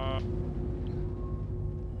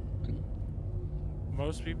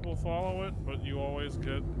 Most people follow it, but you always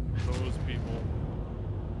get those people.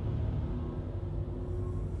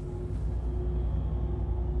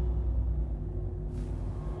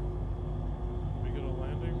 We get a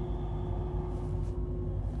landing?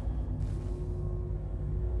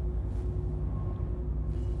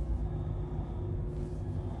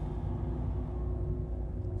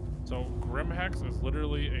 So Grimhex is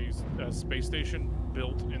literally a space station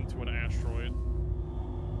built into an asteroid.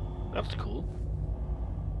 That's cool.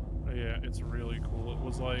 Yeah, it's really cool. It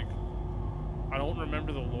was like, I don't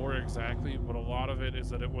remember the lore exactly, but a lot of it is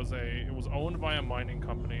that it was owned by a mining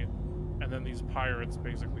company, and then these pirates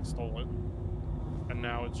basically stole it, and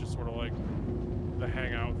now it's just sort of like the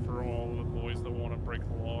hangout for all of the boys that want to break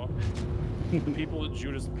the law. The people at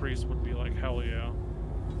Judas Priest would be like, hell yeah.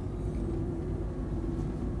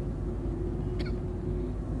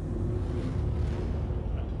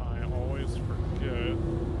 And I always forget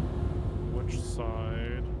which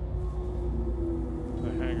side the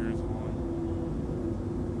hangar's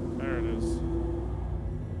on. There it is.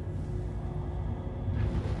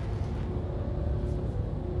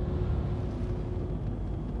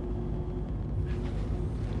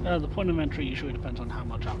 The point of entry usually depends on how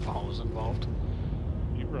much alcohol is involved.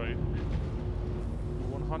 You're right.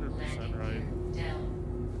 100% right. Down.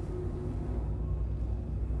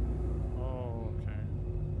 Oh, okay.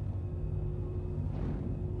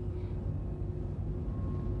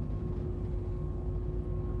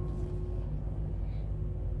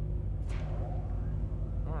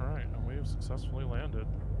 Alright, and we have successfully landed.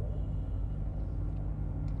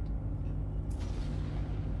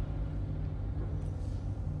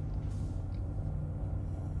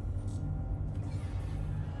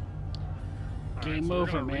 Game so we're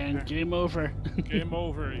over, gonna man. repair- Game over. Game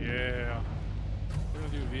over, yeah. We're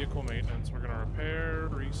gonna do vehicle maintenance. We're gonna repair,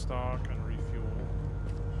 restock, and refuel.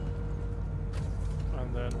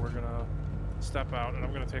 And then we're gonna step out, and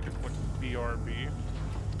I'm gonna take a quick BRB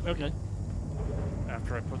Okay.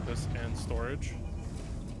 after I put this in storage.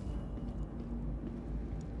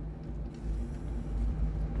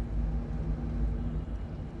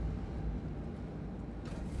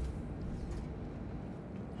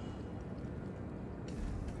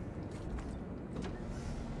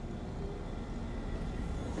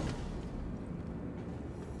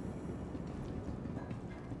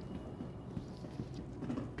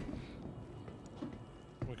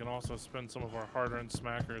 We can also spend some of our hard-earned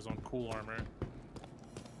smackers on cool armor.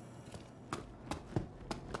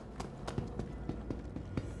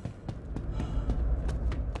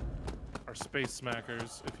 Our space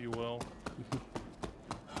smackers, if you will.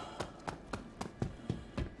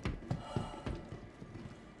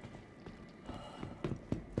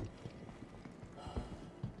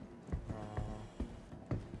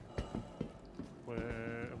 Where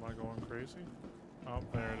am I going crazy? Oh,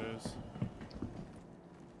 there it is.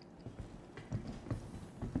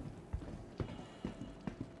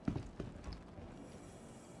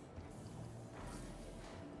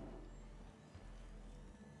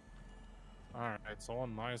 Alright, so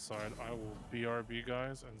on my side, I will BRB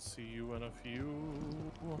guys and see you in a few.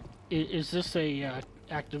 Is this a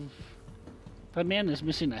active? That man is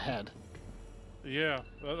missing a head. Yeah,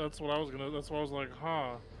 that's what I was gonna. That's what I was like,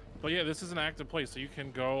 huh? But yeah, this is an active place, so you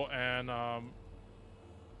can go and I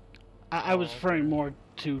was okay. referring more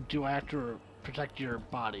to do I have to protect your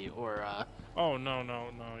body or Oh no,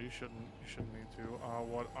 you shouldn't. You shouldn't need to.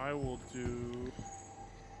 What I will do.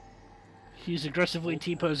 he's aggressively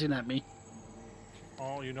T-posing at me.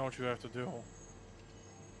 Oh, you know what you have to do.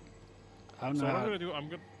 I don't So know. what I'm How, gonna do, I'm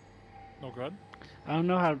gonna. No good. I don't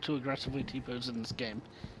know how to aggressively T-pose in this game.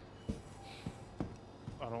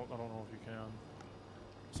 I don't know if you can.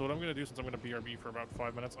 So what I'm gonna do, since I'm gonna BRB for about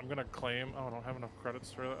 5 minutes, I'm gonna claim. Oh, I don't have enough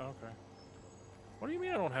credits for that. Okay. What do you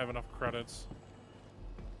mean I don't have enough credits?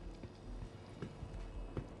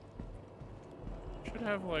 Should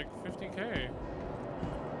have like 50K.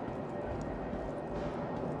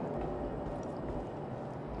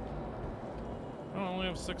 I only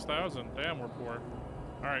have 6,000. Damn, we're poor.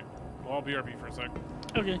 All right. Well, I'll BRB for a sec.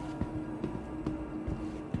 Okay.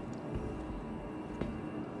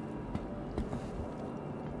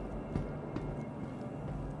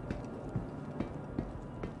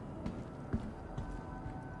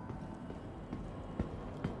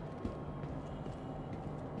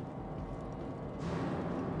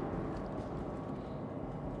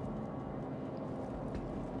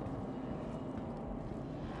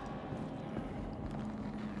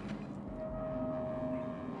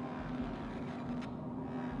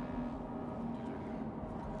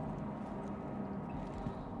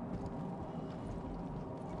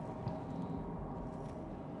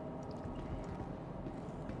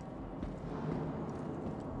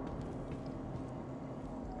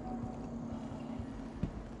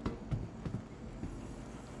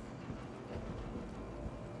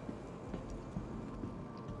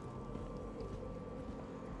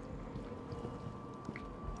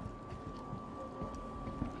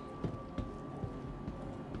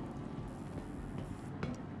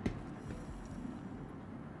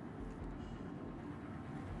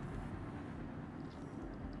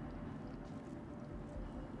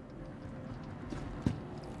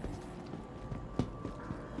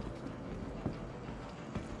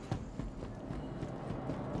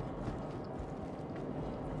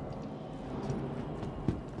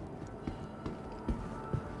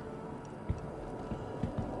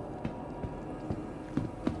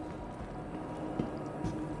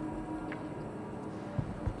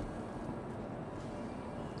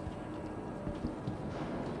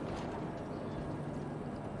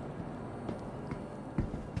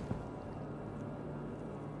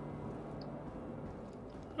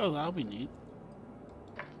 Oh, that'll be neat.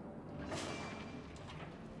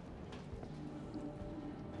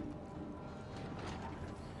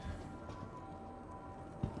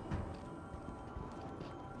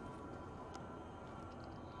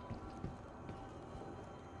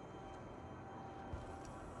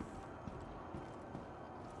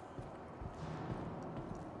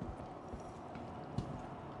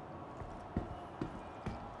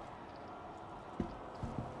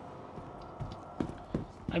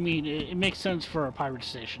 I mean, it makes sense for a pirate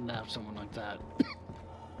station to have someone like that.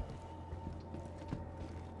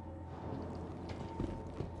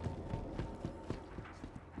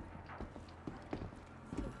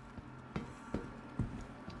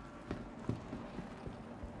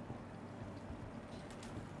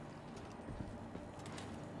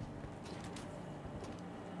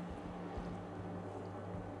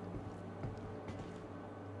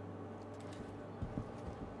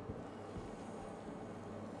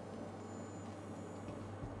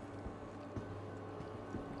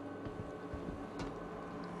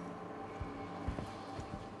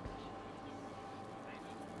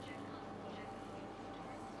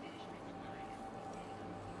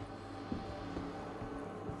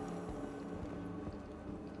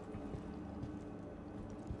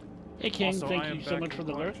 Hey King, Also, thank I am you so back much in for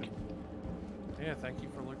the lurk. Quaction. Yeah, thank you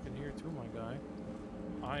for lurking here too, my guy.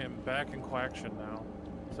 I am back in Quaction now.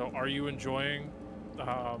 So, are you enjoying,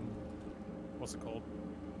 what's it called?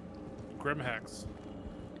 Grimhex.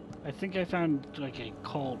 I think I found like a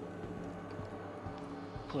cult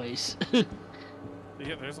place.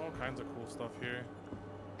 Yeah, there's all kinds of cool stuff here.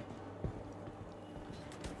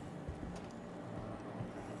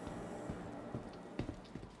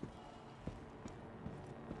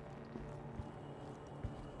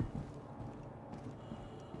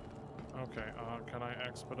 Okay, can I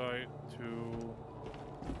expedite to...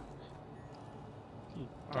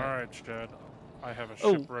 Alright, Jade. I have a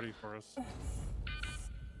ship ready for us.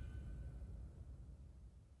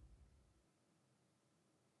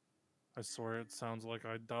 I swear it sounds like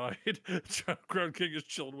I died. Ground King is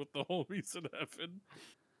chilling with the homies in heaven.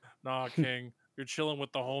 Nah, King. You're chilling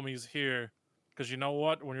with the homies here. Because you know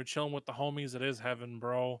what? When you're chilling with the homies, it is heaven,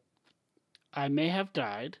 bro. I may have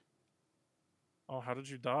died. Oh, how did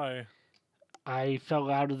you die? I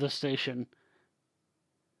fell out of the station.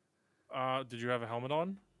 Did you have a helmet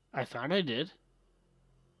on? I thought I did.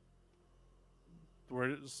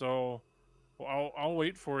 So, well, I'll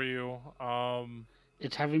wait for you.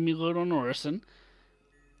 It's having me load on Orison.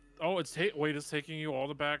 Oh, it's taking you all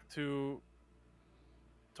the back to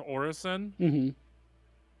Orison? Mm-hmm.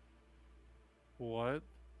 What?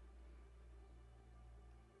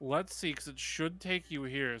 Let's see, because it should take you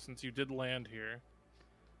here since you did land here.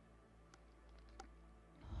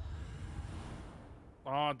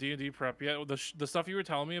 Oh, D&D prep. Yeah, the stuff you were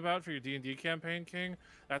telling me about for your D&D campaign, King,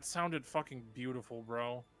 that sounded fucking beautiful,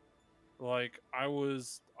 bro. Like,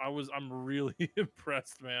 I'm really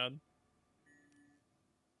impressed, man.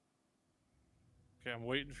 Okay, I'm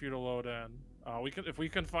waiting for you to load in. If we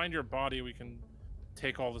can find your body, we can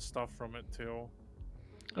take all the stuff from it, too.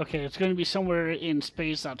 Okay, it's going to be somewhere in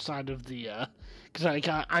space outside of the, because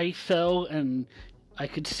I fell and I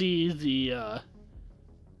could see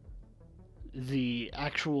the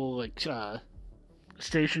actual, like,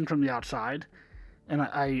 station from the outside, and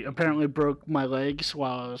I apparently broke my legs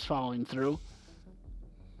while I was falling through.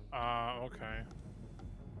 Okay.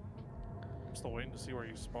 I'm still waiting to see where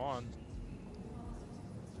you spawn.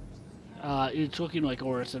 It's looking like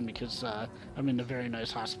Orison because, I'm in a very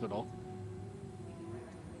nice hospital.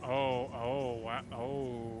 Wow.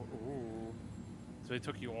 Ooh. So they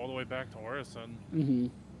took you all the way back to Orison. Mm-hmm.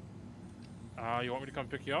 You want me to come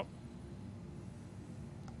pick you up?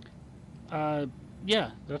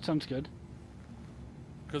 Yeah, that sounds good.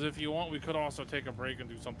 Because if you want, we could also take a break and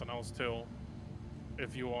do something else too.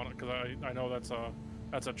 If you want, because I know that's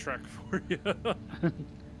a trek for you.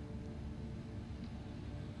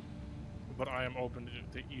 But I am open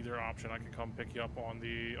to either option. I can come pick you up on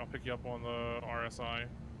I'll pick you up on the RSI.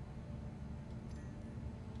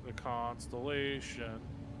 The Constellation.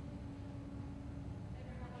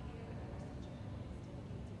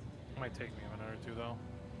 Might take me a minute or two though.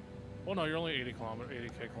 Well, no, you're only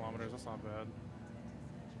 80k kilometers. That's not bad.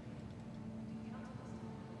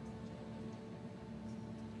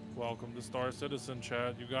 Welcome to Star Citizen,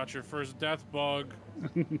 Chad. You got your first death bug.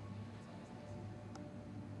 There you go.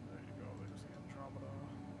 There's the Andromeda.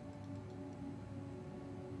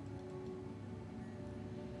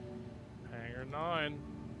 Hangar 9.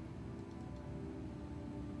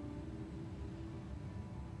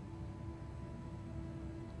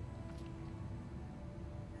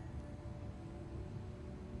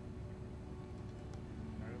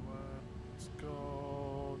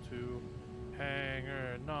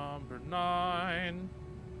 Hangar number 9.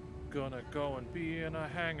 Gonna go and be in a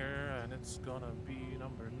hangar, and it's gonna be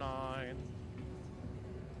number 9.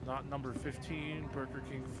 Not number 15, Burger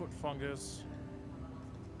King foot fungus.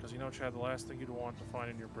 Because you know, Chad, the last thing you'd want to find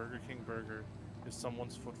in your Burger King burger is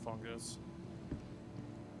someone's foot fungus.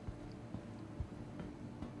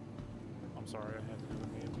 I'm sorry, I had to do a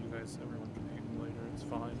meme. You guys, everyone can hate me later. It's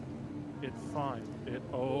fine. It's fine. It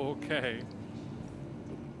okay.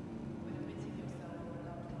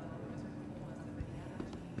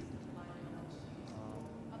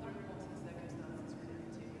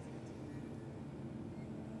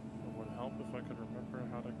 It would help if I could remember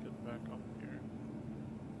how to get back up here.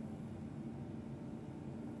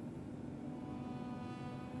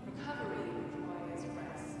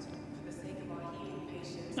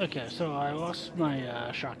 Okay, so I lost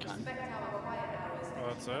my shotgun. Oh,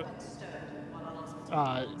 that's it?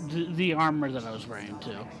 The armor that I was wearing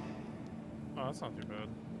too. Oh, that's not too bad.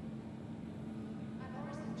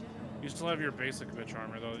 You still have your basic bitch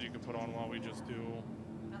armor though that you can put on while we just do.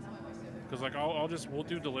 Cause like we'll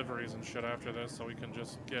do deliveries and shit after this, so we can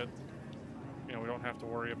just get, you know, we don't have to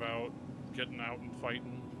worry about getting out and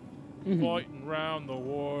fighting, fighting around the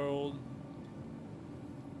world.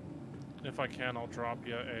 If I can, I'll drop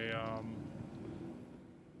you a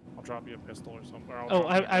pistol or something. Or Oh,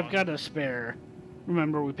 I've got a spare.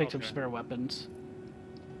 Remember, we picked up Okay. spare weapons.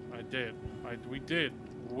 I did. We did,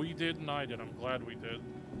 and I did. I'm glad we did.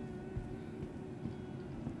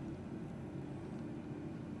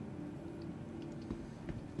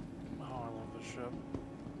 Oh, I love this ship.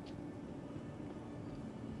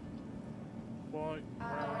 Fight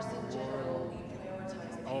around the world.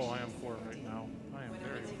 Oh, I am poor right now. I am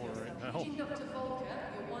very poor right now.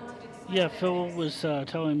 Yeah, Phil was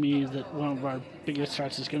telling me that one of our biggest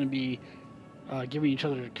threats is going to be giving each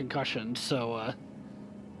other concussions, so...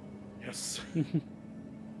 Yes.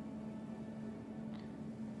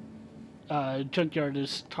 Junkyard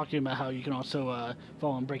is talking about how you can also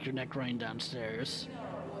fall and break your neck running downstairs.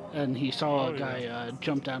 And he saw a guy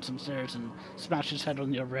jump down some stairs and smash his head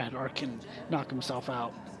on the overhead arc and knock himself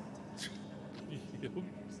out. Yep.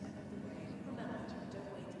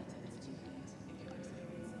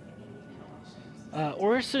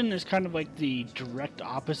 Orison is kind of like the direct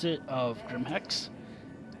opposite of Grimhex.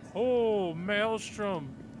 Oh, Maelstrom.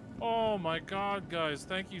 Oh my god, guys.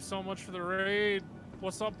 Thank you so much for the raid.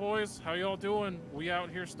 What's up, boys? How y'all doing? We out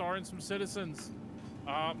here starring some citizens.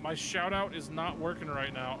 My shout out is not working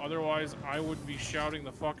right now. Otherwise, I would be shouting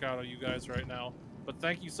the fuck out of you guys right now. But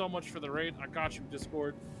thank you so much for the raid. I got you,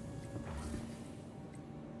 Discord.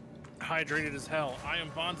 Hydrated as hell. I am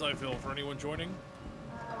Banzai Phil for anyone joining.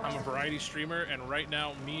 I'm a variety streamer, and right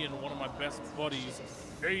now, me and one of my best buddies,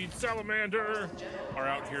 Jade Salamander, are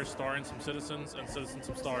out here starring some citizens and citizens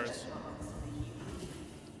some stars.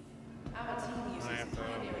 I have to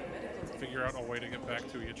figure out a way to get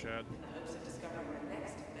back to you, Chad.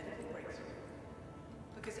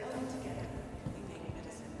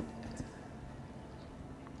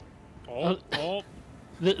 Oh,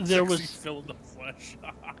 There was Phil in the flesh.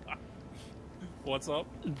 What's up?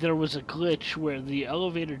 There was a glitch where the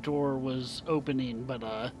elevator door was opening, but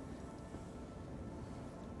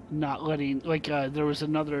not letting. Like there was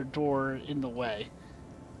another door in the way.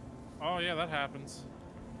 Oh yeah, that happens.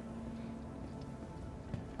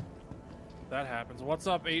 That happens. What's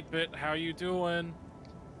up, 8-Bit? How you doing?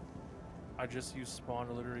 I just used spawn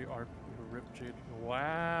to literally ARP to rip Jade.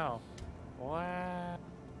 Wow. Wow.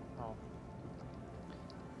 Oh.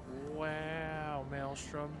 Wow,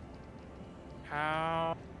 Maelstrom.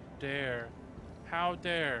 How dare. How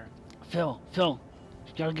dare. Phil, you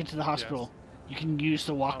gotta get to the hospital. Yes. You can use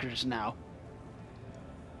the walkers now.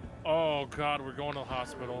 Oh god, we're going to the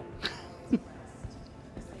hospital.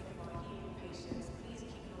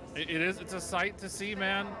 It's a sight to see,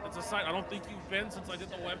 man. It's a sight. I don't think you've been since I did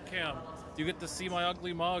the webcam. You get to see my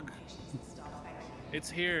ugly mug. It's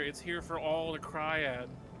here for all to cry at.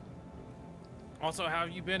 Also, how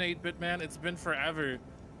have you been, 8-Bit man? It's been forever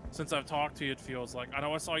since I've talked to you, it feels like. I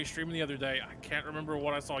know I saw you streaming the other day. I can't remember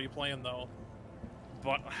what I saw you playing, though.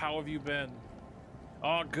 But how have you been?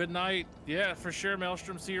 Oh, good night. Yeah, for sure,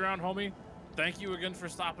 Maelstrom. See you around, homie. Thank you again for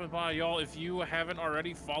stopping by, y'all. If you haven't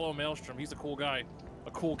already, follow Maelstrom. He's a cool guy.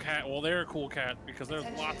 A cool cat. Well, they're a cool cat because there's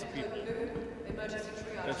lots of people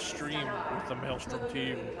that stream with the Maelstrom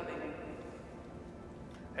team.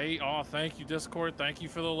 Hey, oh, thank you, Discord. Thank you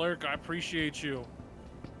for the lurk. I appreciate you.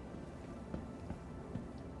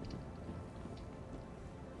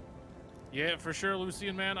 Yeah, for sure,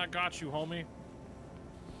 Lucian, man. I got you, homie.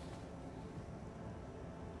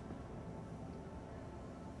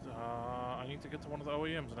 I need need to get to one of the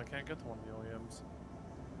OEMs, and I can't get to one of the OEMs.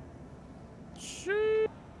 Shit.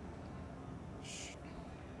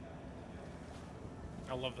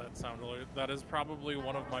 I love that sound alert. That is probably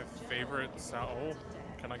one of my favorite sound. Oh,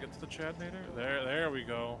 can I get to the Chad Nader? There we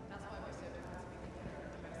go.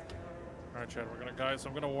 All right, Chad, guys,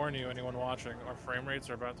 I'm gonna warn you, anyone watching, our frame rates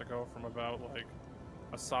are about to go from about like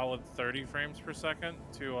a solid 30 frames per second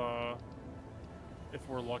to, if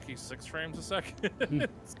we're lucky, 6 frames a second.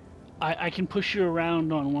 I can push you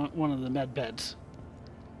around on one of the med beds.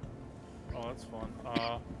 Oh, that's fun.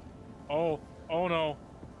 Oh no.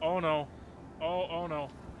 Oh no. Oh no.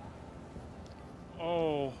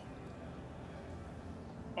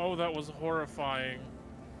 Oh, that was horrifying.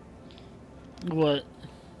 What?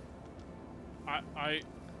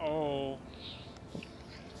 Oh.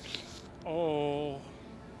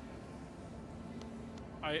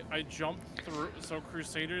 I jumped through. So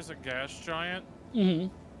Crusader's a gas giant. Mm-hmm.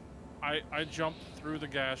 I jumped through the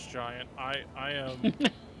gas giant. I am.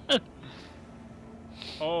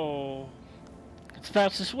 Oh. It's the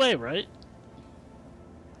fastest way, right?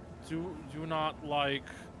 Do not like.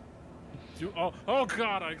 Oh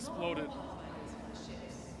God! I exploded.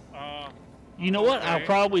 You know what? Okay. I'll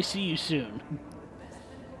probably see you soon.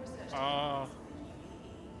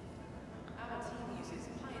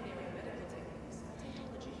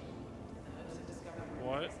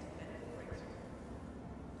 What?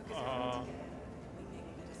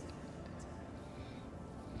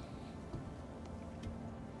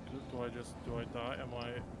 Do I die? Am I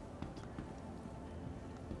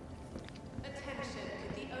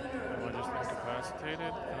just incapacitated?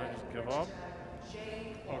 Can I just give up?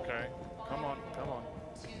 Okay. Come on. Am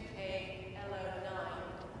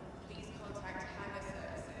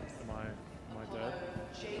I dead?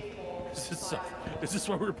 Is this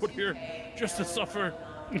why we were put here? Just to suffer?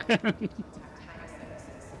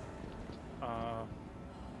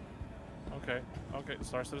 Okay.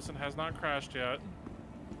 Star Citizen has not crashed yet.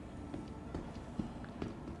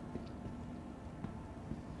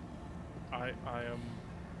 I am...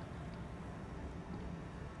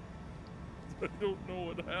 I don't know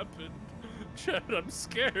what happened. Chad, I'm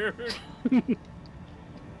scared.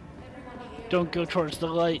 Don't go towards the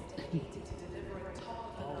light.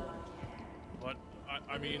 But,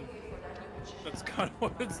 I mean, that's kind of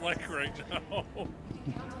what it's like right now.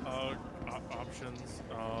 Options.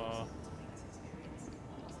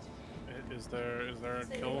 Is there a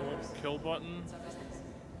kill button?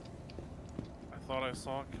 I thought I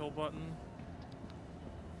saw a kill button.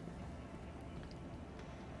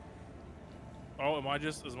 Oh,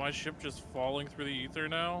 is my ship just falling through the ether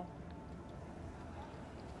now?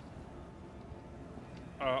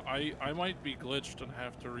 I might be glitched and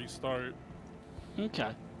have to restart.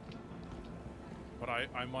 Okay. But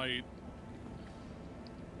I might,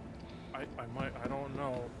 I don't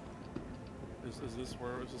know. Is this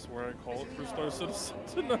where I call it for Star Citizen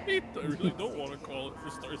tonight? I really don't want to call it for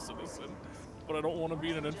Star Citizen, but I don't want to be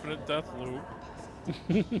in an infinite death loop.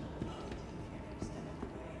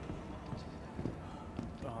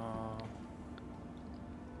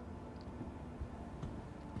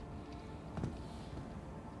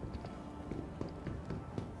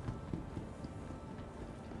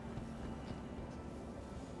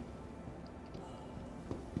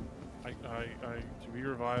 To be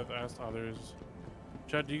revived, asked others.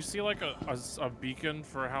 Chad, do you see like a beacon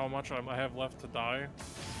for how much I have left to die?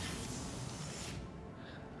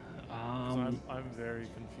 I'm very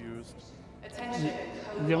confused.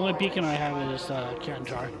 The only beacon I have is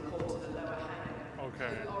Kanjar.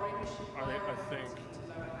 Okay. I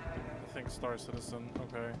think Star Citizen.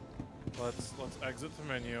 Okay. Let's exit the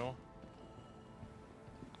menu.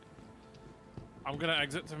 I'm gonna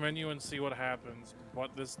exit the menu and see what happens, but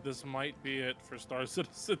this might be it for Star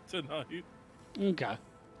Citizen tonight. Okay.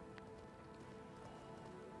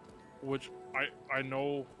 Which I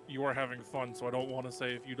know you are having fun, so I don't want to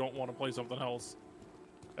say if you don't want to play something else.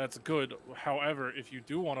 That's good. However, if you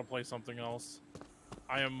do want to play something else,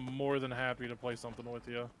 I am more than happy to play something with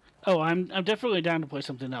you. Oh, I'm definitely down to play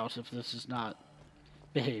something else if this is not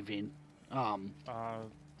behaving. Yeah,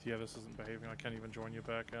 this isn't behaving. I can't even join you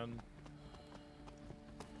back in.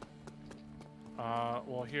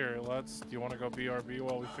 Well here, do you want to go BRB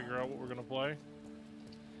while we figure out what we're gonna play?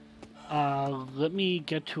 Let me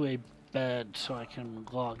get to a bed so I can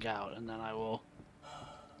log out, and then I will...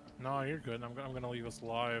 No, you're good. I'm gonna leave us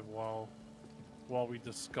live while we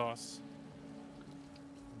discuss.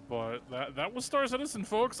 But that was Star Citizen,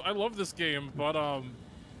 folks. I love this game, but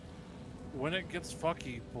when it gets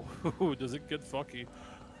fucky, boy, does it get fucky.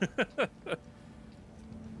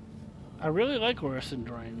 I really like Orison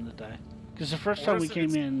during the day. Because the first time we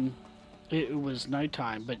came in It was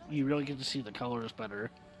nighttime, but you really get to see the colors better.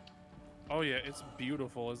 Oh yeah, it's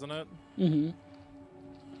beautiful, isn't it? Mm-hmm.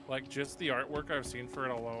 Like, just the artwork I've seen for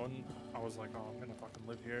it alone, I was like, oh, I'm gonna fucking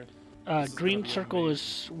live here. This is Green gonna be circle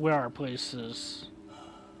amazing. is where our places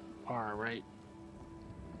are, right?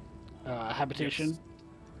 Habitation? Yes.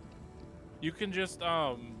 You can just,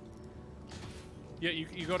 yeah,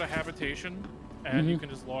 you go to habitation, and you can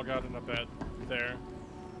just log out in a bed there.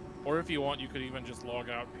 Or if you want, you could even just log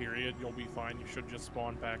out, period. You'll be fine. You should just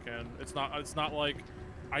spawn back in. It's not like,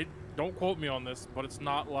 don't quote me on this, but it's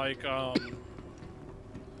not like,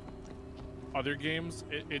 other games.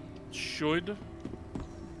 It should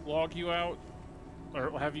log you out,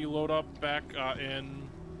 or have you load up back,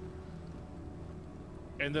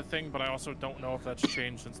 in the thing, but I also don't know if that's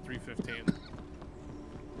changed since 3.15.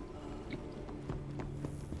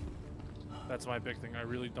 That's my big thing. I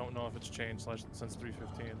really don't know if it's changed since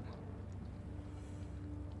 3.15.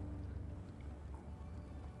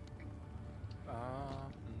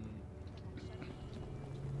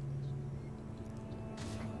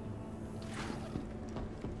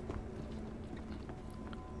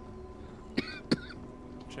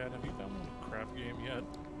 Chad, have you downloaded a crap game yet?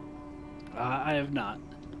 I have not.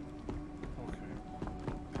 Okay.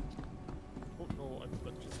 Oh no,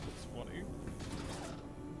 that just looks funny.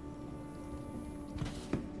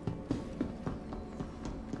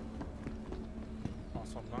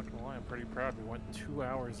 Also, I'm not gonna lie, I'm pretty proud. We went 2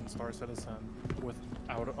 hours in Star Citizen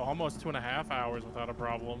without, almost 2.5 hours without a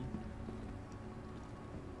problem.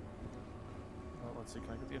 Let's see,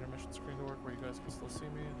 can I get the intermission screen to work where you guys can still see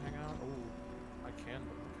me and hang out? Oh, I can,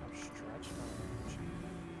 but look how stretched I am.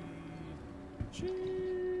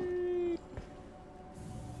 Gee.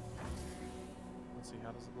 Let's see,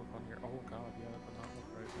 how does it look on here? Oh god, yeah, that does not look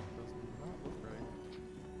right. It does not look right.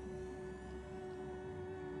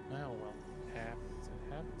 Oh well, it happens. It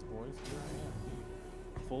happens, boys. Here I am.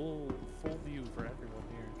 Full view for everyone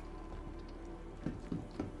here.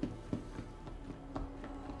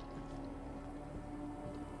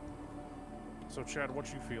 So Chad, what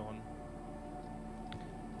you feeling?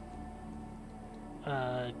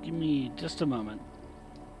 Give me just a moment.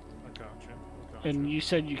 I gotcha. And you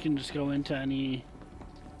said you can just go into any...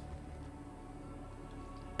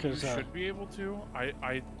 You Cause, should be able to.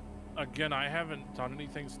 Again, I haven't done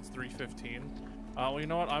anything since 3.15. Well, you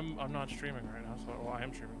know what? I'm not streaming right now, so well, I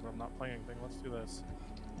am streaming, but I'm not playing anything. Let's do this.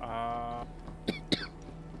 Log out.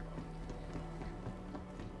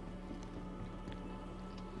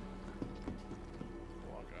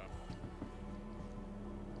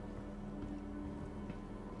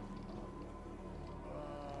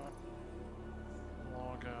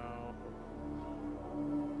 Log out.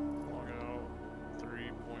 Log out.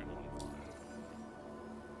 3.15.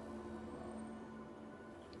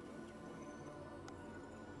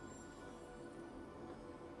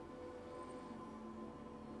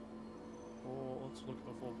 Well, let's look at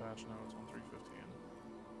the full patch now. It's on 3.15.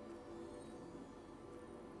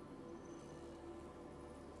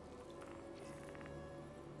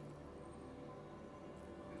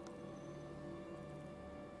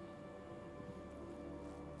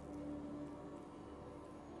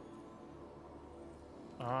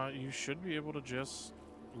 You should be able to just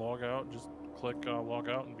log out. Just click log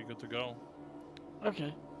out and be good to go.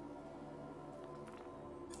 okay.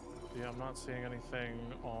 Yeah, I'm not seeing anything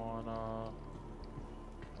on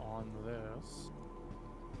this.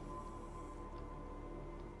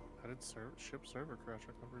 Added ship server crash.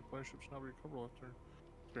 I can replay ships now recoverable after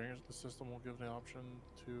experience. The system will give the option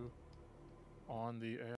to on the